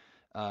charging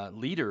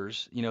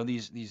leaders,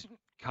 these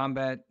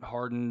combat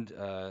hardened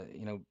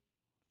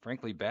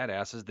frankly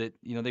badasses that,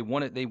 they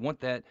want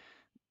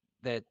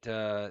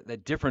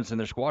that difference in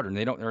their squadron.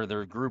 They don't, or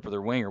their group or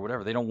their wing or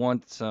whatever. They don't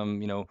want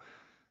some,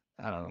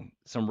 I don't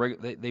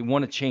know, they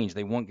want to change.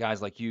 They want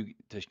guys like you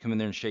to come in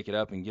there and shake it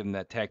up and give them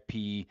that TAC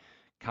P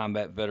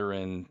combat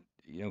veteran,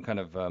 kind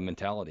of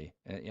mentality.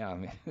 Yeah, I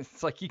mean,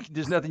 it's like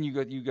there's nothing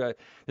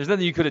there's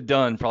nothing you could have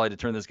done probably to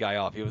turn this guy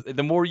off.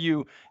 The more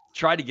you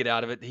tried to get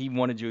out of it, he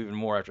wanted you even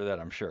more after that,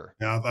 I'm sure.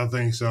 Yeah, I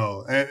think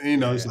so. And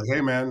he's Yeah, like,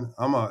 "Hey, man,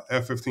 I'm a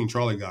F-15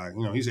 Charlie guy.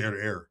 He's air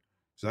to air,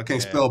 so I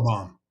can't yeah, spell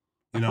bomb.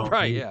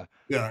 right, yeah,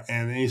 Yeah."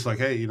 And he's like,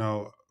 "Hey,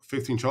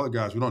 15 Charlie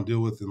guys, we don't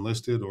deal with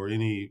enlisted or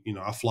any.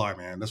 I fly,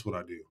 man. That's what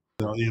I do.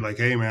 You're like,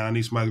 hey, man, I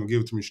need somebody to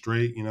give it to me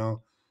straight.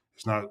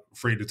 It's not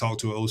afraid to talk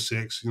to a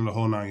 '06, the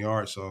whole 9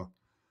 yards. So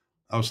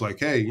I was like,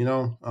 hey,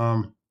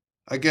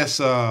 I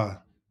guess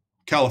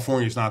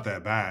California's not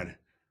that bad.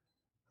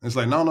 It's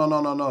like, no, no,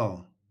 no, no,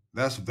 no.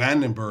 That's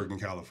Vandenberg in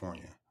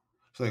California.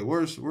 It's like,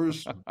 where's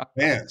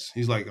Vance?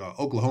 He's like,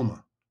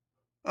 Oklahoma.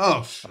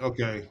 Oh,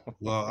 okay.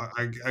 Well,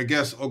 I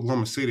guess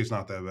Oklahoma City is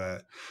not that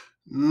bad.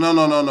 No,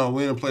 no, no, no.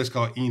 We're in a place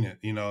called Enid.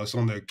 It's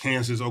on the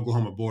Kansas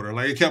Oklahoma border.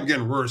 Like it kept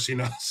getting worse.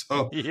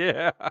 So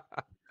yeah.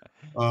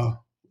 uh,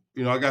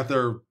 I got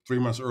there 3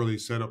 months early,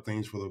 set up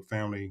things for the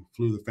family,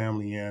 flew the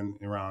family in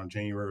around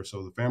January.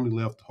 So the family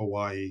left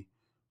Hawaii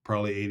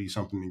probably 80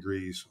 something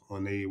degrees.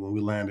 When we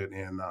landed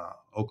in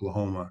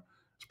Oklahoma,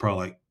 it's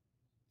probably like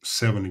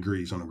 7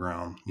 degrees on the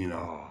ground.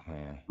 Oh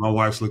man, My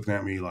wife's looking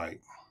at me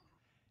like,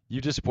 you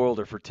just spoiled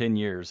her for 10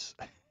 years,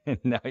 and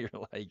now you're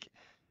like,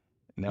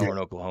 now yeah, we're in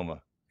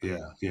Oklahoma. yeah,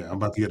 I'm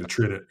about to get a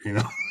trit.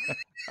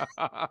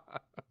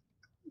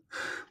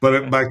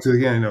 But back to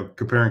again,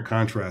 compare and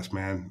contrast,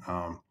 man.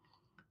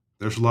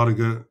 There's a lot of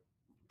good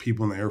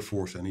people in the Air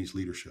Force that needs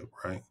leadership,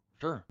 right?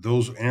 Sure.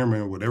 Those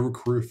airmen, whatever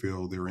career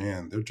field they're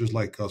in, they're just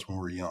like us when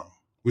we're young.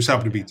 We just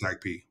happen to be Yeah.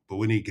 TACP, but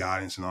we need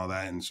guidance and all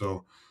that. And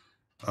so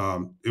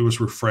it was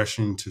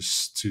refreshing to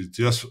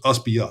just us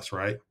be us,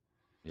 right?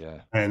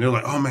 Yeah. And they're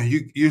like, "Oh man,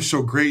 you're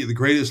so great, the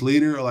greatest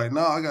leader." Like,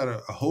 no, I got a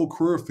whole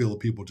career field of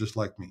people just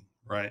like me,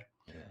 right?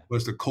 Yeah. But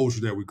it's the culture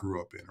that we grew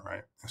up in,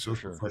 right? And so For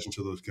it's sure. refreshing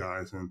to those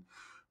guys. And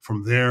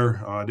from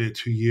there, I did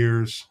 2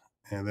 years,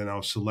 and then I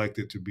was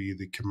selected to be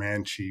the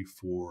command chief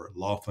for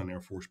Laughlin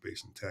Air Force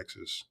Base in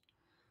Texas.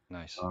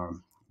 Nice.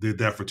 Did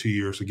that for 2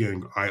 years.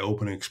 Again,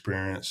 eye-opening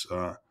experience.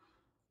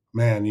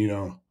 Man,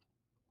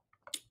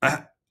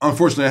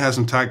 unfortunately, I had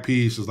some type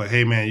P's. It's like,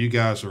 hey, man, you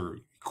guys are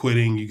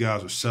quitting. You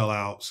guys are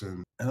sellouts.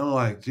 And I'm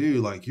like,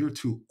 dude, like, you're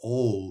too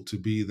old to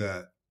be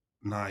that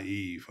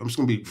naive. I'm just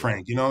going to be Yeah.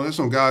 frank. There's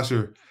some guys who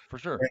are, For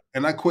sure.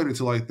 and I quit it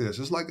to like this.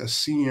 It's like a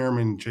senior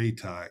airman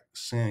JTAC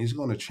saying he's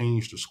going to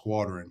change the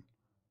squadron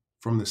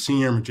from the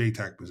senior airman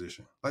JTAC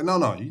position. Like, no,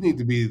 no, you need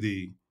to be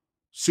the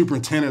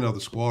superintendent of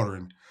the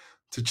squadron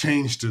to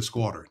change the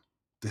squadron,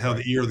 to have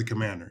Right. the ear of the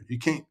commander. You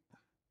can't,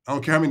 I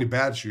don't care how many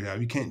badges you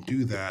have, you can't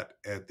do that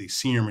at the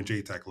senior airman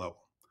JTAC level.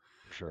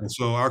 For sure. And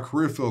so our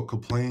career field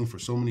complained for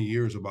so many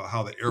years about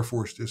how the Air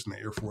Force this and the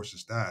Air Force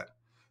is that.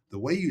 The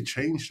way you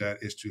change that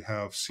is to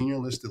have senior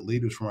enlisted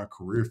leaders from our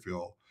career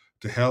field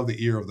to have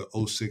the ear of the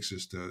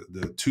O6s,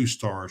 the 2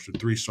 stars, the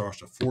 3 stars,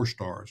 the 4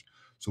 stars.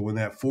 So when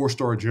that 4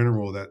 star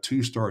general, that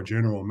 2 star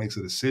general makes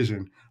a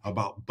decision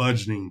about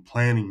budgeting,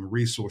 planning,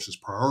 resources,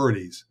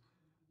 priorities,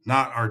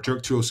 not our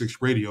Jerk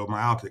 206 radio,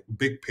 myopic,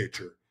 big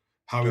picture,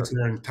 how we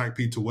Sure. turn Type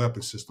P to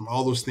weapon system,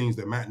 all those things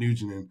that Matt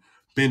Nugent and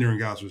Bender and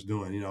guys was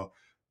doing. Yep.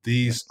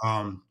 These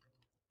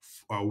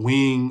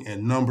wing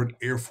and numbered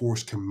Air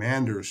Force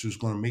commanders who's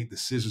going to make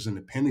decisions in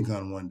the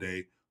Pentagon one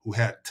day, who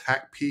had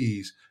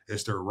TACPs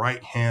as their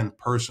right hand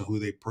person, who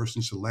they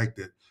personally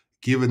selected,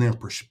 giving them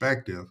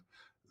perspective.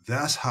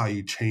 That's how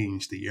you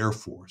change the Air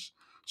Force.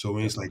 So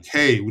when it's like,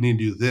 Definitely. hey, we need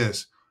to do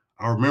this,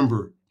 I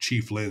remember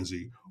Chief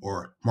Lindsay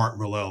or Mark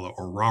Villela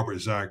or Robert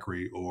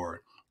Zackery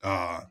or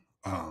uh,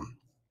 um,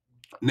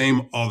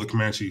 name all the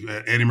command chiefs,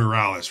 Eddie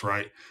Morales,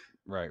 right?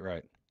 Right.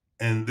 Right.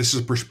 And this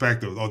is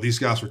perspective. Oh, these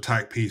guys were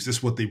type P's. This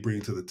is what they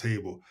bring to the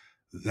table.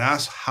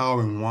 That's how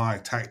and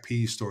why type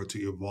P's started to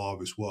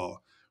evolve as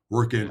well, Yeah.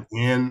 working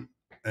in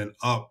and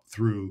up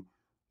through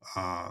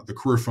the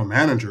career field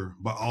manager,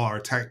 but all our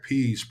type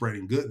P's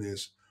spreading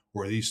goodness,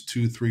 where these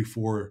 2, 3,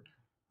 4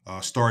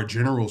 star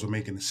generals are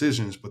making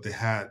decisions, but they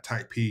had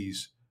type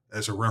P's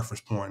as a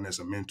reference point and as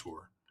a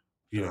mentor.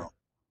 You know, Sure.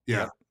 yeah.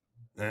 Yep.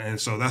 And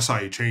so that's how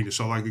you change it.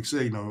 So, like I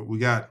said, we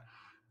got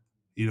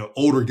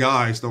older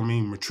guys don't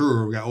mean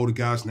mature. We got older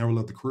guys never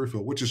left the career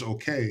field, which is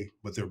okay,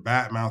 but they're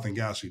bad mouthing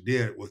guys who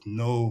did with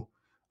no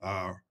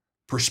uh, Yeah.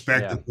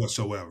 perspective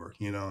whatsoever.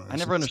 I And so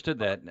never understood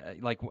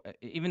that. Like,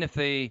 even if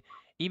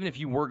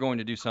you were going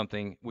to do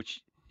something,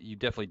 which you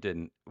definitely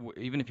didn't,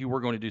 even if you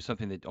were going to do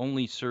something that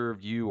only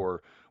served you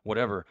or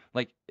whatever,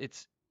 like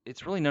it's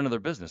really none of their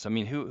business. I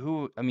mean,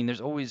 I mean,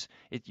 there's always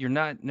you're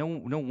not no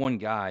one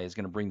guy is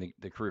going to bring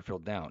the career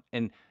field down.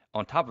 And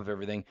on top of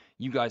everything,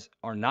 you guys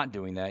are not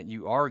doing that.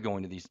 You are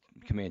going to these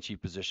command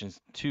chief positions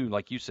to,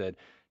 like you said,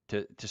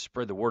 to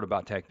spread the word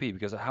about TACP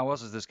because how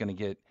else is this going to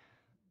get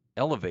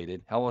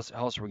elevated? How else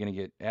are we going to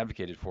get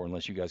advocated for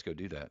unless you guys go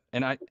do that?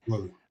 And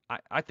well,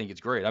 I think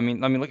it's great. I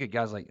mean, look at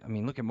guys like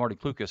look at Marty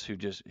Klukas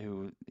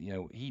who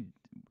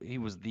he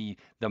was the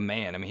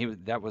man. I mean,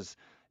 that was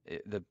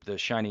the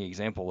shining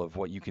example of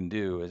what you can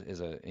do as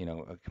a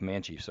a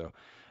command chief. So,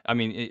 I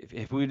mean,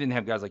 if we didn't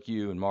have guys like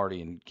you and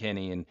Marty and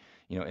Kenny and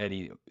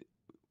Eddie,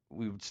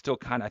 we would still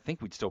I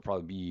think we'd still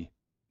probably be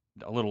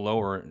a little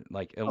lower,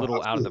 like a oh,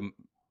 little out of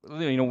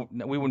absolutely,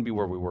 the we wouldn't be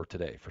where we were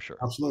today for sure.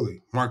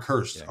 absolutely. Mark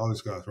Hurst, Yeah. all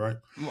these guys, right?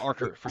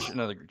 Marker for sure,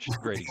 another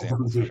great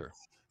example for sure.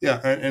 Yeah,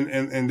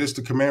 and just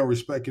to command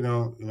respect, I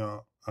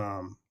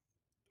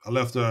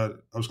left. I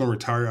was going to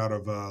retire out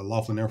of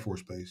Laughlin Air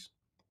Force Base,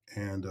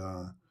 and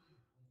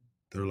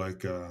they're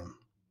like,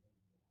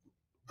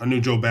 I knew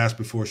Joe Bass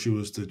before she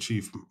was the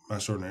chief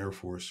master in the Air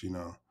Force.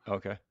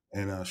 Okay.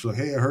 And she's like,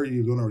 "Hey, I heard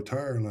you're going to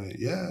retire." I'm like,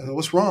 "Yeah,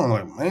 what's wrong?"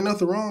 Like, ain't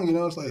nothing wrong.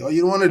 It's like, "Oh,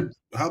 you don't want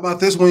to? How about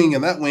this wing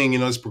and that wing?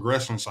 It's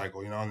progression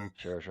cycle. And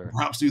Sure, sure.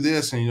 perhaps do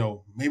this, and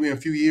maybe in a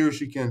few years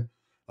you can."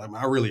 Like,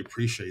 I really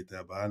appreciate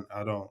that, but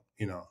I don't.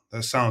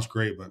 That sounds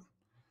great, but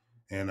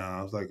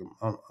I was like,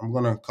 I'm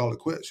going to call it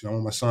quits. I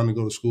want my son to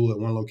go to school at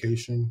one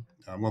location.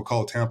 I'm going to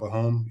call Tampa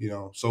home.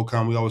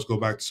 SoCon, we always go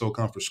back to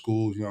SoCon for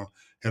schools.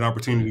 Had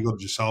opportunity Sure. to go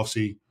to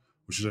Jalsey,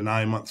 which is a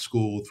 9-month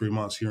school, 3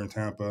 months here in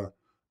Tampa.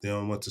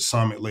 Then went to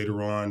Summit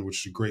later on,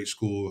 which is a great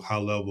school, high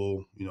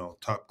level,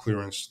 top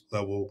clearance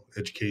level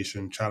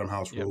education, Chatham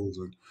House Yep. rules.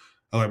 And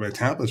I like, man,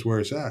 Tampa's where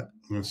it's at.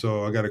 And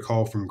so I got a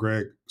call from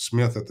Greg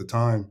Smith at the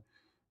time.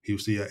 He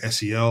was the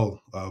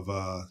SEL of,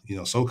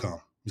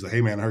 SOCOM. He's like,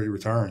 hey, man, I heard you're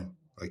retiring.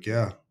 Like,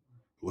 yeah.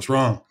 What's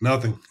wrong?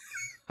 Nothing.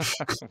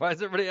 Why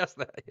does everybody ask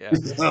that? Yeah.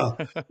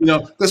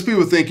 Because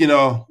people think, I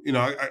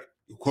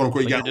quote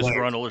unquote, you Like you're got legs.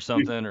 disgruntled or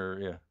something, or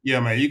yeah. Yeah,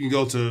 man, you can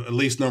go to at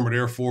least numbered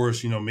Air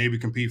Force, maybe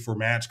compete for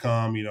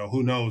MatchCom,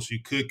 who knows?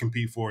 You could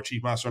compete for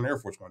Chief Master on Air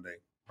Force one day,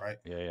 right?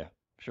 Yeah, yeah.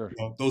 Sure.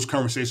 Those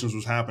conversations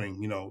was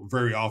happening,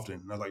 very often.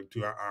 And I was like,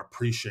 dude, I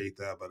appreciate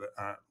that, but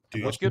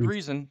dude, I was With good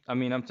reason. I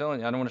mean, I'm telling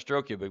you, I don't want to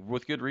stroke you, but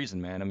with good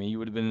reason, man. I mean, you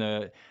would have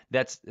been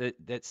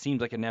that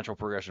seems like a natural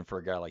progression for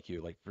a guy like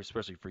you, like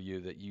especially for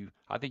you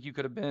I think you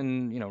could have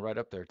been, right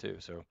up there too.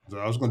 So,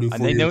 I was going to do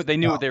and 4 years. they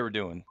knew what they were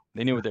doing.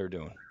 They knew what they were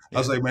doing. I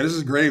was Yeah. like, man, this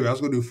is great. I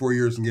was going to do 4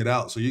 years and get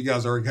out. So you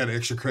guys already got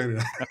extra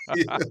credit.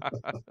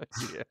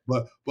 Yeah.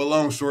 But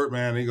long and short,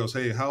 man, he goes,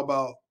 hey, how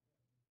about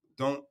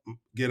don't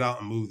get out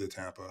and move to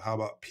Tampa? How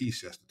about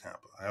PCS to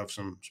Tampa? I have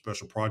some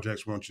special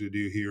projects I want you to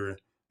do here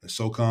at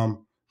SOCOM.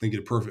 I think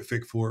you're a perfect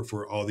fit for it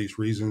for all these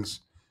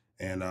reasons.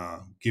 And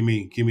give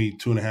me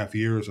 2.5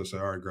 years. I said,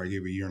 all right, Greg, I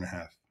gave you a year and a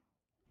half.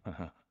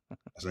 Uh-huh.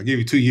 I said, I gave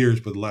you 2 years,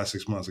 but the last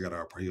 6 months I got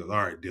our. He goes, all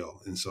right,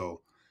 deal. And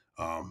so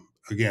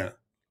again,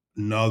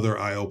 another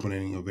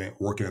eye-opening event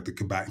working at the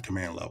combatant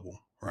command level,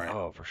 right?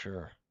 Oh, for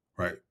sure.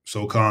 Right.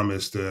 SOCOM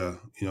is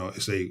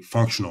it's a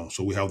functional.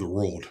 So we have the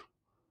world.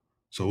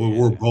 So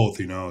we're Yeah. both,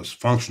 it's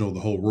functional,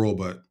 the whole world,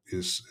 but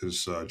is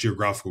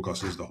geographical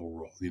because it's the whole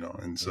world,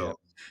 and so Yep.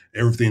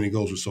 everything that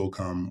goes with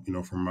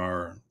SOCOM, from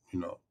our,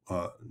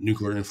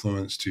 nuclear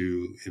influence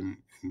to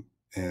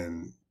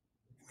and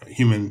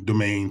human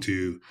domain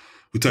to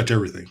we touch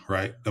everything,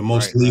 right? Right, right. The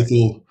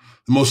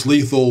most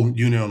lethal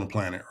unit on the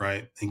planet,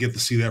 right? And get to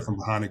see that from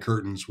behind the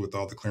curtains with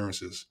all the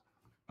clearances,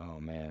 Oh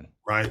man.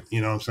 right?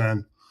 You know what I'm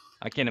saying?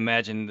 I can't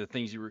imagine the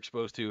things you were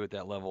exposed to at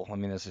that level. I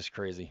mean, this is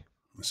crazy.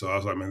 So I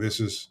was like, man, this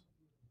is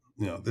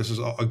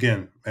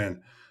again,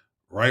 man,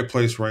 right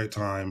place, right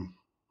time.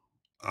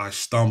 I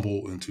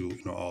stumbled into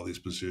all these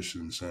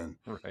positions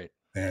Right.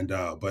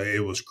 but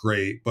it was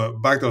great.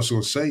 But back to what I was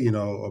going to say,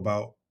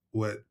 about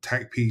what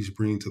TACPs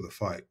bring to the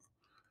fight.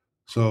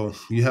 So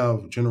you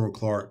have General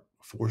Clark,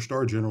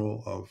 4-star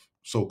general of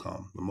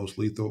SOCOM, the most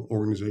lethal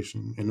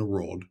organization in the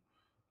world.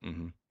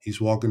 Mm-hmm. He's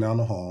walking down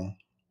the hall,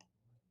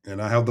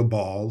 and I have the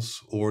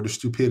balls or the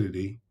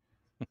stupidity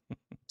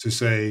to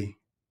say,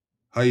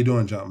 "How you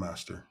doing, Jump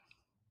Master?"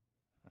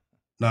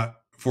 Not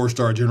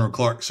 4-star General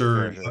Clark,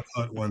 sir. Sure, sure.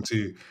 Hunt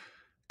 1-2.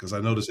 Because I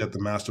noticed at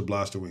the Master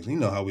Blaster Wings, you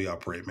know how we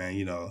operate, man.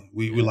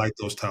 We Yeah, like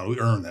those titles. We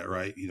earned that,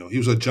 right? He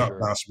was a for jump sure.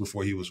 master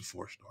before he was a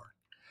 4-star.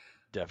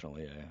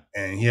 Definitely, yeah.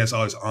 And he has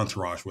all his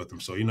entourage with him.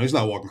 So, he's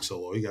not walking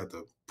solo. He got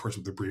the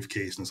person with the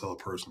briefcase and this other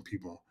person,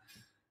 people.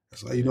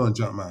 It's like, how you Yeah. doing,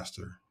 jump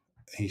master?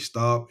 And he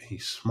stopped, he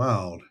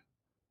smiled.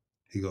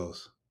 He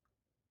goes,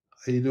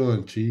 how you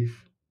doing,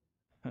 chief?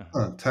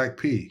 Huh. TAC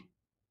P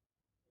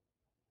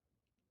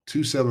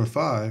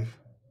 275.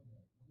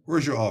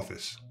 Where's your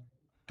office?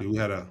 Dude, we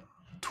had a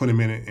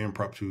 20-minute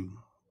impromptu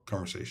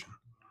conversation,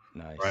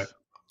 right? Nice.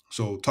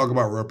 So talk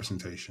about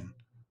representation,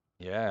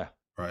 Yeah.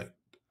 right?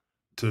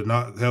 To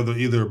not have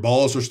either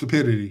balls or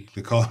stupidity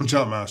to call him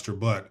jump master,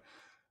 but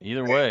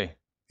Either hey, way.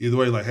 either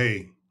way, like,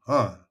 hey,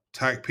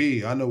 TAC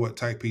P, I know what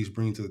TAC P's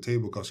bringing to the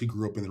table because he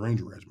grew up in the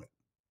Ranger Regiment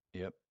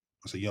Yep.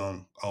 as a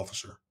young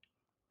officer.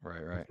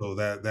 Right, right. So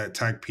that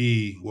TAC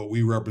P, what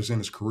we represent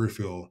as career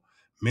field,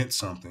 meant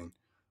something.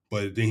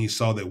 But then he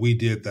saw that we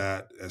did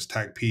that as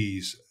TAC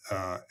Ps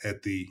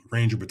at the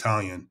Ranger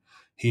Battalion.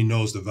 He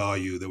knows the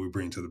value that we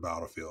bring to the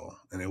battlefield,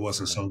 and it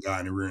wasn't Right. some guy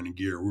in the rear end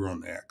gear. We were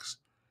on the X,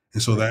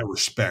 and so Right. that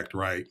respect,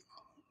 right?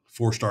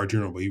 4-star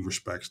general, but he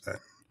respects that.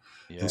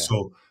 And Yeah.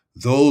 so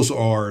those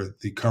are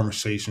the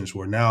conversations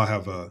where now I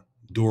have a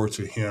door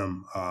to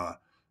him,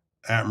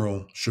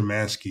 Admiral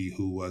Shermansky,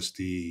 who was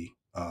the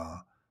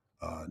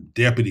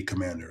deputy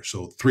commander,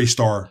 so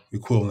 3-star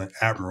equivalent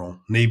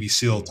admiral, Navy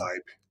SEAL Mm-hmm.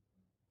 type.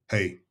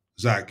 Hey,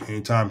 Zach,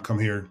 anytime, come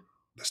here.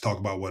 Let's talk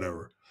about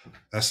whatever.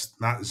 That's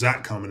not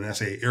Zach coming. That's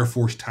a Air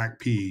Force TAC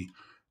P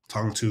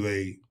talking to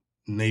a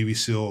Navy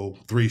SEAL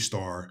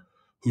 3-star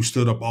who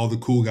stood up all the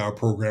cool guy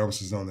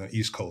programs is on the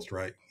East Coast,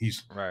 right?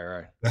 Right,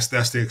 right.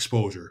 That's the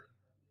exposure.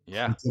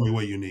 Yeah. You tell me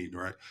what you need,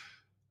 right?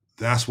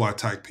 That's why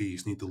TAC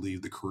Ps need to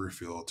leave the career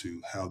field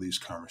to have these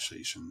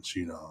conversations, For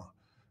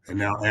And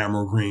now sure.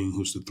 Admiral Green,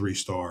 who's the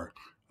 3-star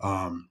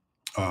um,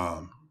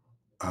 um,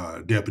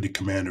 deputy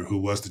commander, who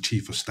was the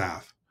chief of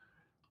staff.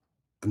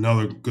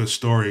 Another good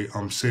story.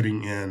 I'm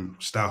sitting in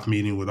staff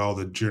meeting with all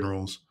the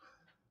generals,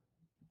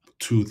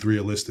 2, 3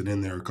 are listed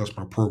in there because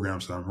my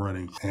programs that I'm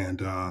running,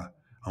 and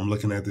I'm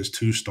looking at this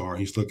 2-star.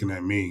 He's looking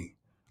at me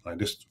like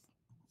this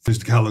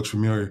guy looks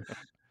familiar,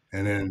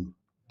 and then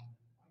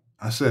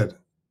I said,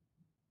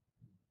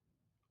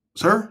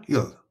 "Sir," he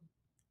goes,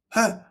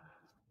 "Huh."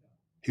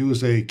 He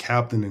was a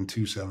captain in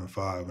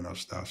 275 and I was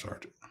staff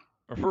sergeant.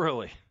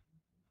 Really?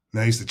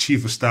 Now he's the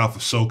chief of staff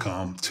of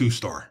SOCOM,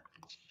 2-star.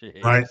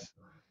 right? Jeez.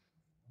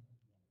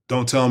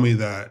 Don't tell me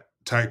that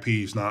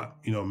TACP is not,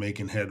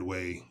 making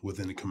headway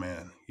within the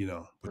command,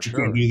 For but you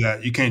can't sure. do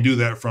that. You can't do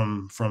that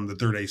from the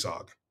third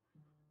ASOG.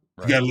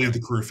 You got Right, to leave right.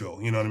 the career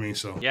field. You know what I mean?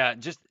 So Yeah,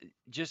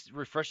 just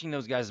refreshing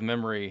those guys'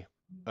 memory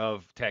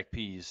of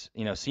TACPs.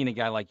 Seeing a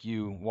guy like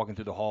you walking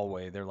through the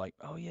hallway, they're like,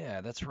 "Oh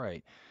yeah, that's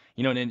right."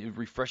 And then it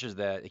refreshes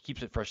that. It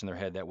keeps it fresh in their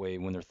head that way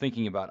when they're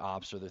thinking about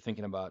ops or they're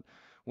thinking about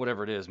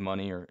whatever it is,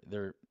 money or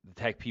the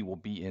TACP will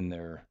be in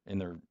their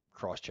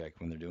cross check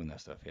when they're doing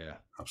that stuff. Yeah,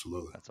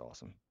 absolutely. that's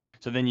awesome.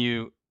 So then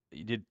you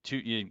did two.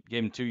 You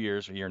gave him 2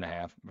 years or a year and a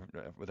half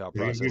without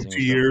Yeah, give processing or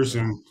two stuff. years, So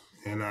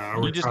and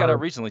I you just got out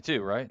retired. recently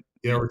too, right?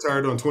 Yeah, I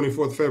retired on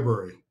 24th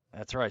February.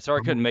 That's right.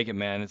 Sorry I couldn't make it,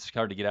 man. It's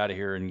hard to get out of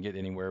here and get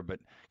anywhere, but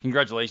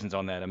congratulations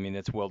on that. I mean,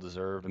 it's well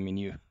deserved. I mean,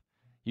 you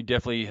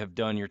definitely have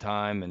done your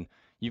time and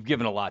you've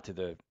given a lot to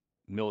the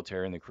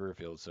military and the career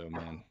field. So,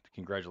 man,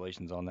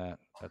 congratulations on that.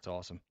 That's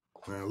awesome.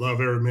 Man, I love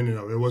every minute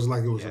of it. It wasn't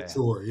like it was a Yeah.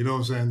 chore. You know what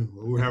I'm saying?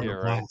 We were having Yeah, a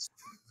right. blast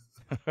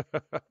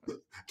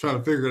trying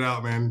to figure it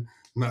out, man.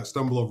 Not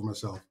stumble over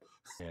myself.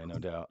 Yeah, no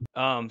doubt.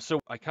 So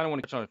I kind of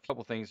want to touch on a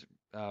couple things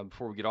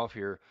before we get off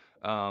here.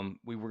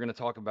 We were going to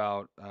talk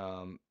about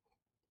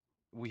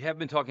we have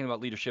been talking about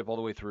leadership all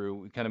the way through.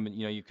 We kind of been,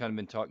 you've kind of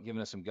been giving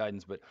us some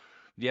guidance, but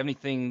do you have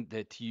anything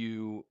that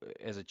you,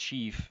 as a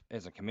chief,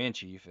 as a command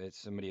chief, as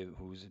somebody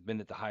who's been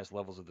at the highest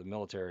levels of the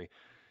military,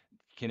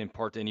 can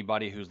impart to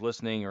anybody who's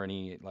listening, or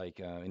any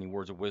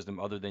words of wisdom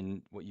other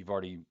than what you've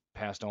already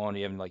passed on? Do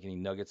you have like any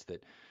nuggets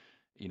that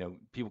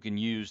people can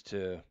use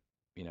to,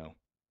 you know,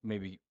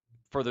 maybe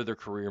further their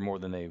career more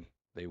than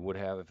they would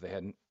have if they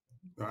hadn't?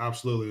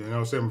 Absolutely. And I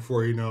was saying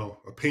before,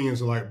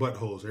 opinions are like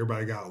buttholes.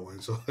 Everybody got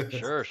one. So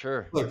Sure,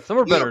 sure. look, Some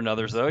are better than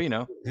others, though.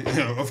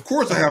 of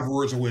course I have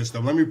words of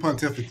wisdom. Let me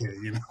pontificate.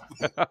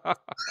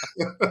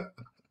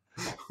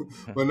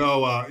 But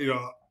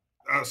no,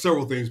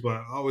 several things.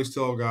 But I always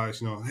tell guys,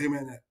 hey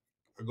man,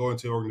 I go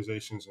into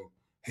organizations and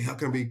hey, how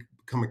can I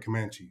become a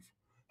command chief?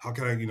 How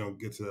can I,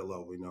 get to that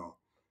level?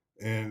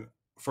 And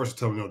first I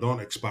tell them, don't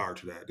aspire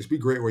to that. Just be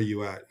great where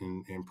you at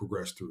and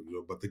progress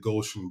through. But the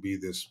goal shouldn't be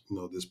this,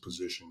 this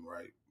position,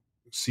 right?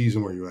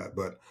 Season where you're at.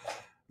 But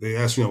they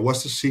ask,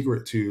 what's the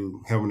secret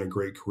to having a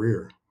great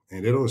career?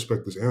 And they don't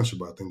expect this answer,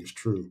 but I think it's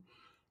true.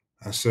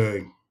 I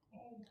say,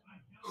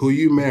 who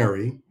you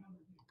marry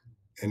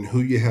and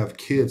who you have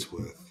kids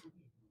with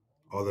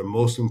are the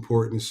most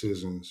important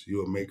decisions you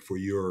will make for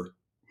your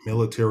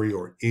military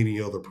or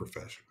any other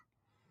profession.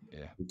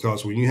 Yeah,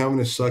 Because when you're having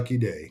a sucky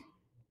day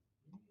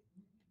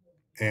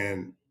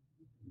and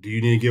do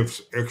you need to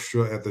give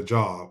extra at the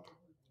job,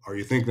 are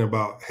you thinking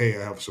about, hey,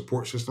 I have a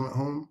support system at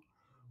home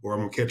or I'm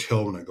going to catch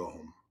hell when I go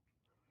home?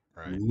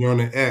 right. When you're on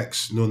the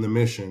X doing the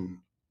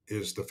mission,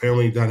 is the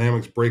family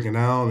dynamics breaking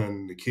down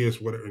and the kids,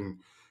 what, and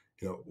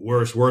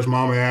where's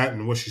mama at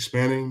and what's she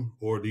spending?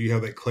 Or do you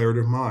have that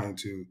clarity of mind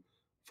to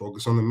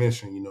focus on the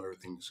mission?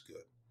 Everything's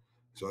good.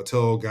 So I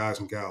tell guys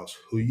and gals,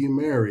 who you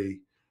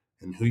marry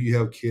and who you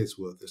have kids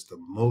with is the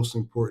most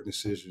important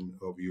decision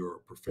of your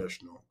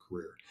professional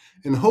career.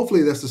 And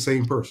hopefully that's the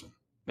same person.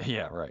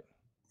 Yeah, right.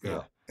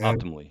 Yeah. Yeah,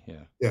 And optimally.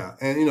 Yeah, yeah,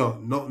 and no,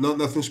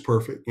 nothing's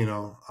perfect.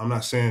 I'm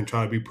not saying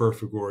try to be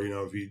perfect, or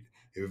if you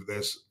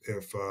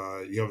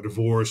have a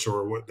divorce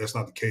or what, that's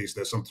not the case.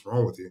 There's something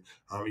wrong with you.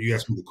 You sure.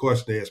 ask me the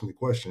question. They ask me the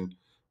question.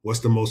 What's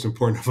the most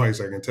important advice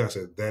I can tell? I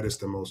said that is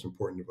the most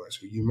important advice.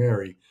 Who you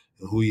marry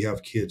and who you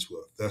have kids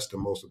with. That's the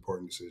most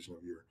important decision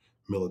of your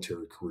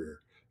military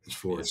career, as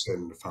far Yeah. as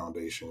setting the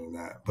foundation and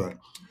that. But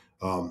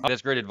um,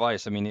 That's great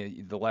advice. I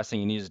mean, the last thing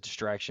you need is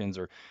distractions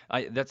or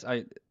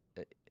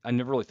I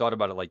never really thought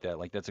about it like that.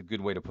 Like that's a good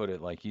way to put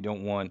it. Like you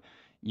want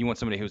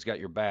somebody who's got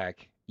your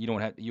back.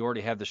 You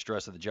already have the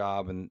stress of the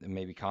job and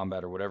maybe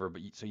combat or whatever,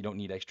 but so you don't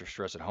need extra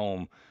stress at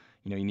home.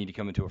 You need to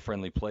come into a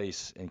friendly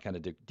place and kind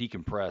of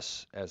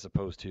decompress as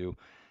opposed to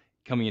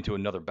coming into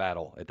another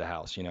battle at the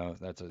house.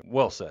 That's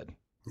well said.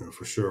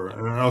 For sure. Yeah.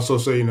 And I also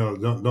say,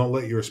 don't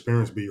let your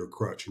experience be your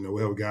crutch.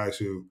 We have guys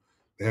who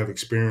they have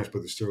experience, but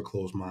they're still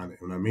closed minded.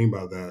 And what I mean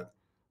by that,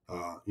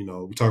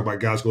 we talk about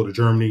guys go to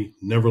Germany,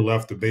 never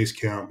left the base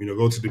camp,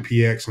 go to the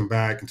PX and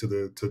back into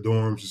the to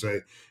dorms and say,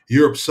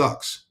 Europe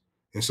sucks.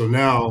 And so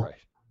now Right.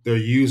 they're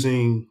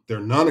using their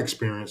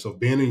non-experience of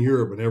being in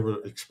Europe and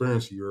never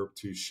experienced Europe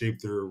to shape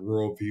their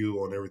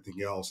worldview on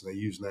everything else. And they're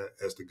using that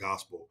as the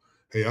gospel.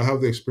 Hey, I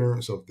have the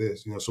experience of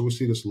this. So we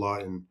see this a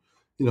lot in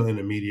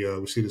the media.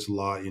 We see this a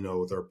lot,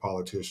 with our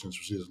politicians.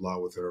 We see this a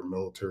lot with our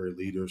military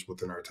leaders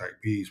within our type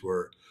Bs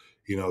where,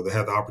 they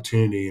had the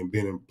opportunity and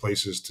been in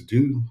places to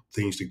do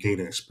things to gain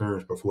an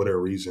experience, but for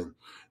whatever reason,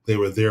 they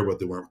were there, but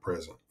they weren't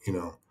present.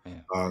 Yeah.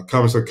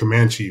 Comments like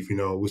command chief,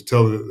 was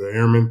telling the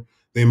airmen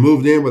they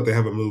moved in, but they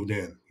haven't moved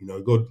in.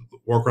 Go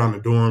walk around the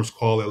dorms,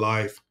 quality of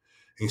life,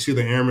 and you see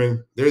the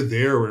airmen, they're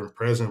there and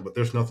present, but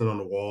there's nothing on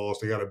the walls.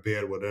 They got a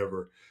bed,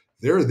 whatever.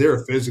 They're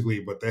there physically,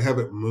 but they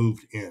haven't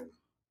moved in.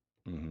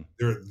 Hmm.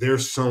 They're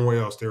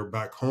somewhere else. They're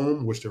back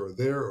home, which they were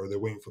there, or they're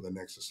waiting for the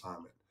next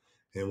assignment.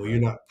 And when you're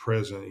Right. not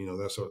present,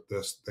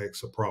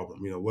 that's a problem.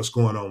 What's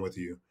going on with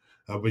you?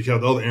 But you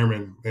have the other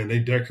airmen, and they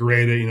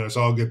decorate it. It's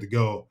all good to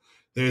go.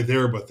 They're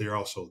there, but they're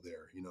also there.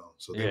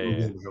 So they Yeah, move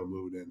yeah, in, we have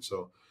moved in.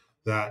 So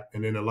that,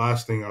 and then the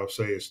last thing I would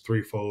say is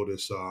threefold.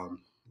 Is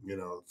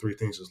three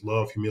things is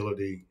love,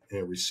 humility,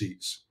 and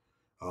receipts.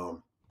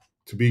 Um,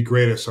 to be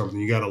great at something,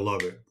 you got to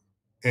love it,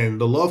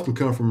 and the love can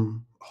come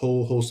from a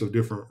whole host of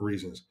different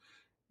reasons.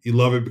 You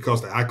love it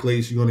because the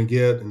accolades you're going to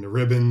get and the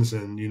ribbons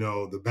and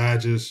the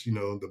badges, the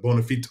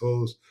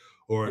bonafitos,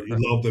 or you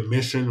yeah. love the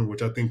mission,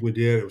 which I think we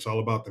did. It was all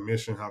about the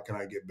mission. How can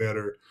I get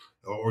better?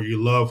 Or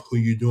you love who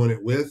you're doing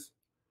it with.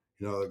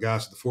 The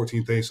guys at the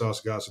 14th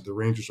ASOS, guys at the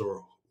Rangers,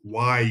 or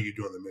why are you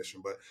doing the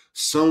mission? But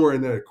somewhere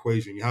in that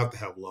equation, you have to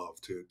have love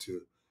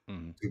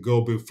Hmm. to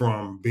go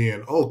from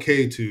being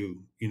okay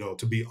to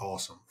to be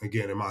awesome.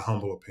 Again, in my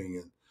humble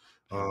opinion,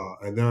 Sure.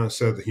 and then I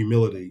said the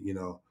humility.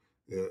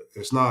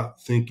 It's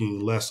not thinking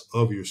less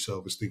of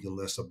yourself; it's thinking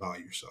less about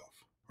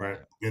yourself, right?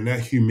 Yeah. And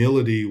that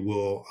humility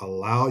will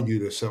allow you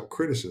to self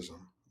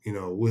criticism.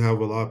 We have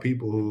a lot of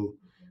people who.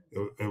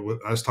 And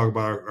let's talk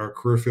about our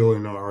career field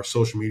and our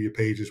social media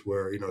pages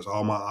where it's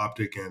all my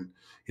optic and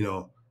you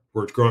know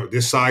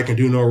this side can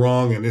do no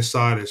wrong and this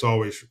side is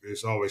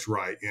always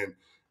right, and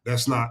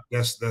Yeah.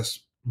 that's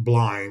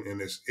blind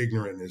and it's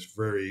ignorant and it's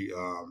very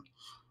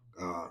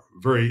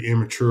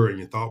immature in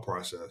your thought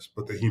process.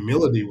 But the Hmm.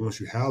 humility, once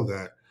you have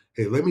that,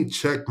 hey, let me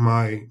check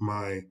my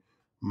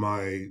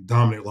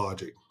dominant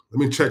logic. Let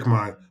me check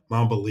my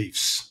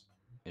beliefs,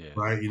 Yeah.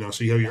 right?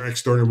 So you have your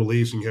external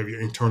beliefs and you have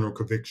your internal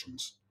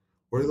convictions.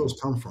 Where do Hmm. those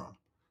come from?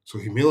 So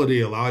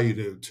humility allow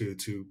you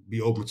to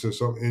be open to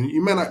something, and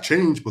you may not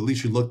change, but at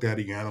least you looked at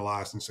it, you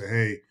analyzed, and say,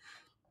 hey,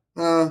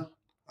 uh,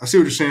 I see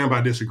what you're saying, but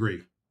I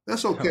disagree.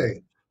 That's All right.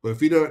 okay. But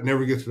if you don't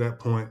never get to that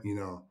point,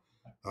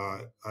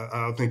 I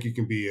don't think you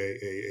can be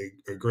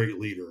a great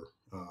leader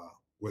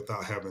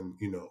without having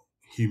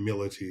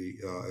humility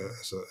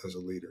as a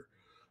leader.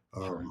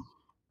 Sure. Um,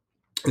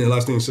 and the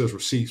last thing it says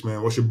receipts,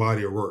 man. What's your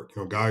body of work?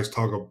 Guys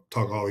talk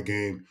all the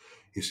game.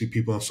 You see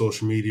people on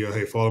social media,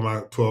 hey, follow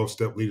my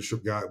 12-step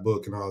leadership guide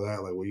book and all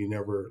that. Like, well, you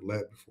never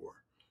led before.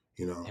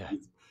 You know, Yeah.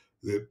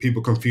 the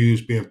people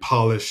confuse being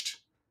polished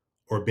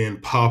or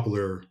being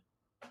popular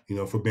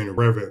for being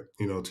irreverent,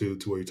 to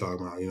what you're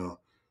talking about,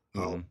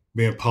 Hmm.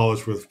 being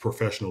polished with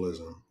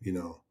professionalism,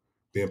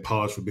 being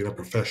polished for being a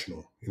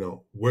professional,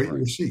 where are your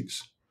Right.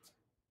 receipts,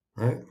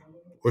 right?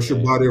 What's your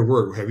Yeah, yeah. body of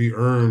work? Have you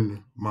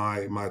earned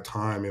my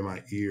time and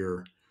my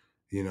ear?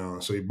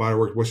 So your body of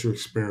work, what's your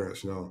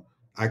experience?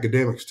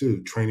 Academics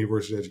too, training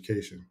versus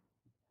education.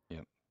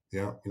 Yep.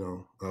 Yeah,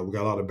 we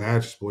got a lot of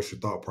badges, but what's your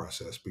thought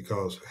process?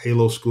 Because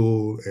Halo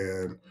School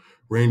and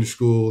Ranger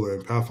School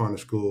and Pathfinder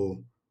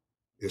School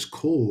is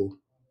cool,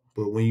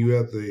 but when you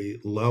at the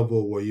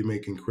level where you're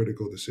making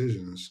critical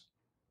decisions,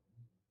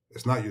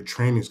 it's not your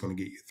training that's going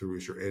to get you through,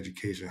 it's your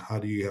education. How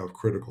do you have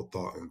critical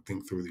thought and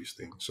think through these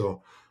things?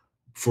 So,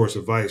 for us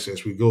advice,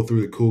 as we go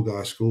through the cool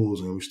guy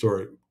schools and we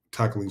start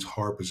tackling these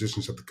hard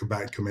positions at the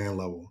combatant command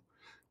level,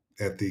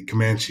 at the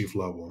command chief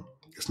level,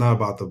 it's not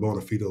about the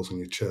bona fides in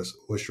your chest.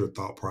 What's your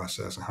thought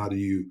process and how do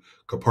you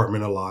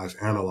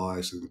compartmentalize,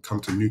 analyze, and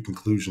come to new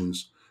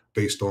conclusions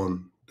based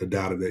on the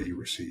data that you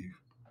receive?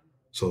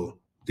 So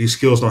these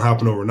skills don't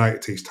happen overnight.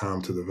 It takes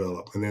time to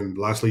develop. And then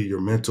lastly,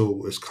 your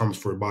mental, this comes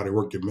for body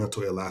work, your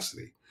mental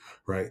elasticity,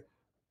 right?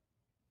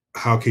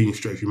 How can you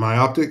stretch? You're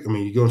myopic. I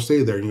mean, you're going to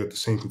stay there and you get the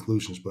same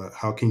conclusions, but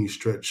how can you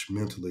stretch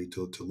mentally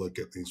to look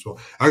at things? So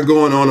I can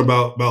go on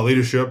about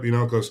leadership,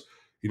 because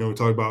we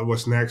talk about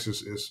what's next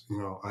is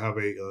I have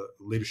a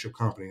leadership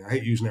company. I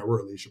hate using that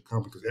word leadership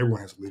company because everyone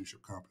has a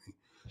leadership company,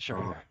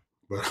 Sure.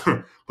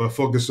 but but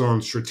focus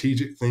on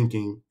strategic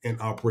thinking and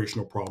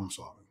operational problem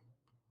solving,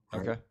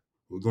 right? Okay.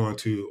 We're going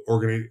to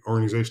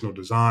organizational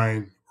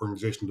design,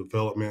 organizational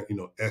development,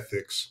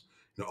 ethics,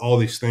 all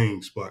these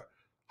things. But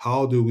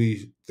how do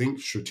we think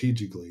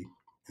strategically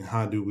and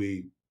how do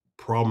we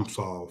problem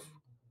solve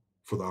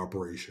for the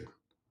operation?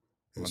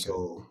 And Okay.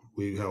 so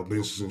we have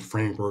business and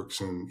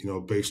frameworks, and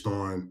based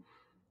on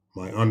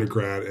my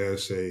undergrad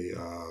as a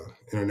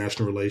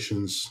international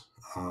relations,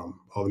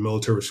 all the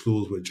military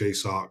schools with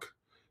JSOC,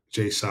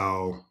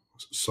 JSOW,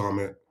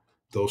 Summit,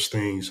 those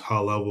things, high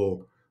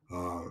level,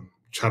 uh,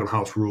 Chatham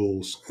House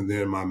rules, and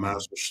then my Hmm.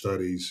 master's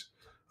studies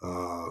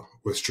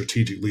with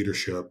strategic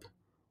leadership.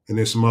 And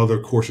then some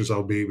other courses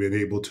I'll be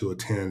able to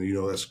attend,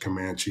 as a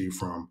command chief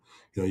from,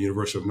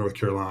 University of North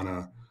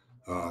Carolina,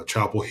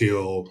 Chapel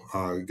Hill.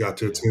 Got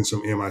to Yeah. attend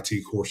some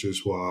MIT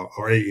courses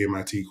or a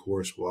MIT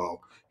course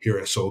while here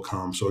at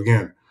SOCOM. So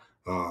again,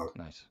 uh,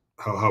 Nice.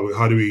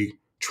 how do we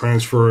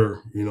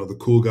transfer the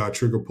cool guy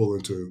trigger pull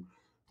to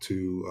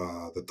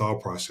the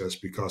thought process?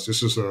 Because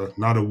this is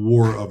not a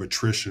war of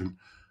attrition.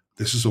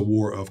 This is a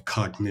war of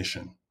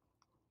cognition.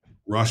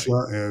 Right.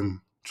 Russia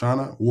and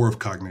China, war of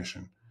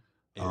cognition.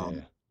 Yeah.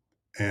 Um,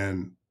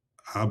 and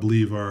I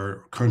believe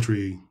our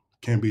country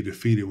can be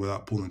defeated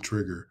without pulling the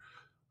trigger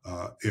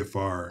if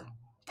our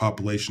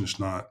population is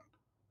not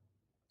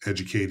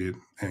educated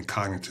and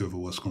cognitive of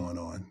what's going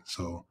on.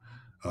 So,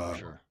 For uh,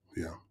 sure.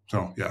 yeah.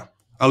 So, yeah,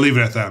 I'll leave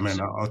it at that, man.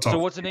 So, I'll so talk.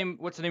 what's the name?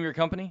 What's the name of your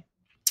company?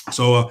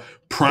 So,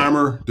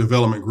 Primer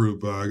Development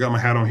Group. I got my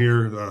hat on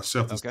here,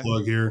 selfless Okay.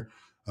 plug here,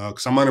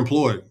 because I'm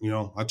unemployed.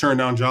 I turned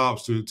down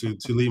jobs to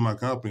leave my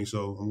company,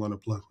 so I'm going to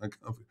plug my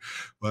company.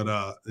 But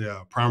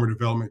yeah, Primer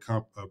Development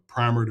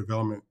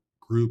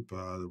Group.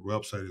 The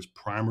website is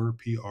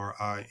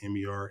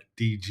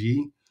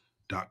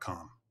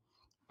PrimerPrimerdG.com.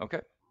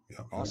 Okay. Yeah,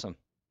 yeah. Awesome.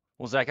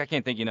 Well, Zach, I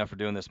can't thank you enough for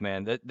doing this,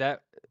 man.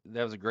 That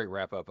was a great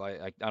wrap up.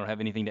 I don't have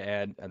anything to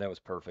add. That was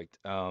perfect.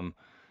 And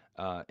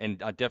I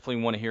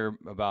definitely want to hear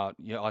about,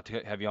 I'll have to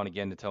have you on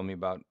again to tell me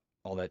about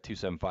all that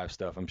 275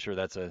 stuff. I'm sure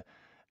that's a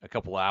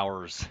couple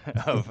hours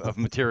of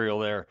material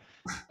there.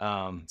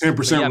 ten But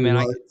percent yeah, man,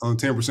 right on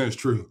 10% is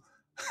true.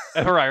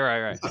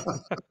 right.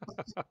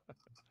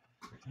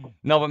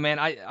 No, but man,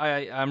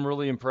 I'm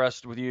really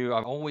impressed with you.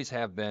 I always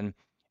have been,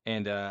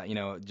 and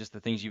just the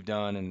things you've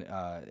done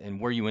and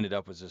where you ended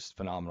up was just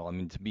phenomenal. I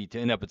mean, to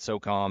end up at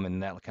SOCOM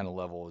and that kind of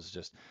level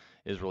is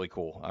really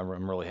cool.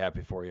 I'm really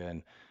happy for you,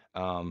 and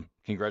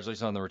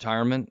congratulations on the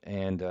retirement.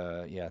 And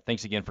yeah,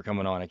 thanks again for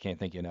coming on. I can't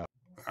thank you enough.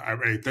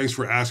 Hey, thanks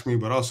for asking me,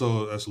 but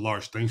also as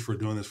large, thanks for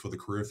doing this for the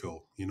career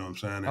field. You know what I'm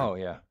saying? Oh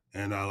yeah,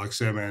 And like I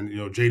said, man,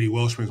 JD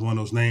Welshman is one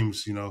of those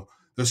names.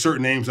 There's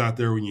certain names out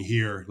there when you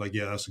hear like,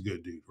 yeah, that's a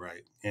good dude,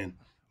 right? And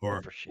I or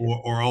appreciate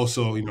it. or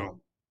also, Yeah,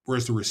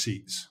 where's the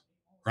receipts,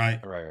 right?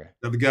 right.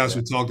 The guys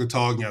Yeah, who talk the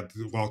talk, you have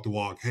to walk the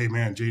walk. Hey,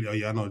 man, JD, oh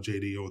yeah, I know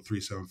JD over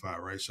 375,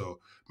 right? So,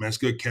 man, it's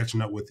good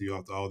catching up with you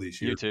after all these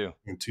you years too.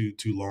 and too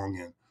long.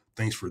 And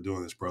thanks for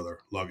doing this, brother.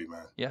 Love you,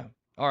 man. Yeah.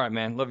 All right,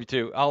 man. Love you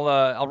too.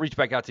 I'll reach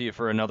back out to you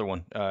for another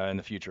one in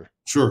the future.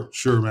 Sure,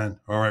 man.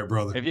 All right,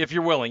 brother. If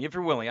you're willing, I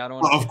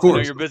don't. Of I know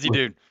course, you're a of busy course.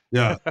 dude.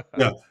 Yeah,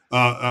 yeah,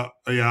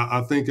 yeah.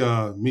 I think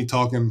me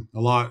talking a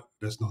lot.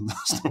 There's no,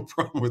 there's no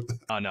problem with that.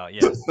 Oh no,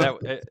 yeah,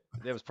 that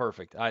was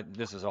perfect.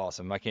 This is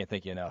awesome. I can't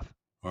thank you enough.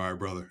 All right,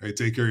 brother. Hey,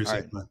 take care of All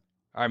yourself, right, man.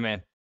 all right,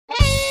 man.